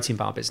this protein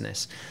bar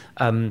business?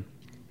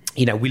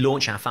 We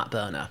launch our fat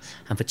burner,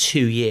 and for 2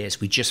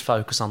 years we just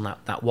focus on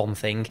that one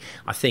thing.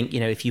 I think,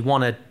 if you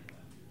want to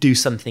do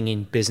something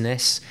in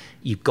business,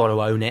 you've got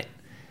to own it.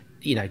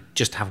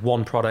 Just have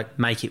one product,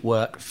 make it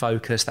work,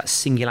 focus, that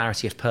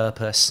singularity of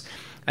purpose.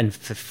 And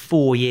for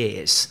 4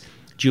 years,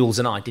 Jules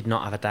and I did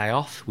not have a day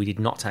off. We did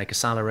not take a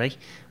salary.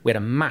 We had a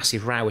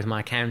massive row with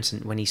my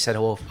accountant when he said,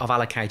 I've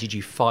allocated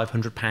you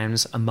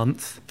 £500 a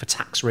month for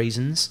tax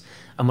reasons.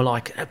 And we're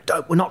like,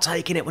 we're not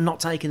taking it. We're not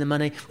taking the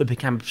money. We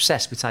became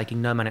obsessed with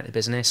taking no money out of the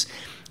business.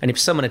 And if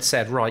someone had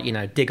said, right,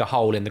 dig a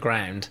hole in the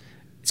ground,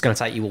 it's going to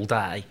take you all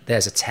day.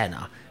 There's a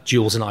tenner.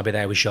 Jules and I were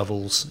there with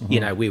shovels. You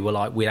know, we were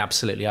like, we'd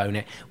absolutely own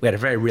it. We had a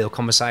very real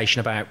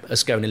conversation about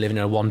us going and living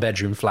in a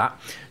 1-bedroom flat,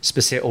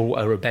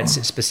 or a bed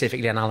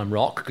specifically on Alum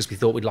Rock, because we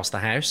thought we'd lost the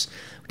house.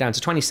 We're down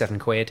to 27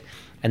 quid.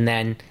 And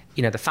then,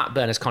 you know, the fat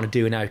burner's kind of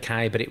doing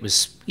okay, but it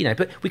was, you know,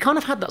 but we kind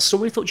of had that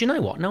story. We thought, you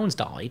know what? No one's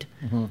died.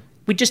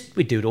 We'd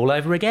do it all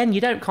over again.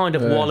 You don't kind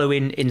of wallow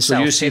in so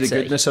self-pity. You see the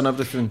goodness in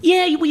everything?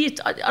 Yeah,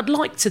 I'd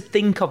like to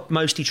think I'd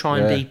mostly try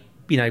and be,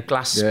 you know,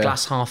 glass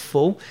half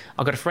full.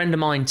 I've got a friend of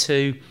mine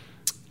to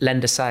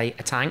lend us a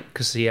tank,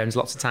 because he owns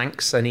lots of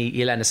tanks, and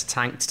he lent us a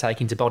tank to take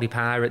into Body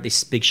Power at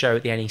this big show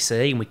at the NEC,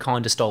 and we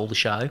kind of stole the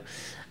show.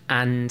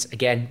 And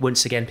again,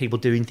 once again, people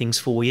doing things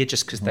for you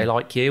just because they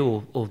like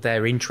you or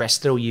they're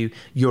interested, or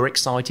you're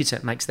excited, so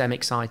it makes them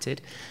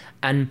excited.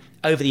 And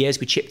over the years,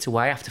 we chipped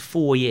away. After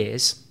 4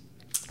 years,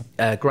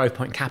 Grove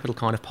Point Capital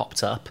kind of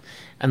popped up,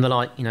 and they're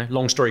like, you know,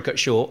 long story cut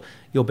short,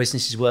 your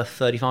business is worth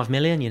 35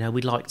 million. You know,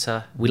 we'd like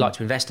to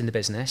invest in the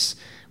business.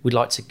 We'd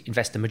like to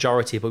invest the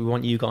majority, but we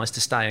want you guys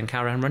to stay and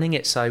carry on running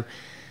it. So,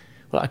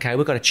 well, okay,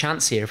 we've got a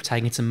chance here of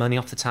taking some money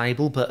off the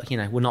table, but, you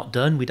know, we're not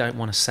done. We don't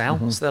want to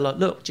sell. So they're like,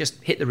 look,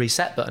 just hit the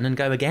reset button and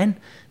go again.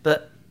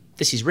 But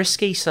this is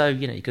risky, so,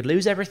 you know, you could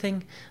lose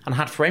everything. And I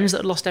had friends that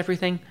had lost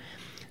everything.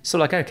 So,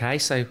 like, okay,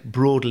 so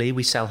broadly,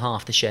 we sell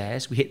half the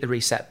shares. We hit the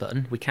reset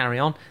button. We carry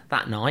on.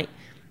 That night,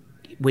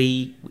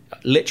 we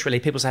literally,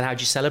 people said, how'd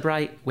you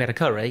celebrate? We had a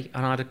curry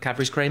and I had a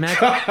Cadbury's cream egg.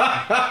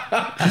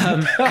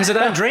 Because I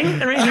don't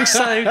drink or anything.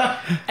 So,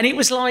 and it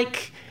was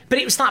like, but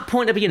it was that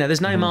point of, you know,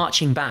 there's no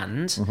marching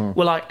band.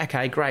 We're like,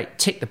 okay, great,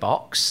 tick the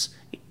box.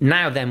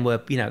 Now then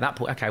we're, you know, at that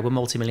point, okay, we're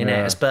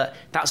multimillionaires, but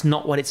that's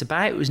not what it's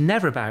about. It was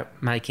never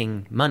about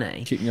making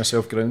money. Keeping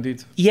yourself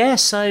grounded. Yeah,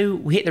 so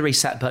we hit the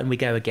reset button, we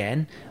go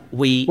again.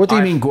 What do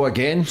you mean go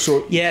again? So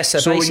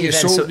when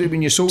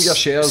you sold your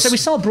shares, so we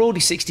sold broadly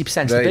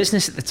 60% of the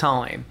business at the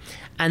time,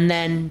 and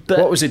then. But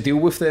what was the deal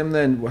with them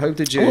then? How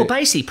did you? Well,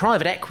 basically,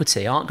 private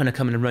equity aren't going to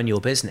come in and run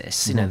your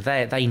business. You know,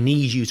 they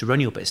need you to run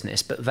your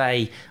business, but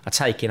they are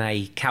taking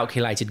a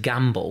calculated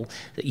gamble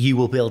that you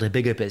will build a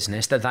bigger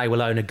business that they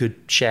will own a good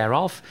share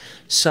of.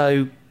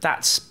 So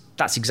that's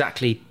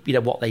exactly, you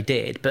know, what they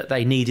did, but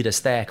they needed us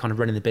there kind of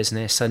running the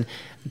business and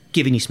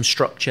giving you some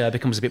structure,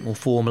 becomes a bit more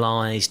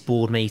formalised,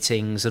 board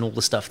meetings and all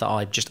the stuff that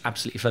I just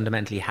absolutely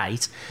fundamentally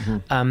hate.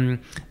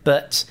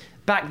 But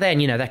back then,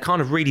 you know, they're kind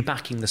of really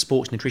backing the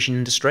sports nutrition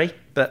industry,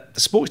 but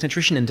the sports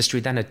nutrition industry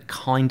then had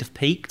kind of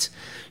peaked.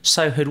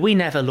 So had we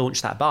never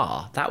launched that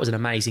bar, that was an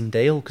amazing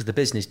deal because the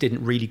business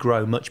didn't really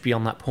grow much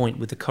beyond that point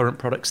with the current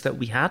products that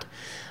we had.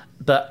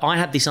 But I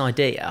had this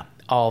idea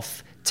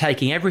of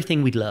taking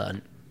everything we'd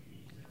learned,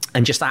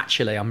 and just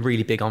actually, I'm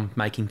really big on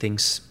making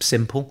things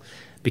simple,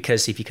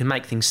 because if you can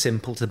make things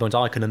simple to the point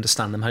I can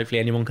understand them, hopefully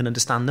anyone can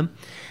understand them.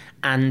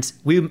 And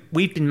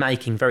we've been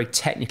making very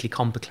technically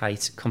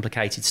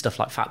complicated stuff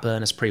like fat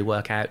burners,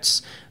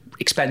 pre-workouts,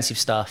 expensive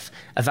stuff,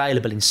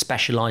 available in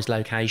specialised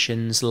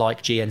locations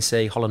like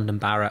GNC, Holland &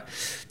 Barrett,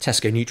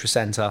 Tesco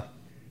Nutricentre,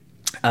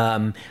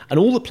 and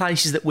all the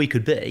places that we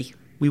could be,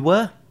 we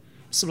were.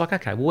 So like,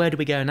 okay, well, where do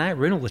we go now?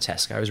 We're in all the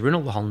Tesco's, we're in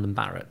all the Holland &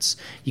 Barretts.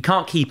 You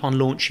can't keep on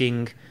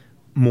launching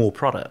more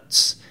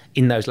products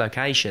in those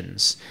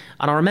locations.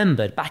 And I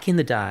remembered back in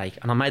the day,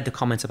 and I made the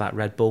comment about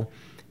Red Bull,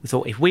 we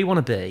thought if we want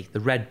to be the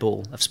Red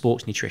Bull of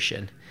sports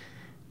nutrition,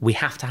 we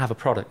have to have a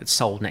product that's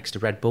sold next to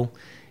Red Bull.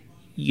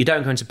 You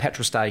don't go into a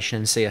petrol station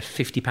and see a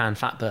 £50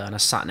 fat burner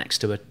sat next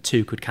to a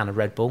 2 quid can of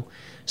Red Bull.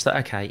 So,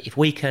 okay, if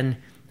we can...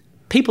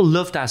 People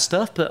loved our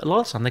stuff, but a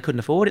lot of the time they couldn't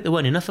afford it. There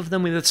weren't enough of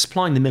them. We were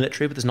supplying the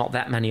military, but there's not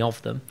that many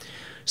of them.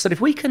 So that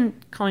if we can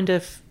kind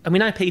of... And we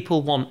know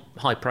people want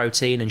high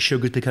protein and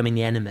sugar's becoming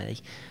the enemy.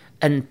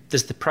 And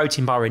there's the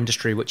protein bar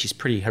industry, which is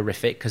pretty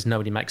horrific because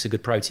nobody makes a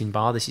good protein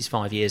bar. This is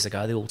 5 years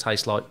ago. They all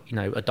taste like, you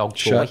know, a dog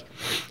toy.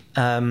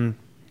 And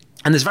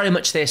there's very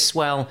much this,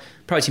 well,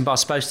 protein bars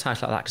are supposed to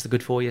taste like that because they're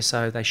good for you,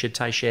 so they should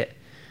taste shit.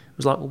 It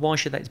was like, well, why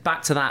should they? It's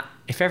back to that.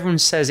 If everyone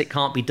says it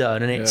can't be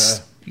done and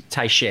it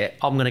tastes shit,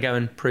 I'm going to go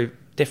and prove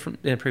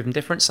them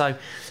different. So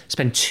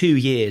spend 2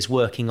 years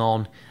working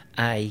on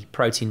a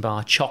protein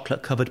bar,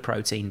 chocolate-covered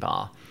protein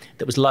bar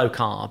that was low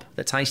carb,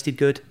 that tasted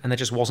good, and there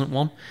just wasn't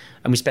one.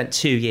 And we spent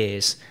 2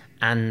 years,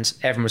 and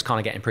everyone was kind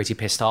of getting pretty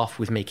pissed off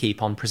with me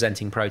keep on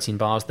presenting protein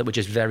bars that were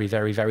just very,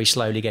 very, very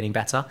slowly getting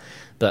better,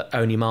 but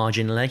only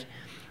marginally.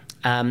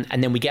 And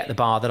then we get the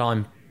bar that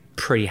I'm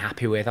pretty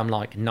happy with. I'm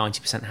like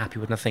 90% happy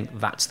with, and I think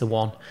that's the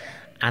one.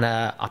 And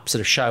I sort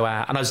of show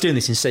our... And I was doing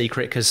this in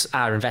secret because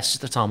our investors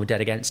at the time were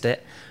dead against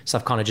it, so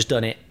I've kind of just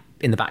done it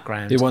in the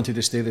background. They wanted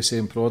to stay the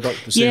same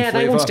product, the same flavour?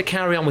 They wanted to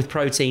carry on with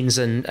proteins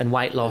and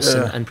weight loss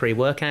and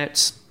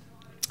pre-workouts,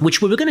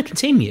 which we were going to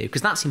continue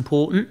because that's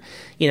important.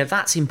 You know,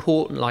 that's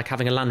important, like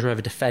having a Land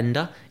Rover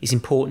Defender is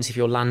important if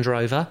you're Land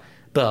Rover,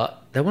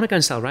 but they want to go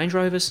and sell Range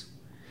Rovers.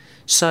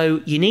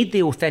 So you need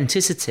the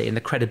authenticity and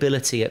the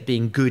credibility at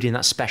being good in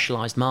that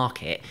specialised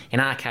market, in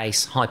our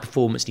case,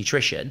 high-performance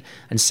nutrition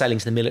and selling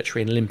to the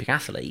military and Olympic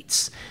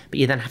athletes, but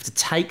you then have to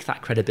take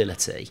that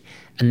credibility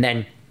and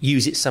then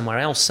use it somewhere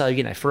else. So,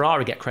 you know,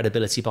 Ferrari get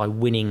credibility by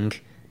winning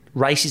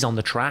races on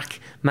the track,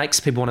 makes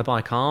people want to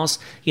buy cars.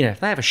 You know, if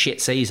they have a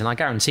shit season, I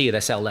guarantee you they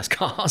sell less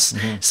cars.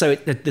 So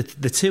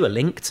the two are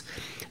linked.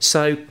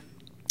 So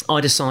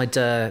I decide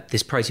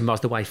this protein bar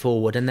is the way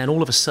forward, and then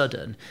all of a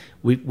sudden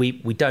we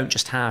don't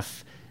just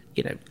have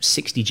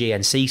 60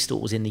 GNC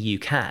stores in the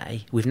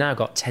UK. We've now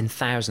got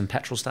 10,000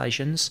 petrol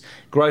stations.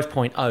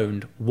 Growthpoint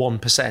owned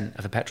 1%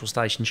 of a petrol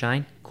station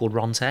chain called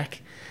Rontec.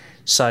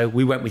 So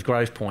we went with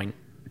Growthpoint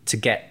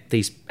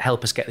to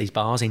help us get these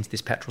bars into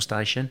this petrol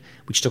station,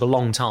 which took a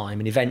long time.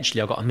 And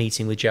eventually I got a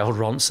meeting with Gerald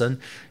Ronson,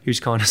 who's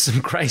kind of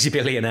some crazy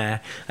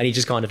billionaire, and he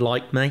just kind of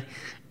liked me.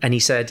 And he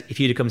said, if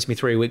you'd have come to me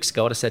 3 weeks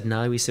ago, I'd have said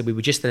no. He said, we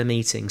were just in a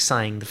meeting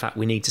saying the fact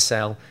we need to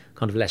sell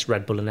kind of less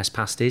Red Bull and less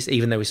pasties,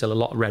 even though we sell a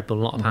lot of Red Bull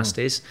and a lot of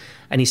pasties.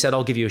 And he said,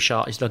 I'll give you a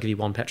shot. He said, I'll give you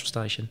one petrol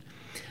station.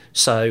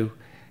 So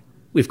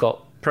we've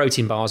got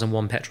protein bars and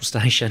one petrol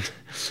station.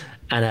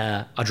 And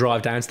I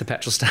drive down to the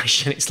petrol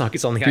station. It's like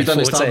it's on the A14. You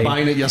didn't start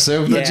buying it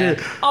yourself, did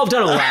you? I've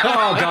done all that.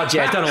 Oh, God,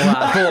 yeah, I've done all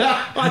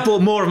that. I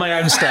bought more of my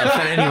own stuff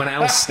than anyone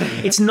else.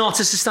 It's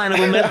not a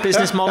sustainable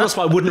business model,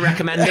 so I wouldn't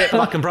recommend it, but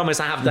I can promise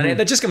I have done it.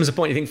 There just comes a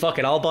point you think, fuck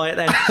it, I'll buy it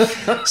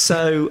then.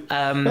 So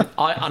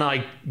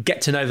I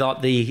get to know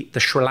the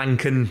Sri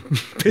Lankan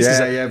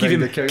business.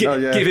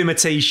 Give him a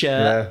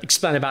T-shirt,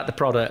 explain about the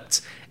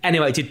product.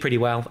 Anyway, it did pretty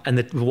well, and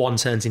the one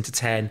turns into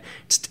 10,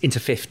 into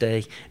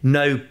 50.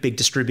 No big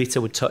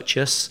distributor would touch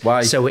us.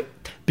 Why?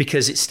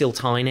 Because it's still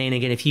tiny. And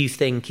again, if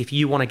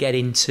you want to get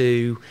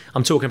into,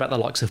 I'm talking about the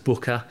likes of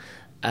Booker,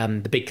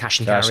 the big cash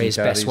and carriers,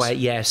 Best Way.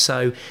 Yeah,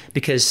 so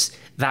because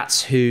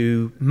that's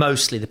who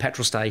mostly the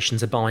petrol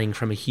stations are buying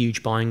from, a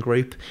huge buying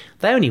group.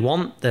 They only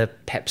want the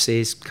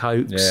Pepsis,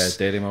 Cokes,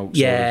 Dairy Milk,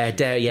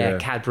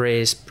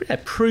 Cadbury's,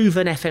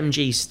 proven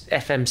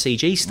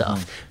FMCG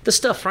stuff. The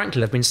stuff,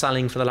 frankly, they've been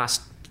selling for the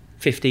last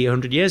 50,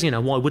 100 years,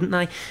 why wouldn't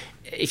they?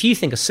 If you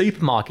think a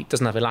supermarket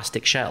doesn't have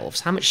elastic shelves,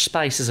 how much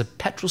space has a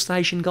petrol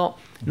station got?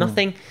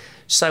 Nothing.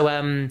 So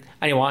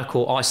anyway,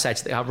 I said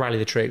to I rally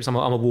the troops. I'm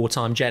a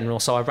wartime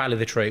general, so I rally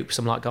the troops.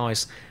 I'm like,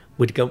 guys,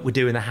 we're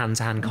doing the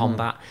hand-to-hand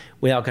combat.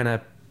 We are going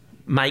to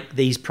make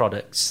these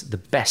products the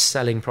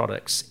best-selling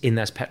products in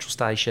those petrol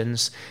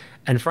stations.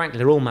 And frankly,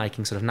 they're all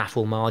making sort of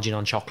naffle margin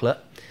on chocolate,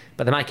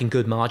 but they're making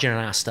good margin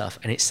on our stuff,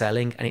 and it's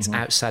selling, and it's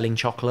outselling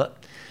chocolate.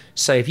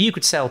 So if you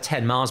could sell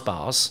 10 Mars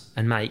bars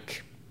and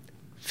make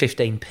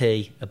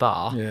 15p a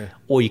bar,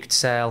 or you could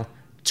sell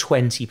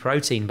 20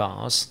 protein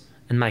bars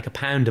and make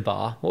 £1 a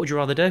bar, what would you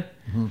rather do?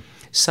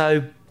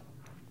 So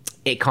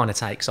it kind of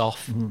takes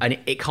off, and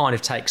it kind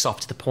of takes off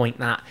to the point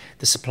that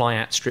the supply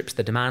outstrips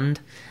the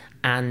demand,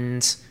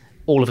 and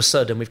all of a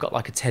sudden we've got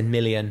like a 10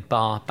 million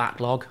bar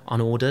backlog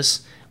on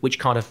orders, which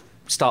kind of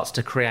starts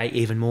to create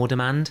even more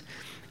demand.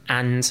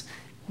 And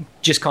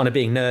just kind of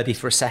being nerdy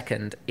for a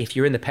second, if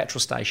you're in the petrol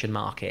station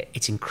market,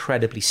 it's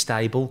incredibly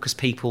stable because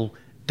people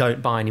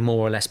don't buy any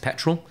more or less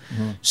petrol.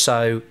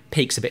 So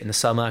peaks a bit in the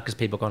summer because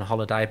people go on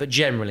holiday, but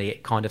generally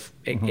it kind of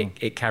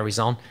it carries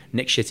on.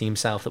 Nick's shitting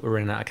himself that we're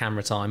running out of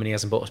camera time and he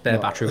hasn't bought a spare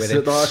battery with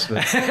him.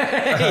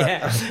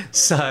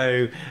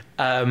 So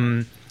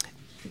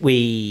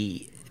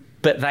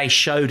but they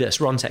showed us,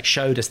 Rontec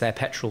showed us their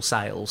petrol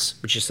sales,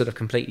 which is sort of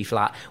completely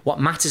flat. What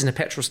matters in a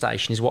petrol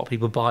station is what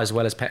people buy as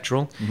well as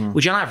petrol,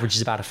 which on average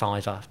is about a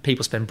 £5.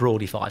 People spend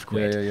broadly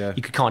 £5.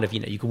 You could kind of,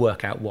 you could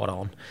work out what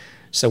on.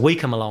 So we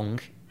come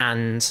along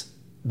and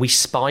we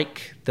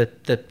spike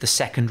the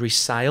secondary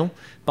sale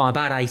by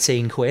about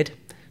 18 quid.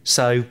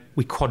 So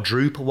we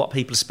quadruple what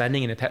people are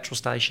spending in a petrol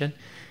station.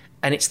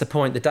 And it's the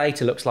point, the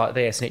data looks like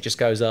this and it just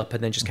goes up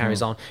and then just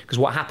carries on. Because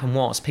what happened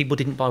was people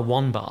didn't buy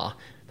one bar,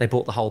 they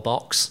bought the whole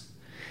box.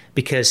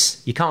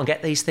 Because you can't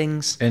get these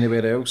things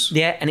anywhere else.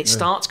 Yeah, and it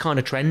starts kind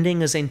of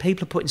trending, as in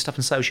people are putting stuff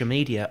on social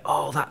media.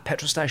 Oh, that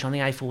petrol station on the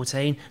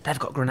A14, they've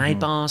got grenade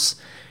bars.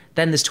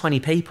 Then there's 20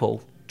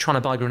 people trying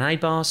to buy grenade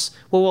bars.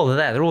 Well, while they're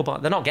there,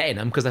 they're not getting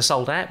them because they're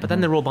sold out, but then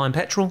they're all buying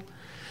petrol.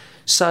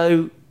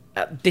 So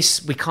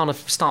we kind of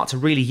start to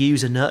really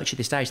use and nurture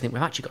this stage. I think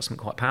we've actually got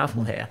something quite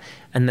powerful here.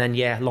 And then,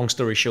 long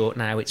story short,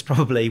 now it's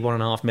probably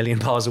 1.5 million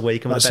bars a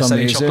week and we're the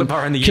best-selling chocolate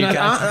bar in the UK. Can I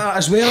add that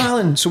as well,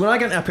 Alan? So when I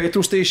get into a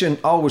petrol station,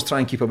 I always try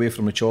and keep away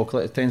from the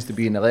chocolate. It tends to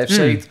be in the left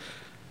side.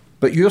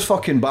 But your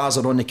fucking bars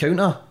are on the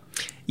counter.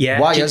 Yeah.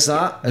 Why is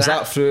that? Is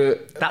that through...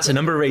 That's a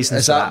number of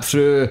reasons. Is that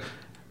through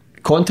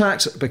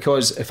contacts?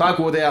 Because if I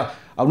go there,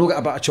 I'll not get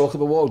a bit of chocolate,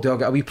 but what I'll do, I'll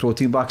get a wee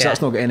protein bar because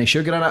that's not got any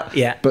sugar in it.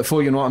 Yeah. But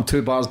before you know it, I'm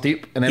 2 bars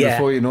deep, and then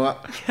before you know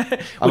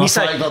it, when you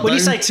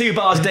say 2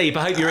 bars deep,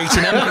 I hope you're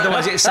eating them,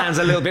 otherwise it sounds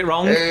a little bit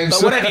wrong.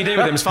 But whatever you do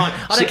with them is fine.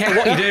 I don't care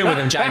what you're doing with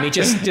them, Jamie.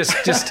 Just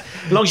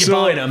as long as you're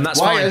buying them, that's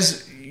fine. Why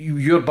is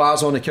your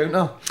bars on the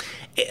counter?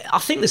 I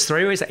think there's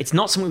 3 ways. It's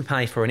not something we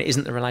pay for, and it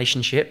isn't the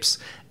relationships.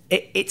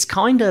 It's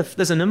kind of,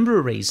 there's a number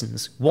of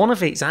reasons. One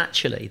of it's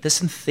actually, there's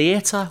some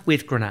theatre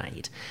with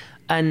Grenade.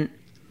 And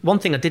one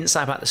thing I didn't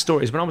say about the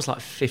story is when I was like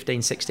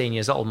 15, 16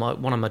 years old,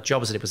 one of my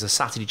jobs I did was a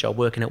Saturday job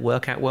working at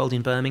Workout World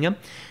in Birmingham.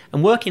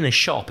 And working in a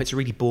shop, it's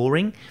really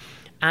boring.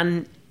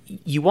 And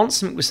you want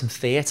something with some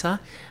theatre.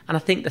 And I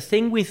think the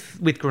thing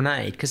with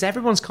Grenade, because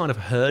everyone's kind of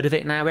heard of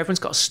it now, everyone's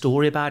got a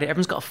story about it,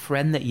 everyone's got a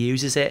friend that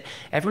uses it,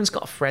 everyone's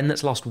got a friend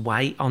that's lost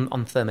weight on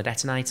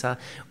thermodetonator,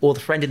 or the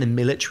friend in the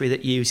military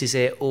that uses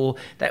it, or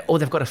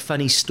they've got a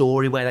funny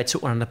story where they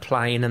took one on the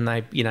plane and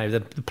they,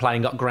 the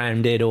plane got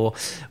grounded or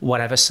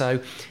whatever.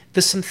 So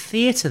there's some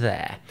theatre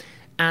there,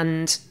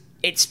 and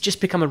it's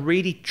just become a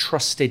really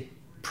trusted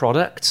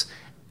product.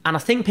 And I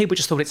think people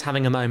just thought it's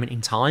having a moment in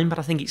time, but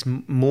I think it's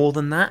more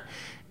than that.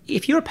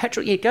 If you're a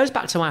petrol, it goes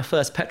back to our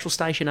first petrol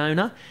station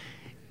owner.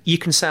 You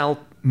can sell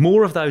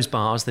more of those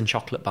bars than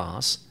chocolate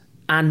bars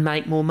and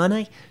make more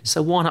money.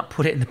 So why not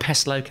put it in the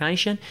best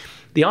location?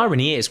 The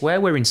irony is,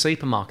 where we're in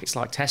supermarkets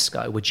like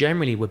Tesco,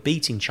 we're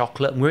beating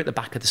chocolate, and we're at the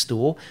back of the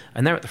store,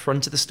 and they're at the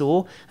front of the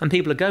store, and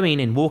people are going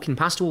in, walking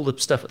past all the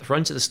stuff at the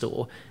front of the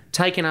store,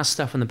 taking our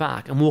stuff in the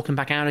back and walking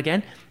back out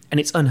again. And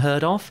it's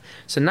unheard of.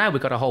 So now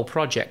we've got a whole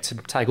project to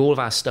take all of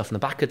our stuff in the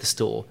back of the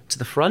store to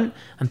the front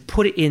and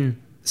put it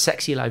in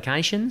sexy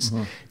locations,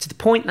 to the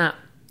point that...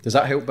 Does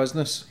that help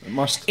business? It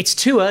must. It's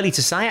too early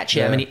to say,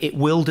 actually. Yeah. I mean, it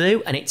will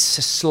do, and it's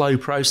a slow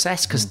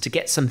process, because to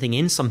get something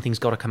in, something's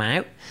got to come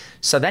out.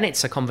 So then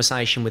it's a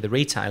conversation with the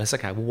retailers.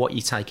 Okay, well, what are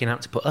you taking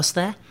out to put us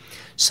there?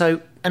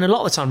 So, and a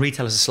lot of the time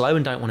retailers are slow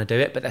and don't want to do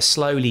it, but they're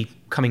slowly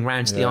coming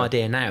round to the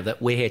idea now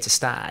that we're here to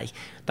stay.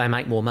 They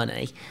make more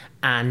money.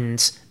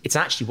 And it's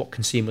actually what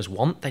consumers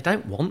want. They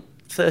don't want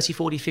 30,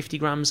 40, 50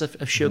 grams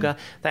of sugar.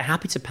 They're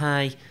happy to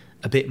pay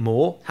a bit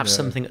more, have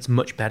something that's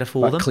much better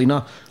for them.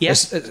 Cleaner.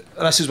 Yes.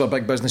 This is where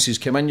big businesses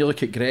come in. You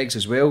look at Greggs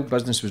as well.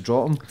 Business was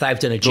dropping. They've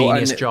done a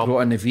genius job. Brought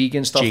in the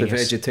vegan stuff, Genius. the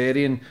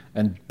vegetarian,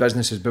 and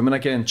business is booming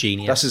again.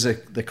 Genius. This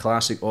is the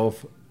classic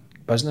of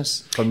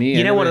business for me.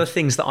 You know, one of the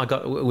things that I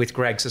got with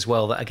Greggs as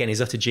well, that again is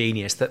utter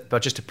genius, that I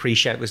just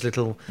appreciate those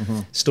little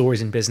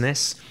stories in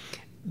business.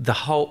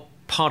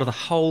 Part of the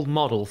whole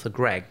model for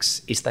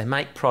Greggs is they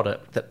make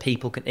product that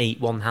people can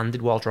eat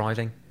one-handed while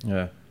driving.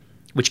 Yeah.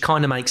 Which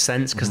kind of makes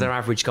sense, because their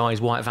average guy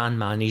is white van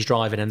man, he's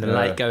driving and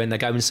they're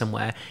going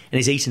somewhere and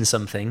he's eating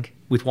something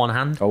with one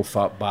hand. Oh,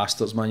 fat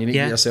bastards, man. You need to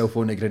get yourself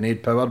on the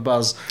Grenade power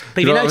bars.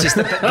 But you notice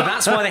that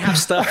that's why they have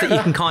stuff that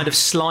you can kind of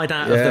slide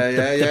out of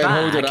the bag.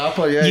 Hold it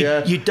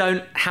up, You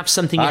don't have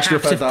something you have to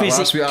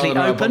physically open.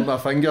 I burnt my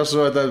finger,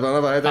 so I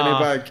never had any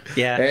bag.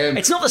 Yeah.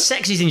 It's not the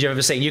sexiest thing you've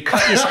ever seen. You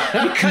cut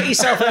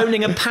yourself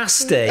owning a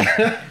pasty.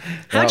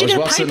 How do you get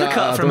a paper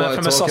cut from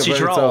a sausage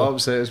roll?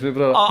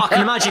 I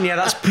can imagine,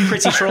 that's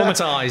pretty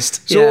traumatised.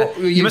 So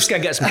you must go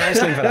and get some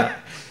counselling for that.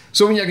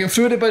 So when you're going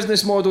through the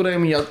business model,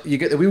 then when you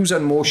get the wheels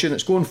in motion,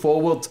 it's going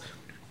forward.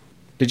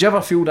 Did you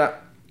ever feel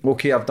that,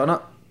 okay, I've done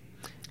it?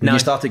 When you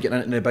started getting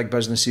into the big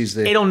businesses,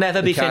 it'll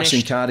never be cash finished.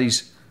 And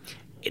carries.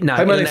 No,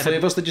 how many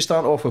flavours did you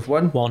start off with?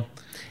 One.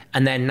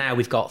 And then now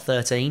we've got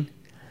 13.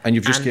 And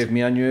you've just gave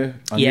me a new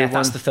one?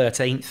 That's the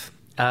 13th.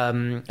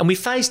 And we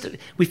phased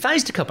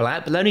a couple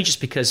out, but only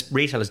just because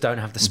retailers don't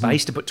have the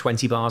space to put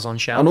 20 bars on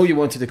shelf. I know you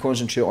wanted to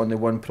concentrate on the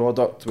one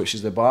product, which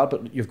is the bar,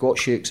 but you've got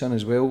shakes in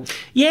as well.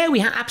 Yeah, we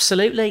have,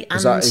 absolutely.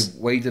 Is that to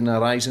widen the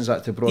horizons? Is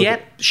that to broaden? Yeah,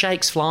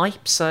 shakes fly.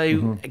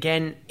 So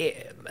again,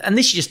 and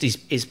this just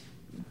is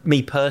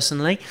me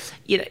personally.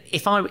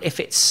 If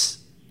it's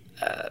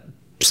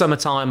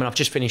summertime and I've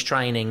just finished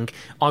training,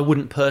 I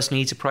wouldn't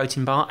personally eat a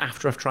protein bar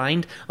after I've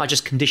trained. I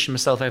just conditioned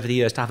myself over the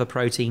years to have a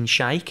protein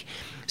shake.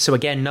 So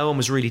again, no one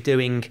was really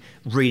doing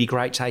really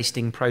great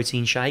tasting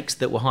protein shakes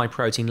that were high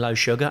protein, low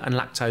sugar and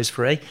lactose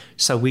free.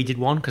 So we did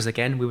one, because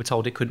again, we were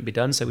told it couldn't be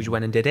done, so we just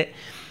went and did it.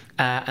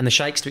 And the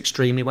shakes do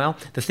extremely well.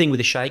 The thing with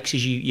the shakes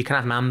is you can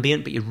have them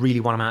ambient, but you really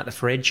want them out of the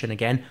fridge. And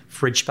again,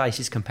 fridge space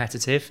is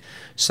competitive.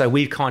 So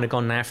we've kind of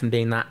gone now from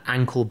being that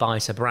ankle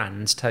biter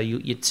brand to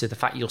the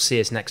fact you'll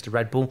see us next to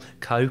Red Bull,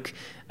 Coke.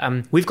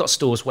 We've got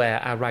stores where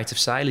our rate of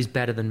sale is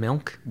better than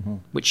milk,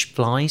 which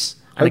flies.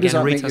 And How does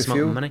that retail's make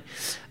you feel?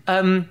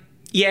 Money.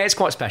 Yeah, it's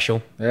quite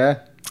special.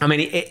 Yeah. I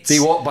mean, it's... Do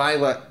you walk by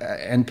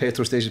in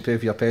petrol station, pay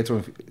for your petrol,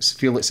 and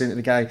feel like saying to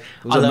the guy,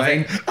 those are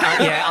mine?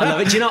 Yeah, I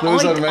love it. Do you know,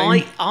 Those are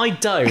mine. I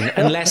don't,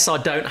 unless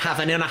I don't have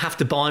any and I have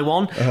to buy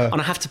one,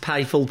 and I have to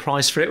pay full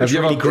price for it, which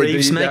really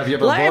grieves me. Have you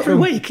ever bought every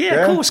them? week,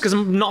 of course, because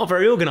I'm not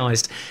very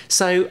organised.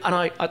 So, and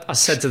I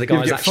said to the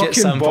guys actually at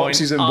some point...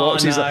 boxes and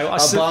boxes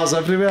of bars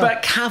everywhere.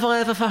 But have I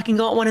ever fucking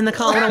got one in the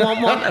car when I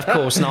want one? Of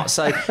course not.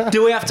 So,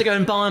 do we have to go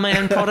and buy my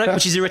own product,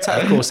 which is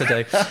irritating? Of course I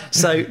do.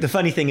 So, the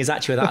funny thing is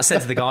actually that I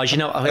said to the guys, I'm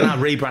now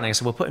rebranding,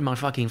 so we're putting my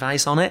fucking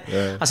face on it.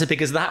 I said,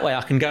 because that way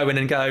I can go in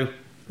and go,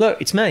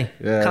 look, it's me.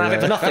 Can I have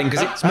it for nothing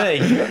because it's me?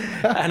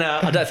 And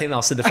I don't think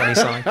they'll see the funny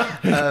side.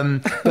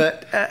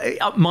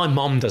 But my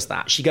mom does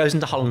that. She goes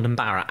into Holland and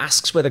Barrett,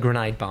 asks where the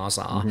Grenade bars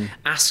are,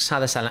 asks how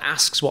they're selling,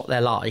 asks what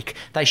they're like.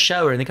 They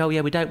show her and they go,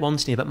 yeah, we don't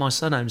want any, but my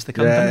son owns the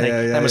company.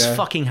 They must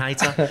fucking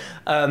hate her,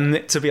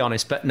 to be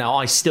honest. But no,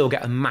 I still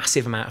get a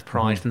massive amount of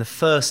pride from the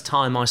first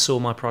time I saw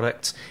my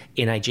product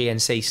in a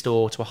GNC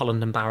store, to a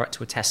Holland and Barrett,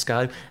 to a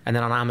Tesco, and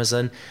then on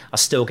Amazon. I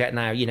still get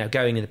now,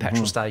 going in the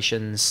petrol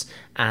stations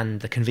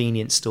and the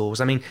convenience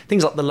stores. I mean,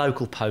 things like the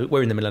local post.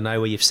 We're in the middle of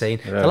nowhere. You've seen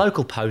the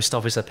local post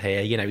office up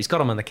here. You know, he's got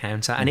them on the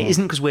counter, and it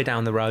isn't because we're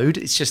down the road.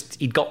 It's just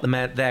he'd got them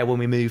there when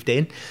we moved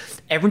in.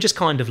 Everyone just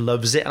kind of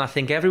loves it, and I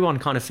think everyone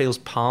kind of feels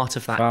part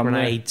of that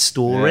Grenade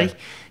story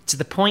to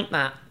the point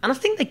that, and I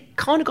think they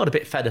kind of got a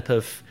bit fed up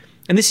of.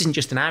 And this isn't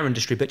just in our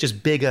industry, but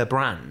just bigger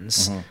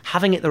brands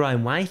having it their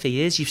own way for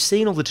years. You've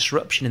seen all the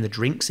disruption in the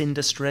drinks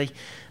industry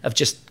of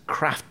just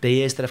craft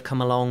beers that have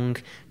come along,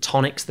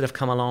 tonics that have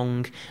come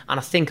along. And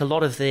I think a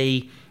lot of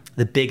the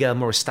bigger,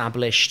 more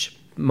established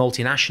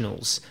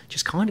multinationals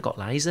just kind of got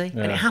lazy.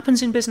 And it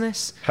happens in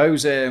business. How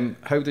does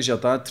your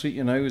dad treat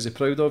you now? Is he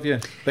proud of you?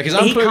 Because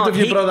I'm proud of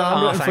you, brother.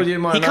 I'm rooting for you,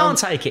 man. He can't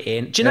take it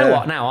in. Do you know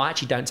what? Now, I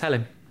actually don't tell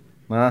him.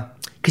 Nah.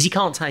 Because he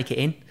can't take it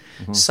in.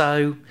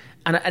 So...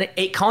 And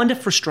it kind of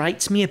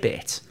frustrates me a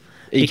bit.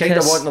 You kind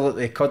of want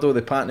the cuddle,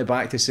 the pat in the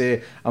back to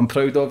say, I'm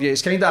proud of you.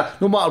 It's kind of,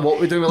 no matter what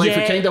we do in life,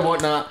 we kind of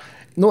want that,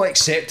 not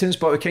acceptance,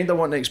 but we kind of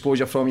want the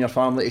exposure from your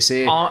family to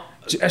say,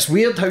 it's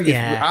weird how you,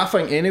 I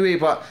think anyway,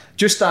 but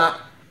just that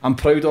I'm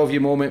proud of you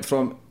moment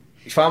from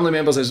family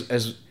members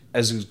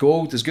is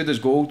gold, as good as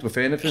gold with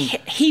anything.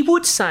 He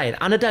would say it,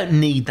 and I don't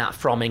need that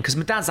from him because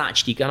my dad's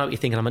actually, I know what you're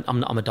thinking,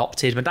 I'm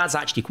adopted. My dad's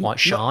actually quite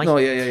shy. No,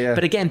 yeah.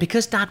 But again,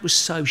 because Dad was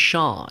so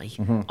shy,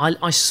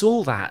 I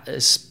saw that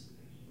as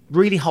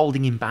really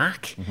holding him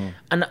back.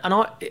 And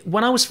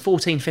when I was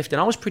 14, 15,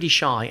 I was pretty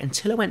shy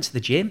until I went to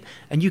the gym.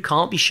 And you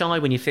can't be shy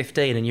when you're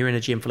 15 and you're in a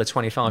gym full of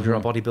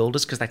 25-year-old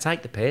bodybuilders because they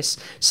take the piss.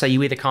 So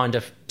you either kind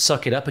of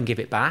suck it up and give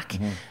it back.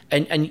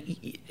 And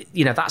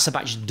you know, that's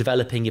about just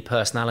developing your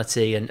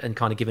personality and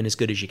kind of giving as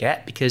good as you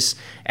get, because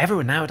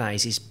everyone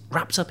nowadays is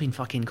wrapped up in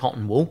fucking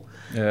cotton wool.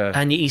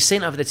 And you see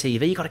it over the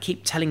TV. You got to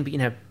keep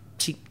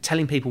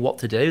telling people what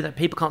to do, that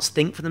people can't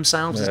think for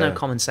themselves. There's no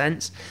common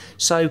sense.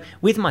 So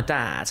with my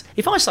dad,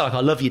 if I say like, I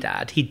love you,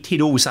 Dad,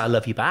 he'd always say I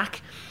love you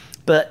back.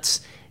 But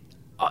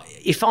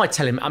if I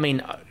tell him, I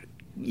mean,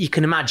 you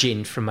can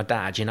imagine from my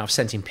dad, you know, I've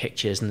sent him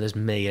pictures and there's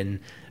me and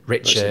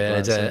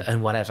Richard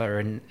and whatever.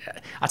 And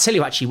I tell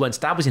you, actually, once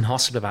Dad was in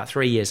hospital about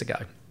 3 years ago,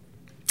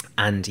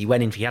 and he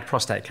went in, he had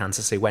prostate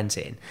cancer, so he went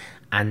in,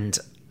 and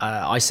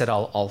I said,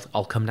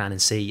 I'll come down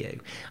and see you.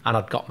 And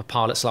I'd got my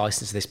pilot's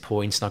license at this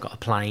point, and I got a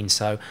plane.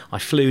 So I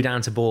flew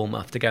down to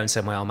Bournemouth to go and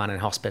see my old man in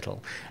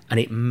hospital. And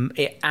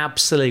it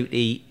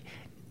absolutely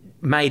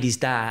made his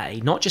day,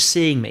 not just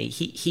seeing me.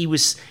 He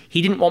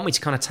didn't want me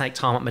to kind of take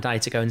time out my day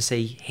to go and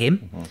see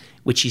him,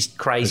 which is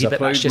crazy, but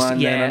that's just,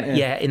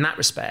 in that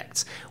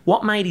respect.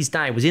 What made his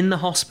day was in the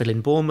hospital,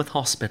 in Bournemouth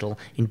Hospital,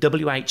 in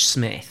W.H.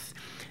 Smith,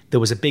 there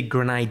was a big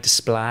Grenade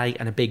display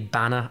and a big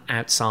banner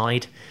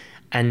outside.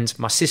 And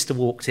my sister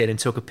walked in and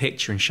took a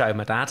picture and showed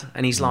my dad.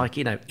 And he's like,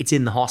 you know, it's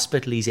in the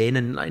hospital he's in,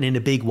 and in a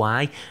big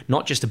way,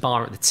 not just a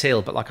bar at the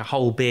till, but like a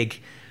whole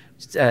big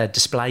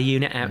display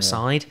unit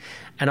outside.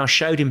 And I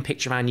showed him a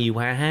picture of our new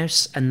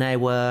warehouse, and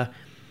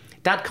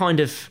Dad kind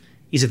of,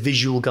 he's a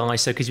visual guy,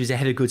 so because he was a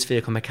heavy goods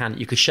vehicle mechanic,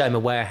 you could show him a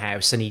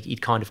warehouse and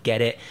he'd kind of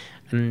get it.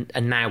 And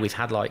now we're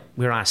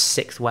our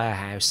 6th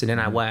warehouse, and in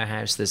our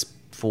warehouse there's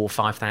 4,000 or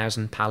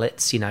 5,000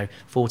 pallets, you know,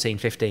 14,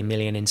 15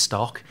 million in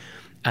stock.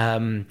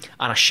 And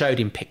I showed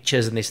him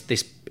pictures, and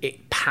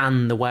it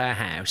panned the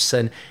warehouse,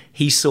 and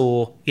he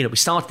saw, you know, we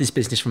started this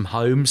business from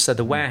home, so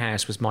the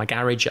warehouse was my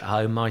garage at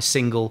home, my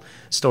single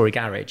story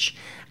garage,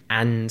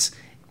 and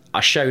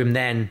I show him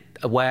then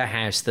a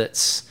warehouse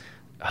that's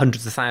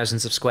hundreds of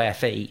thousands of square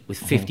feet with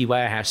 50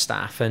 warehouse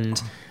staff,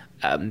 and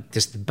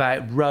just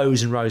about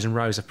rows and rows and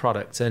rows of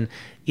product, and,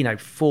 you know,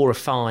 4 or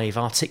 5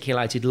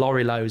 articulated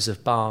lorry loads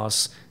of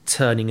bars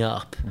turning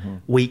up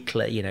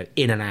weekly, you know,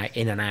 in and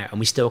out, and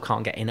we still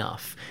can't get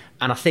enough.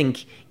 And I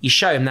think you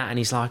show him that and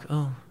he's like,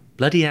 oh,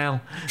 bloody hell.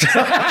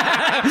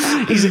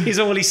 he's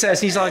all he says.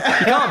 He's like,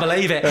 you can't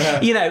believe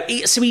it. You know,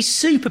 so he's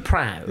super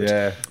proud,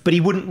 but he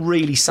wouldn't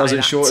really say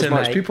that show to as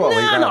much me. People like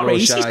that, not really.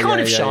 He's shy.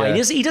 kind of shy.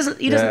 He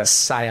doesn't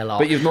say a lot.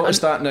 But you've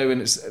noticed that now,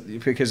 and it's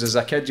because as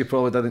a kid you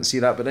probably didn't see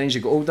that, but then as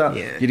you get older,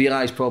 you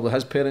realise probably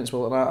his parents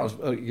were like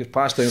that, or you're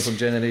passed down from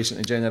generation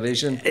to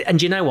generation.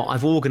 And you know what?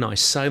 I've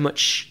organised so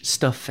much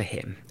stuff for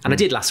him, and I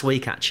did last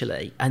week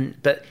actually.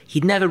 But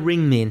he'd never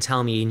ring me and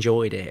tell me he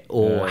enjoyed it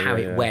or how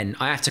it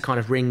went. I have to kind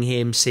of ring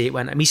him, see it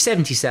went. I mean, he's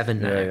 77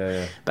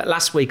 now. But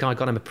last week I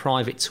got him a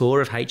private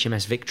tour of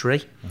HMS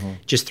Victory,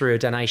 just through a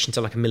donation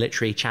to like a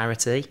military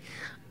charity.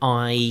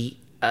 I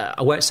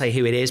won't say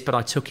who it is, but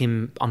I took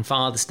him on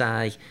Father's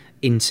Day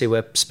into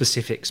a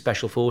specific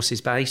Special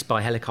Forces base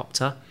by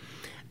helicopter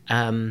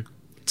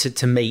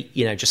to meet,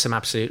 you know, just some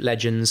absolute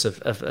legends of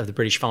the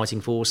British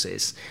Fighting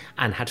Forces,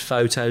 and had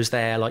photos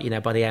there, like, you know,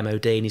 by the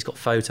MOD, and he's got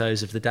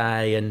photos of the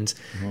day, and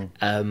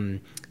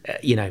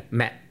you know,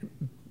 met,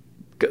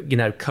 you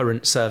know,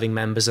 current serving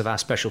members of our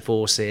special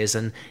forces,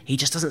 and he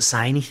just doesn't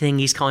say anything.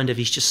 He's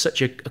just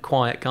such a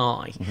quiet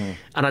guy,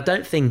 and I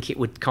don't think it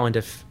would kind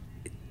of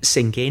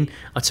sink in.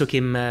 I took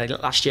him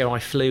last year. I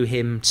flew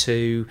him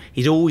to,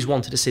 he'd always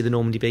wanted to see the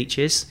Normandy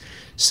beaches,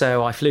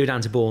 so I flew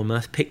down to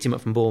Bournemouth, picked him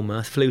up from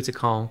Bournemouth, flew to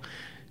Caen,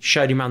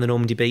 showed him around the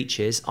Normandy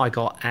beaches. I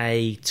got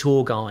a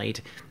tour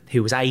guide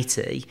who was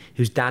 80,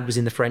 whose dad was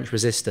in the French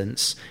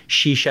Resistance.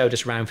 She showed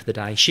us around for the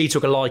day. She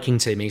took a liking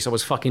to me, so I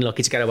was fucking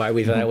lucky to get away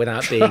with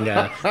without being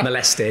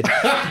molested.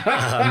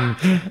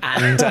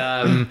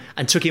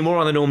 And took him all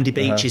on the Normandy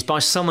beaches by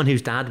someone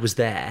whose dad was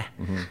there.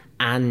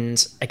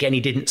 And again, he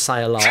didn't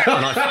say a lot,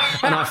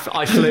 and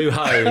I flew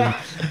home,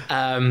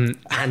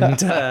 and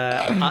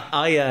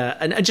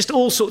just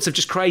all sorts of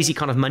just crazy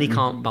kind of money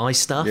can't buy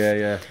stuff.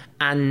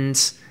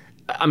 And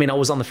I mean, I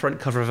was on the front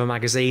cover of a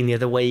magazine the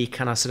other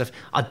week, and I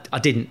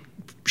didn't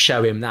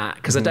show him that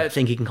because I don't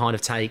think he can kind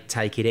of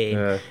take it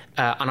in.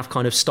 And I've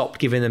kind of stopped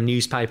giving them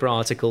newspaper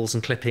articles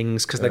and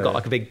clippings because they've got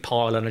like a big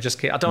pile, and I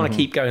don't want to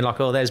keep going like,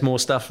 oh, there's more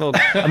stuff. Oh,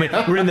 I mean,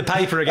 we're in the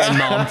paper again,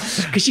 Mom,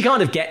 because she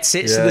kind of gets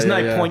it. So there's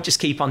no point just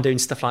keep on doing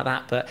stuff like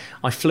that. But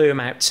I flew him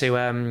out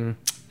to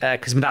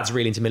because my dad's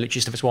really into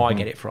military stuff. That's where I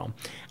get it from.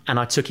 And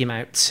I took him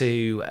out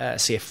to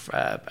see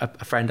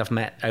a friend I've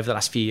met over the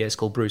last few years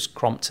called Bruce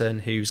Crompton,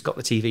 who's got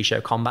the TV show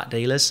Combat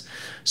Dealers.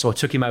 So I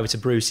took him over to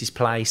Bruce's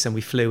place, and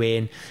we flew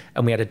in,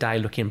 and we had a day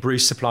looking.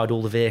 Bruce supplied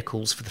all the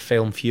vehicles for the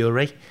film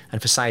Fury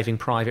and for Saving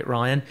Private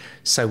Ryan.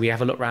 So we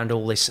have a look around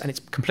all this, and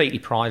it's completely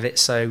private.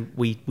 So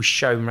we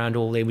show him around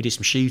all there. We do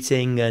some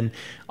shooting and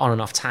on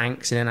and off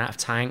tanks, in and out of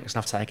tanks, and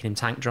I've taken him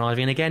tank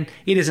driving. And again,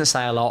 he doesn't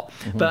say a lot,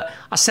 but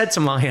I said to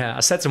my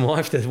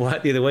wife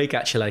the other week,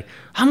 actually,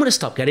 I'm going to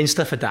stop getting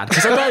stuff for Dad,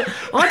 because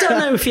I don't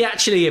know if he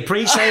actually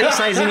appreciates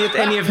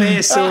any of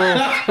this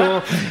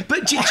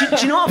but do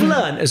you know what I've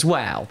learned as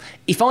well?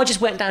 If I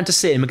just went down to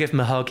see him and give him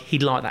a hug,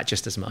 he'd like that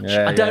just as much.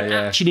 I don't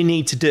actually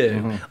need to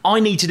do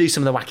I need to do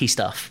some of the wacky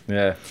stuff.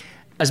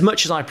 As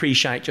much as I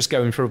appreciate just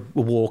going for a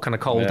walk on a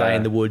cold day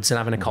in the woods and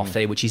having a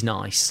coffee, which is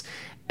nice,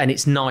 and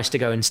it's nice to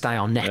go and stay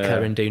on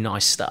Necker and do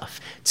nice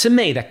stuff. To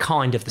me, they're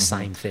kind of the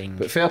same thing.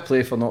 But fair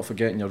play for not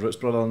forgetting your roots,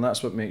 brother, and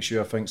that's what makes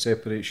you, I think,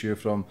 separates you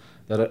from...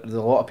 There are a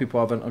lot of people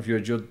I've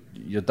interviewed,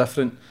 you're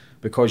different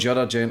because you're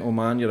a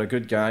gentleman, you're a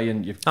good guy,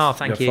 and you're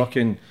thank you.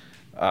 Fucking...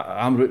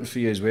 I'm rooting for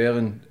you as well,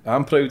 and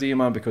I'm proud of you,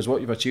 man, because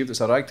what you've achieved,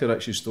 it's a rag to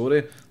riches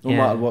story. No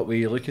matter what way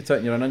you look at it,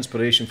 and you're an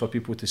inspiration for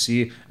people to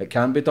see it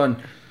can be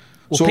done.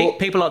 Well, so,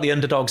 people like the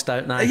underdogs,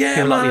 don't they? Yeah,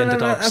 people man, like the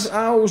underdogs.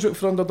 I always root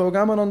for underdog.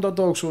 I'm an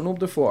underdog, so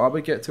nobody thought I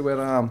would get to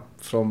where I am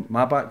from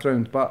my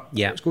background. But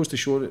it goes to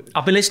show that...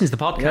 I've been listening to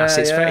the podcast.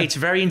 It's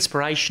very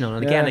inspirational.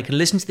 And again, I can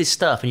listen to this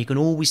stuff and you can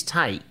always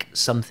take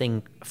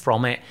something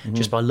from it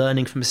just by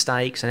learning from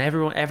mistakes. And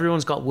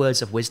everyone's got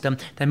words of wisdom.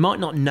 They might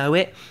not know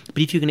it,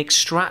 but if you can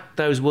extract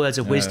those words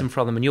of wisdom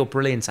from them, and you're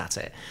brilliant at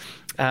it,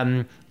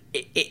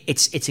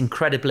 it's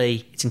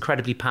incredibly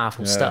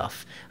powerful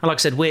stuff. And like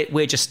I said,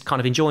 we're just kind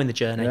of enjoying the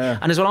journey.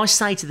 And as well, I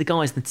say to the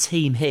guys in the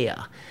team here,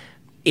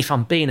 if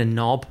I'm being a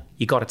knob,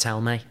 you got to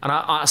tell me. And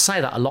I say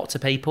that a lot to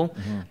people,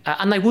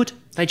 and they would.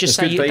 They just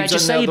say you're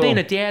being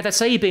a dick. They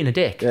say you're being a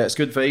dick. Yeah, it's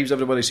good vibes.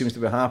 Everybody seems to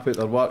be happy at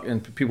their work,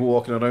 and people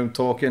walking around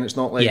talking. It's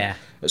not like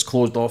it's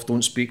closed off.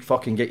 Don't speak.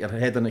 Fucking get your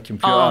head in the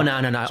computer. Oh no.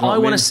 I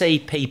want to see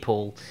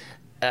people.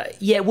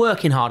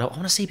 Working hard. I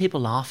want to see people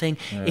laughing.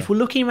 If we're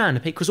looking around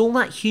at people, because all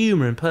that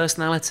humour and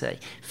personality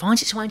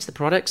finds its way into the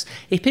products.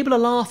 If people are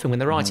laughing when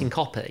they're writing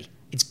copy,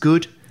 it's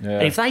good.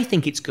 And if they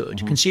think it's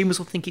good, consumers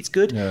will think it's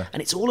good.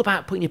 And it's all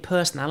about putting your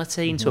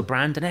personality into a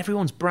brand, and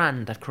everyone's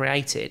brand they've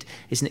created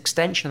is an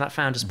extension of that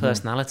founder's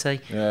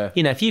personality.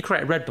 You know, if you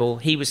create Red Bull,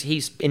 he was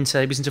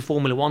into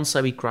Formula One,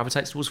 so he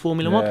gravitates towards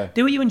Formula One.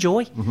 Do what you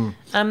enjoy.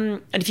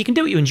 And if you can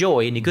do what you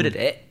enjoy and you're good at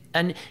it,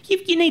 and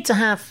you need to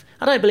have,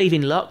 I don't believe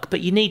in luck,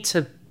 but you need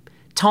to,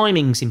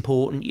 timing's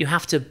important. You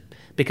have to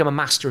become a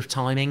master of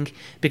timing,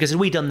 because had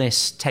we done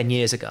this 10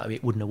 years ago,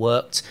 it wouldn't have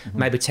worked.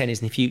 Maybe 10 years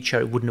in the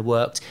future, it wouldn't have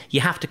worked. You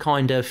have to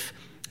kind of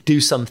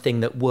do something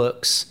that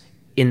works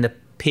in the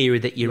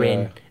period that you're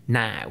in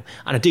now.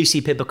 And I do see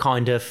people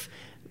kind of,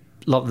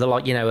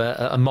 like you know,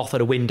 a moth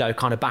at a window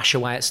kind of bash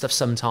away at stuff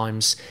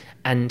sometimes,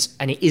 and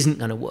it isn't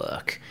going to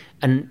work.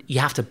 And you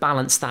have to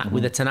balance that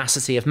with the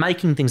tenacity of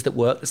making things that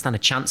work, that stand a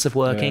chance of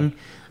working.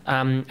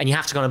 And you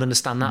have to kind of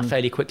understand that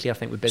fairly quickly, I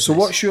think, with business. So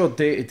what's your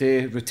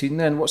day-to-day routine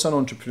then? What's an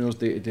entrepreneur's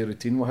day-to-day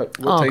routine? What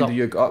time do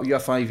you go? Are you a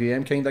 5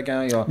 a.m. kind of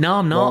guy? Or no,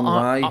 I'm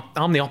not.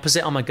 I'm the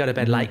opposite. I'm a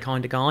go-to-bed late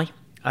kind of guy.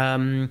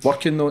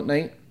 Working though at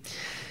night?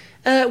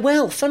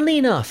 Well, funnily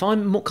enough,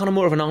 I'm kind of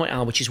more of a night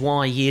owl, which is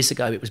why years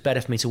ago it was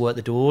better for me to work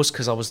the doors,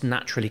 because I was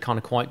naturally kind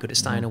of quite good at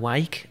staying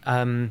awake.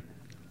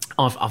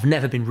 I've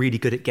never been really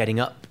good at getting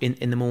up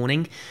in the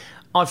morning.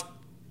 I've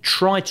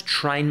tried to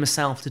train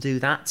myself to do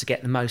that, to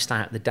get the most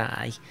out of the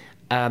day,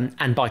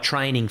 and by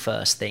training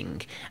first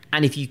thing.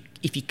 And if you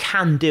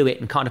can do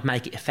it and kind of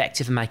make it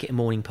effective and make it a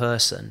morning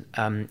person,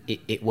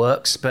 it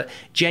works. But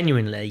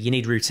genuinely, you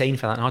need routine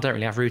for that. And I don't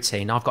really have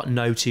routine. I've got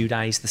no 2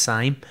 days the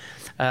same.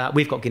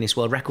 We've got Guinness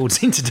World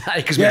Records in today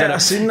because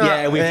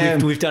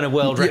we've done a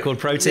world record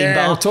protein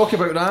bar. We'll talk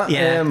about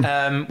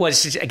that. Well,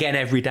 it's just, again,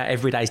 every day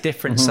is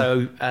different.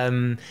 So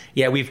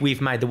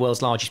we've made the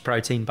world's largest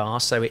protein bar.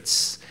 So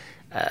it's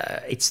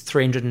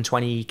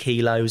 320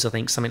 kilos, I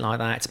think, something like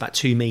that. It's about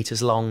 2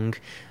 meters long.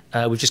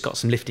 We've just got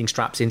some lifting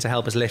straps in to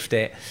help us lift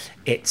it.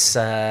 It's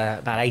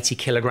about 80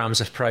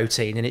 kilograms of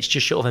protein, and it's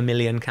just short of 1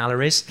 million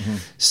calories.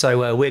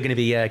 So we're going to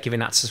be giving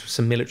that to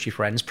some military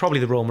friends, probably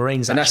the Royal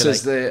Marines, and actually. And this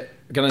is the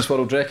Guinness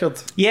World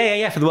Record?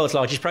 Yeah, for the world's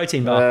largest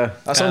protein bar.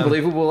 That's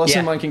unbelievable.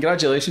 Listen, man,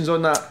 congratulations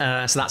on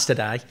that. So that's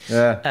today.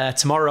 Yeah.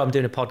 Tomorrow I'm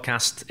doing a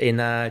podcast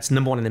it's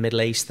number 1 in the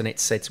Middle East, and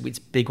it's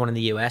big one in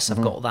the US.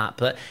 I've got that.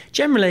 But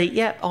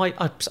generally,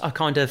 I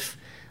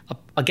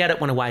get up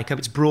when I wake up.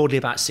 It's broadly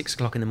about 6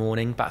 o'clock in the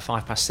morning, about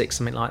 6:05,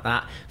 something like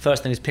that.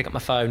 First thing is pick up my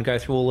phone, go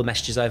through all the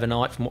messages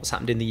overnight from what's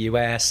happened in the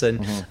US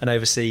and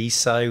overseas.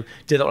 So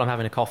do that while I'm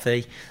having a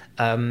coffee.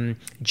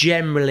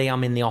 Generally,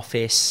 I'm in the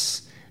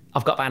office.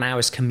 I've got about an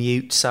hour's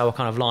commute, so I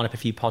kind of line up a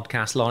few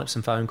podcasts, line up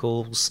some phone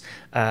calls.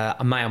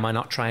 I may or may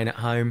not train at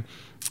home.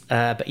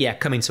 But yeah,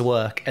 coming to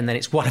work, and then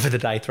it's whatever the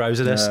day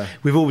throws at us.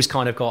 We've always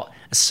kind of got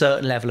a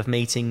certain level of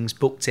meetings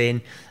booked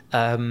in.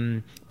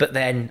 But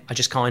then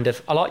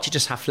I like to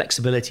just have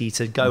flexibility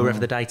to go wherever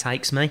the day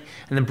takes me.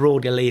 And then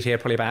broadly I leave here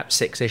probably about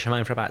 6ish, I'm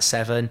home for about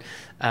 7.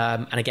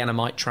 And again, I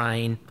might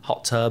train,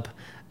 hot tub,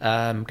 go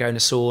in a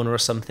sauna or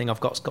something. I've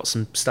got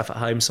some stuff at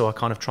home, so I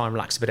kind of try and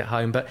relax a bit at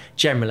home. But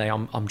generally,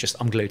 I'm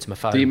glued to my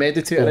phone. Do you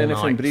meditate or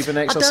anything? Breathing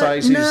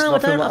exercises?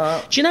 Nothing like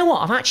that? Do you know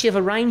what? I've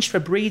arranged for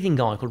a breathing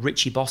guy called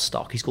Richie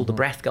Bostock. He's called the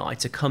Breath Guy,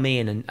 to come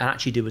in and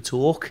actually do a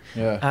talk.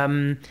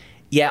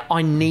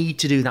 I need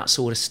to do that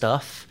sort of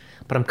stuff.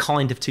 But I'm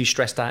kind of too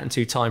stressed out and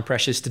too time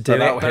precious to do it.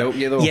 That'll help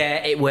you, though.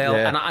 Yeah, it will.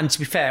 Yeah. And to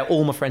be fair,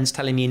 all my friends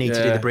telling me you need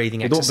to do the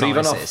breathing exercises. Don't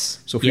breathe enough.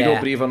 So if you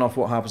don't breathe enough,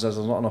 what happens is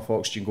there's not enough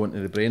oxygen going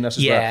to the brain. This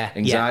is where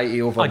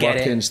anxiety,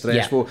 overworking,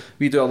 stressful.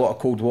 We do a lot of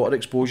cold water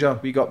exposure.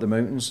 We go up the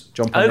mountains,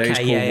 jump in nice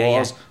cold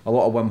waters. A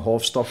lot of Wim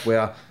Hof stuff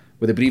where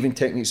with the breathing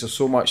techniques, there's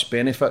so much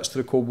benefits to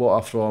the cold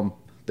water from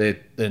the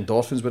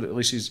endorphins what it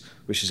releases,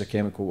 which is a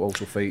chemical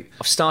also fight.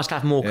 I've started to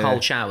have more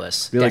cold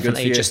showers. Really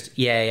definitely. Good for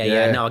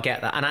you. No, I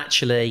get that. And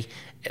actually,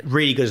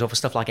 really good for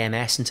stuff like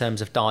MS in terms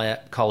of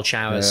diet, cold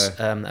showers,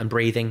 and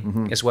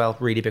breathing as well.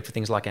 Really big for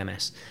things like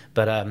MS,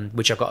 but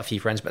which I've got a few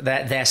friends, but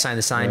they're saying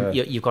the same.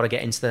 You've got to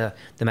get into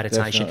the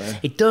meditation.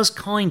 Definitely. It does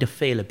kind of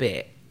feel a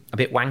bit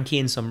wanky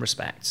in some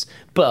respects,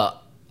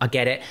 but I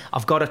get it.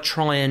 I've got to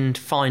try and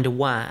find a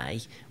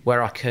way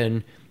where I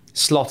can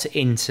slot it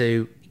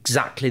into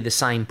exactly the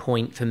same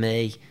point for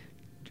me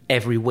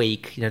every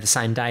week, the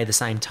same day, the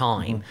same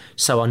time,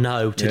 so I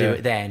know to do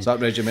it then. It's that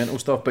regimental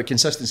stuff, but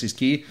consistency is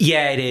key.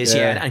 Yeah, it is.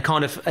 And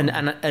kind of,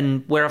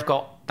 and where I've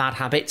got bad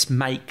habits,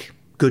 make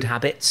good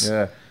habits.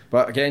 Yeah,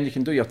 but again, you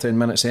can do your 10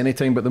 minutes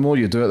anytime, but the more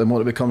you do it, the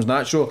more it becomes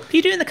natural. Can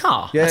you do it in the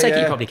car? I take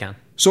it you probably can.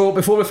 So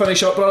before we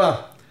finish up,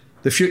 brother,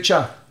 the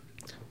future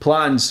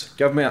plans,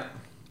 give me it.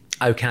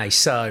 Okay,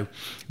 so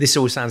this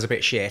all sounds a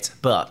bit shit,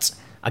 but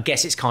I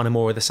guess it's kind of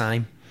more of the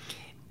same.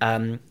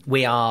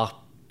 We are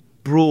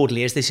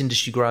broadly, as this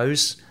industry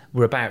grows,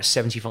 we're about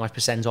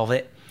 75% of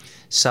it.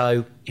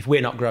 So if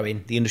we're not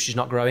growing, the industry's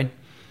not growing.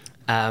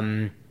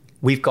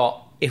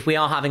 If we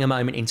are having a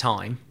moment in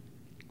time,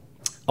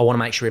 I want to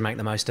make sure we make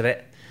the most of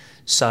it.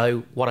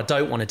 So what I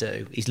don't want to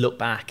do is look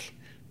back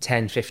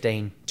 10,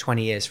 15,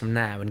 20 years from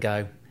now and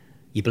go,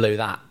 you blew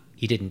that,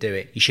 you didn't do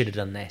it, you should have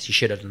done this, you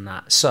should have done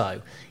that.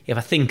 So if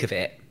I think of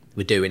it,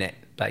 we're doing it,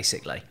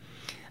 basically.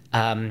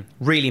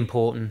 Really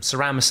important,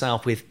 surround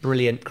myself with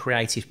brilliant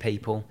creative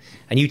people.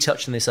 And you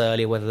touched on this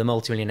earlier, whether they're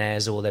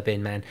multimillionaires or they've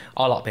been men.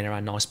 I like being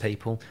around nice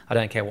people. I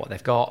don't care what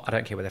they've got. I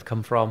don't care where they've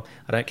come from.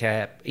 I don't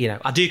care,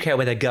 I do care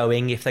where they're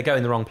going. If they're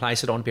going the wrong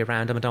place, I don't want to be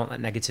around them. I don't want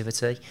that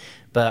negativity.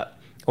 But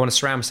I want to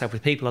surround myself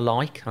with people I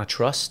like, and I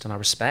trust, and I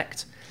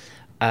respect.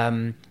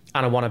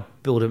 And I want to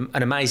build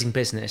an amazing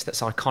business that's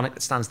iconic,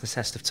 that stands the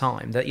test of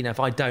time. That, if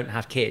I don't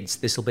have kids,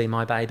 this will be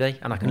my baby.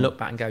 And I can look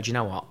back and go, do you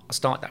know what? I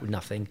started that with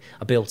nothing.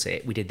 I built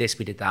it. We did this,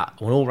 we did that.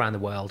 I went all around the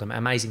world. I met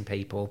amazing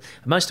people.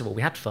 And most of all,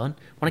 we had fun.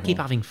 I want to keep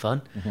having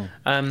fun.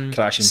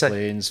 Crashing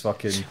planes,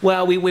 fucking...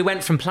 Well, we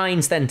went from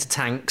planes then to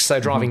tanks, so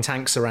driving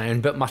tanks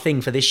around. But my thing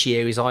for this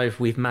year is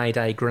we've made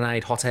a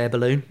grenade hot air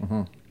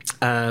balloon.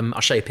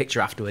 I'll show you a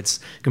picture afterwards.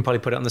 You can probably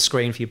put it on the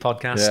screen for your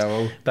podcast. Yeah,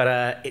 well.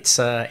 But it's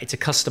a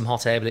custom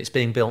hot air, but it's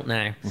being built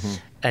now.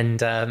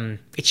 And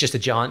it's just a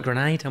giant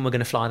grenade, and we're going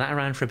to fly that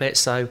around for a bit.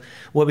 So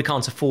where we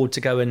can't afford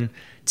to go and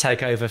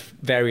take over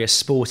various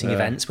sporting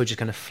events, we're just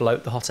going to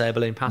float the hot air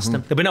balloon past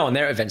them. There'll be no one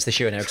there at events this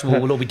year now, because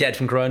we'll all be dead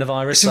from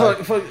coronavirus.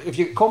 So if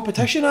you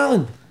competition,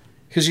 Alan,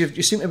 because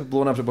you seem to be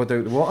blowing everybody out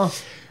of the water.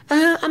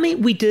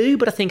 We do,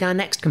 but I think our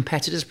next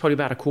competitor is probably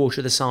about a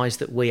quarter of the size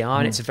that we are,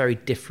 and it's a very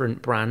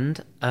different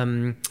brand.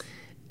 And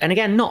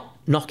again, not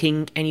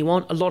knocking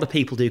anyone. A lot of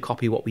people do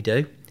copy what we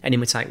do and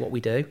imitate what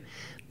we do,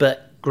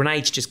 but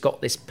Grenade's just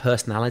got this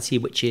personality,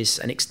 which is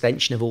an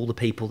extension of all the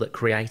people that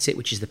create it,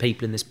 which is the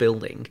people in this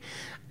building.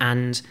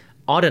 And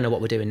I don't know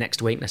what we're doing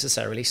next week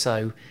necessarily,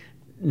 so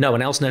no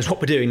one else knows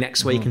what we're doing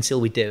next week until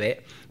we do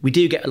it. We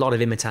do get a lot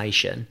of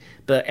imitation,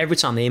 but every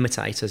time they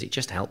imitate us, it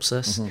just helps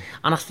us.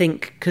 And I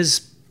think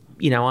because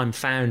I'm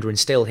founder and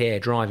still here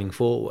driving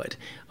forward.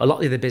 A lot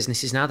of the other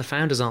businesses now, the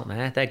founders aren't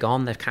there. They're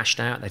gone. They've cashed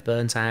out. They've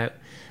burnt out.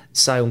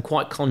 So I'm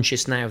quite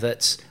conscious now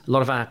that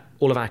all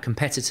of our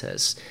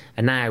competitors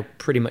are now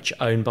pretty much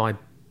owned by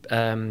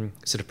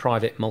sort of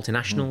private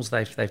multinationals.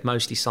 They've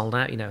mostly sold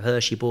out.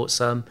 Hershey bought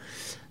some.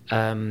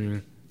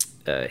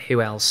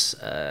 Who else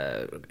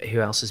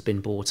has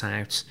been bought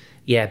out?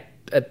 Yeah,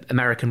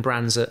 American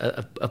brands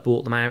have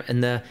bought them out,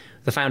 and the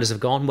founders have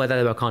gone. Whether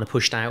they were kind of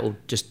pushed out or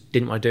just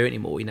didn't want to do it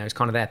anymore, it's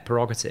kind of their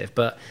prerogative.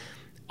 But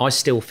I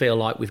still feel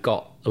like we've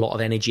got a lot of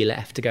energy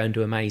left to go and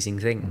do amazing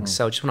things.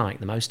 So I just want to make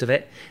the most of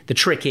it. The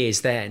trick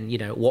is then,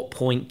 at what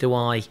point do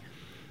I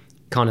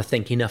kind of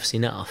think enough's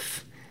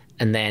enough,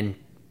 and then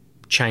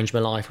change my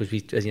life?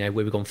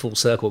 We've gone full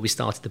circle. We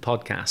started the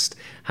podcast.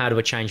 How do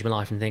I change my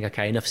life and think,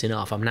 okay, enough's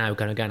enough? I'm now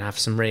going to go and have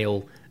some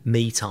real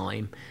me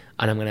time,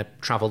 and I'm going to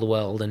travel the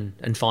world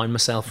and find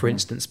myself, for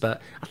instance.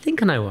 But I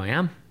think I know who I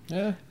am.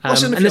 Yeah.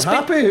 Listen, if you're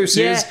happy, who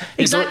says... Yeah,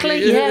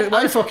 exactly.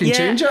 Why fucking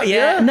change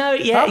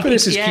it?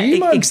 Happiness is key,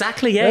 man.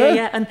 Exactly,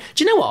 yeah. And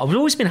do you know what? I've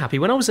always been happy.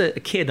 When I was a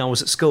kid, I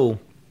was at school,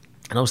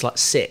 and I was like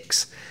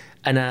 6,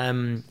 and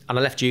I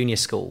left junior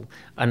school,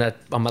 and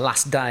on my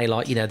last day,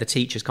 the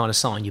teachers kind of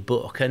signed your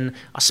book, and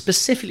I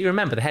specifically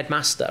remember the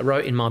headmaster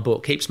wrote in my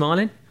book, "Keep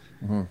smiling."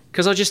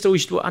 Because I just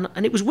always,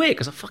 and it was weird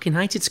because I fucking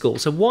hated school.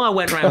 So why I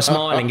went around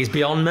smiling is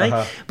beyond me.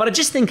 But I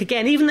just think,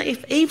 again, even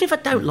if I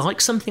don't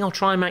like something, I'll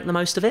try and make the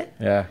most of it.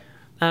 Yeah.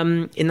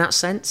 In that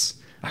sense.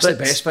 That's the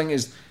best thing,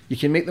 is you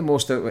can make the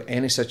most out of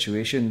any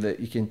situation, that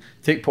you can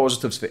take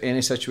positives for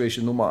any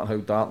situation, no matter how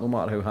dark, no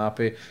matter how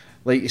happy.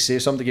 Like you say,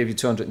 somebody gave you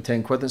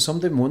 210 quid and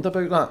somebody moaned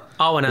about that.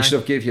 Oh, I know. They should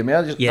have gave you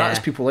more. That is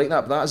people like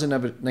that, but that is in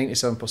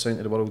 97%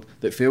 of the world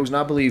that fails. And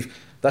I believe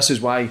this is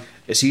why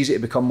it's easy to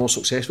become more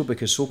successful,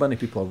 because so many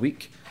people are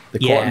weak. The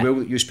cotton wool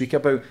that you speak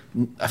about,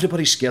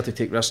 everybody's scared to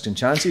take risks and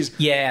chances.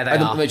 Yeah, they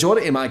and are. The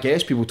majority of my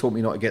guests, people told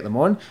me not to get them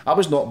on. I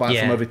was knocked back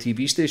from every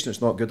TV station,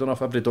 it's not good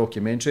enough. Every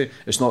documentary,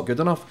 it's not good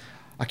enough.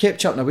 I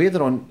kept chatting away.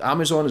 They're on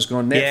Amazon, it's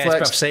going on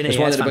Netflix. I've seen it. It's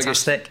one of the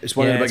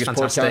biggest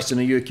podcasts in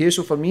the UK.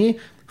 So for me,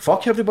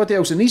 fuck everybody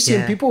else. And these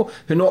same people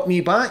who knocked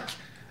me back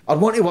are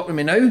wanting to work with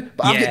me now,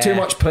 but I've got too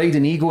much pride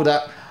and ego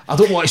that I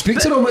don't want to speak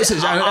to them. Do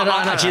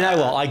you know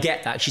what? I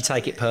get that. You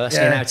take it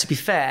personally. Now, to be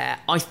fair,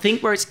 I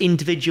think where it's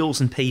individuals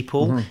and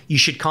people, you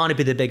should kind of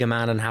be the bigger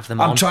man and have them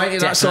on. I'm trying to.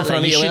 That's something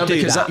I need to learn,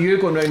 because you're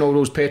going around all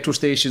those petrol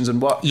stations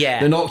and what,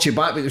 they knocked you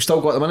back, but you've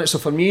still got them in it. So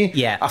for me,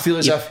 I feel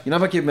as if you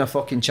never gave me a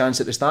fucking chance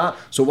at the start.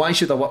 So why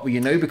should I work with you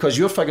now? Because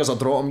your figures are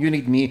dropping. You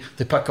need me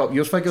to pick up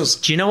your figures.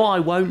 Do you know what I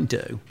won't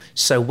do?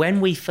 So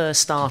when we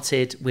first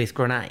started with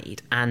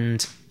Grenade,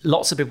 and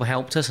lots of people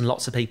helped us and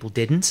lots of people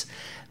didn't.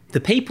 The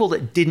people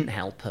that didn't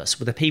help us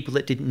were the people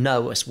that didn't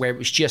know us, where it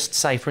was just,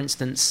 say, for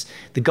instance,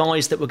 the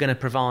guys that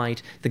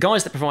provided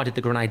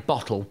the Grenade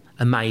bottle,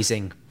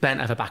 amazing,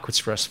 bent over backwards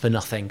for us for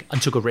nothing and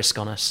took a risk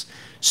on us.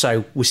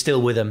 So we're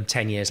still with them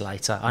 10 years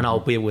later, and I'll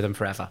be with them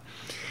forever.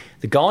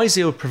 The guys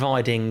who were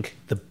providing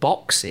the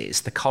boxes,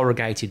 the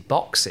corrugated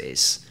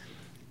boxes,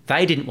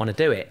 they didn't want to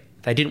do it.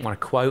 They didn't want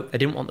to quote. They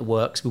didn't want the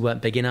works. We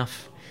weren't big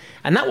enough.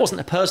 And that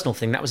wasn't a personal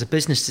thing. That was a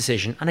business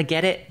decision. And I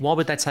get it. Why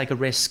would they take a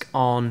risk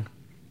on...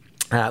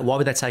 on Alan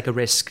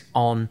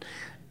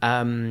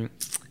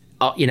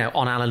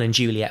and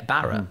Juliet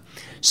Barrett?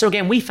 So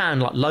again, we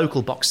found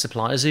local box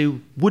suppliers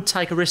who would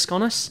take a risk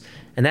on us,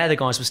 and they're the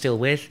guys we're still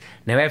with.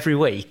 Now every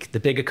week,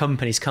 the bigger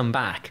companies come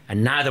back,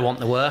 and now they want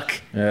the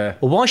work. Yeah.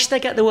 Well, why should they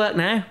get the work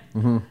now?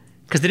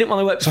 Because they didn't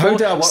want to work before. So how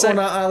do I work on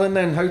that, Alan,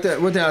 then?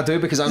 What do I do?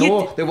 Because I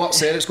know the work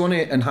said it's going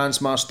to enhance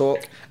my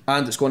stock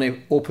and it's going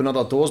to open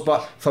other doors,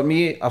 but for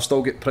me, I've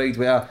still got pride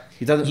where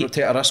he didn't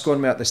take a risk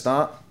on me at the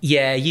start.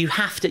 Yeah, you've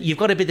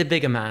got to be the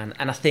bigger man,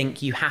 and I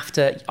think you have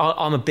to...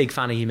 I'm a big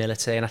fan of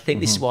humility, and I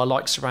think this is why I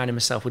like surrounding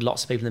myself with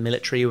lots of people in the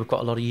military who have got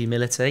a lot of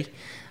humility.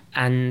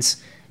 And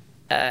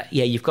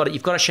you've got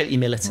to show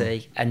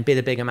humility and be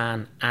the bigger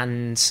man,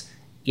 and...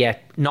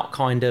 not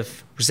kind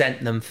of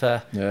resent them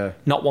for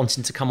not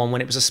wanting to come on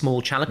when it was a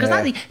small channel.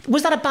 Because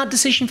was that a bad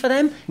decision for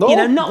them?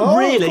 No, not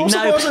really.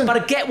 No, but I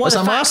get what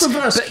the facts.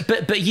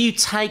 But you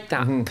take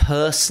that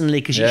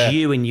personally because it's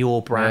you and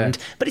your brand.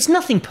 But it's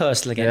nothing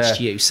personal against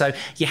you. So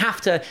you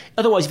have to.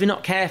 Otherwise, if you're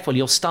not careful,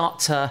 you'll start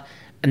to.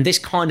 And this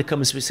kind of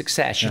comes with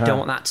success. You don't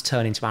want that to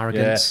turn into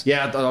arrogance.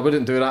 Yeah, I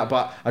wouldn't do that.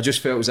 But I just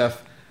felt as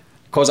if,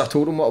 because I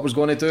told them what I was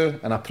going to do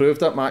and I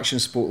proved it, my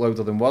actions spoke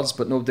louder than words,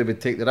 but nobody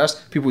would take the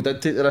risk. People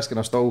did take the risk, and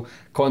I still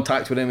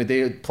contact with them every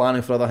day,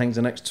 planning for other things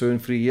the next 2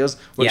 and 3 years,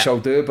 which I'll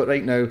do. But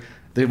right now,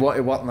 they want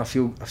to work, and I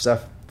feel as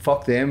if,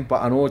 fuck them,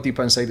 but I know deep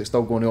inside it's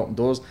still going to open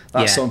doors.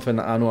 That's something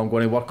that I know I'm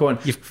going to work on.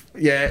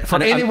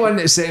 For anyone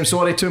that's,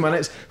 sorry, 2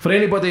 minutes, for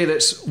anybody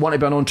that's want to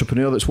be an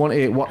entrepreneur, that's want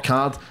to work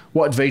hard,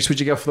 what advice would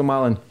you give for them,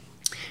 Alan?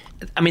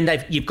 I mean,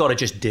 you've got to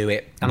just do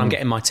it. And I'm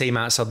getting my team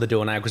outside the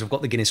door now because I've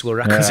got the Guinness World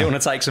Records. I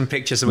want to take some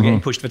pictures, so we're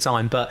getting pushed for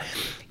time. But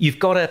you've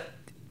got to...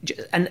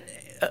 And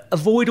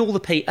avoid all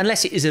the people,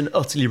 unless it is an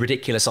utterly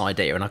ridiculous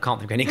idea, and I can't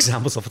think of any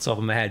examples off the top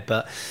of my head,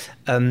 but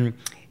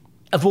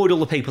avoid all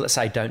the people that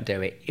say don't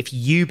do it. If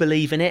you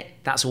believe in it,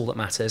 that's all that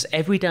matters.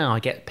 Every day I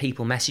get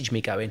people message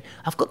me going,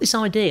 I've got this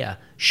idea,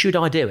 should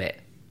I do it?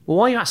 Well,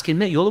 why are you asking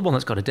me? You're the one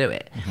that's got to do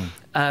it.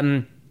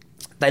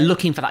 They're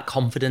looking for that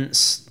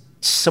confidence,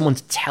 someone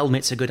to tell me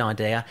it's a good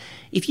idea.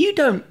 If you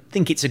don't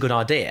think it's a good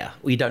idea,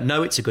 or you don't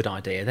know it's a good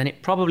idea, then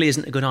it probably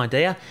isn't a good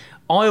idea.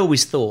 I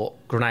always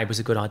thought Grenade was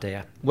a good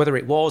idea. Whether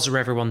it was or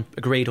everyone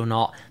agreed or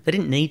not, they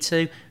didn't need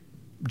to.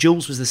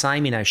 Jules was the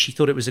same, she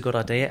thought it was a good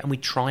idea and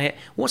we'd try it.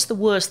 What's the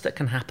worst that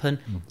can happen?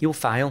 You'll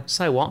fail.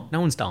 So what?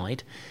 No one's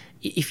died.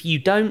 If you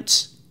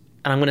don't,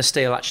 and I'm going to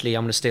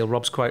steal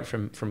Rob's quote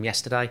from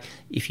yesterday.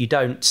 If you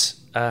don't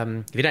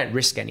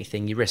risk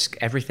anything, you risk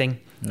everything.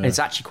 Yeah. And it's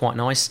actually quite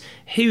nice.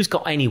 Who's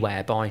got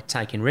anywhere by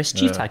taking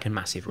risks? You've taken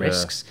massive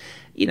risks.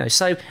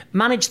 So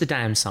manage the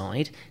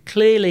downside.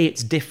 Clearly,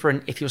 it's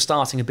different if you're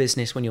starting a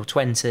business when you're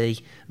 20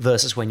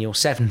 versus when you're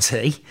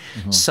 70.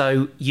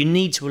 So you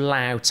need to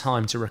allow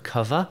time to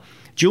recover.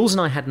 Jules and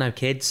I had no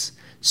kids,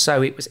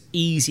 so it was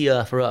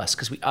easier for us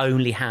because we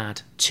only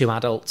had 2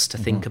 adults to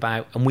think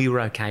about, and we were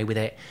okay with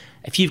it.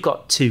 If you've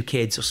got 2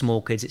 kids or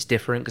small kids, it's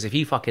different because if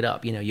you fuck it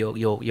up,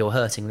 you're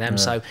hurting them. Yeah.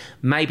 So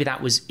maybe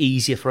that was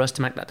easier for us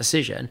to make that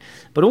decision.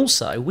 But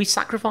also, we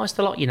sacrificed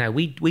a lot.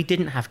 We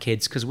didn't have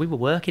kids because we were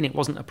working. It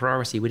wasn't a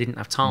priority. We didn't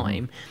have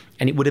time,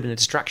 and it would have been a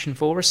distraction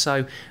for us.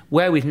 So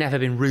where we've never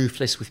been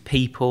ruthless with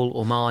people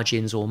or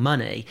margins or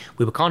money,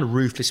 we were kind of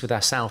ruthless with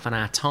ourselves and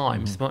our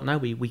time. But no,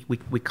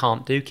 we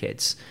can't do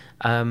kids.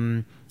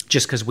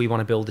 Just because we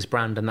want to build this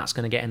brand and that's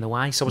going to get in the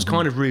way. So I was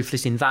kind of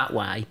ruthless in that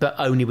way, but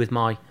only with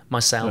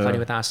myself, only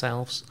with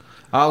ourselves.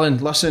 Alan,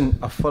 listen,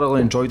 I thoroughly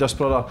enjoyed this,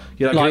 brother.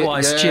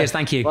 Likewise, cheers,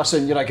 thank you.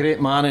 Listen, you're a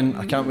great man and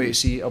I can't wait to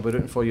see. I'll be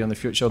rooting for you in the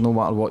future no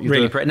matter what you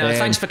do. Really, no,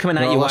 thanks for coming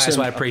out your way as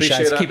well, I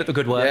appreciate it. Keep up the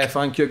good work. Yeah,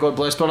 thank you, God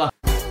bless, brother.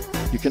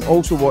 You can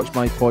also watch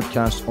my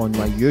podcast on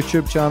my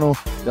YouTube channel.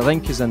 The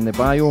link is in the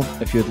bio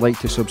if you'd like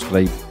to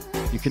subscribe.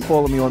 You can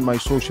follow me on my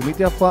social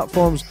media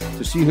platforms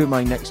to see who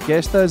my next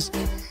guest is.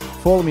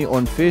 Follow me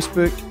on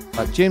Facebook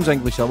at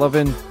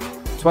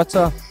JamesEnglish11,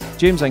 Twitter,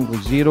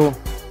 JamesEnglish0,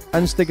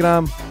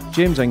 Instagram,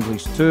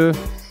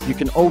 JamesEnglish2. You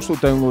can also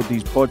download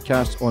these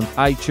podcasts on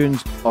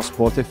iTunes or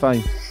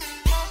Spotify.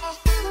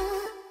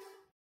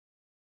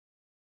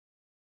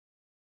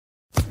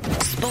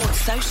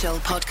 Sports Social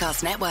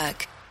Podcast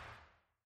Network.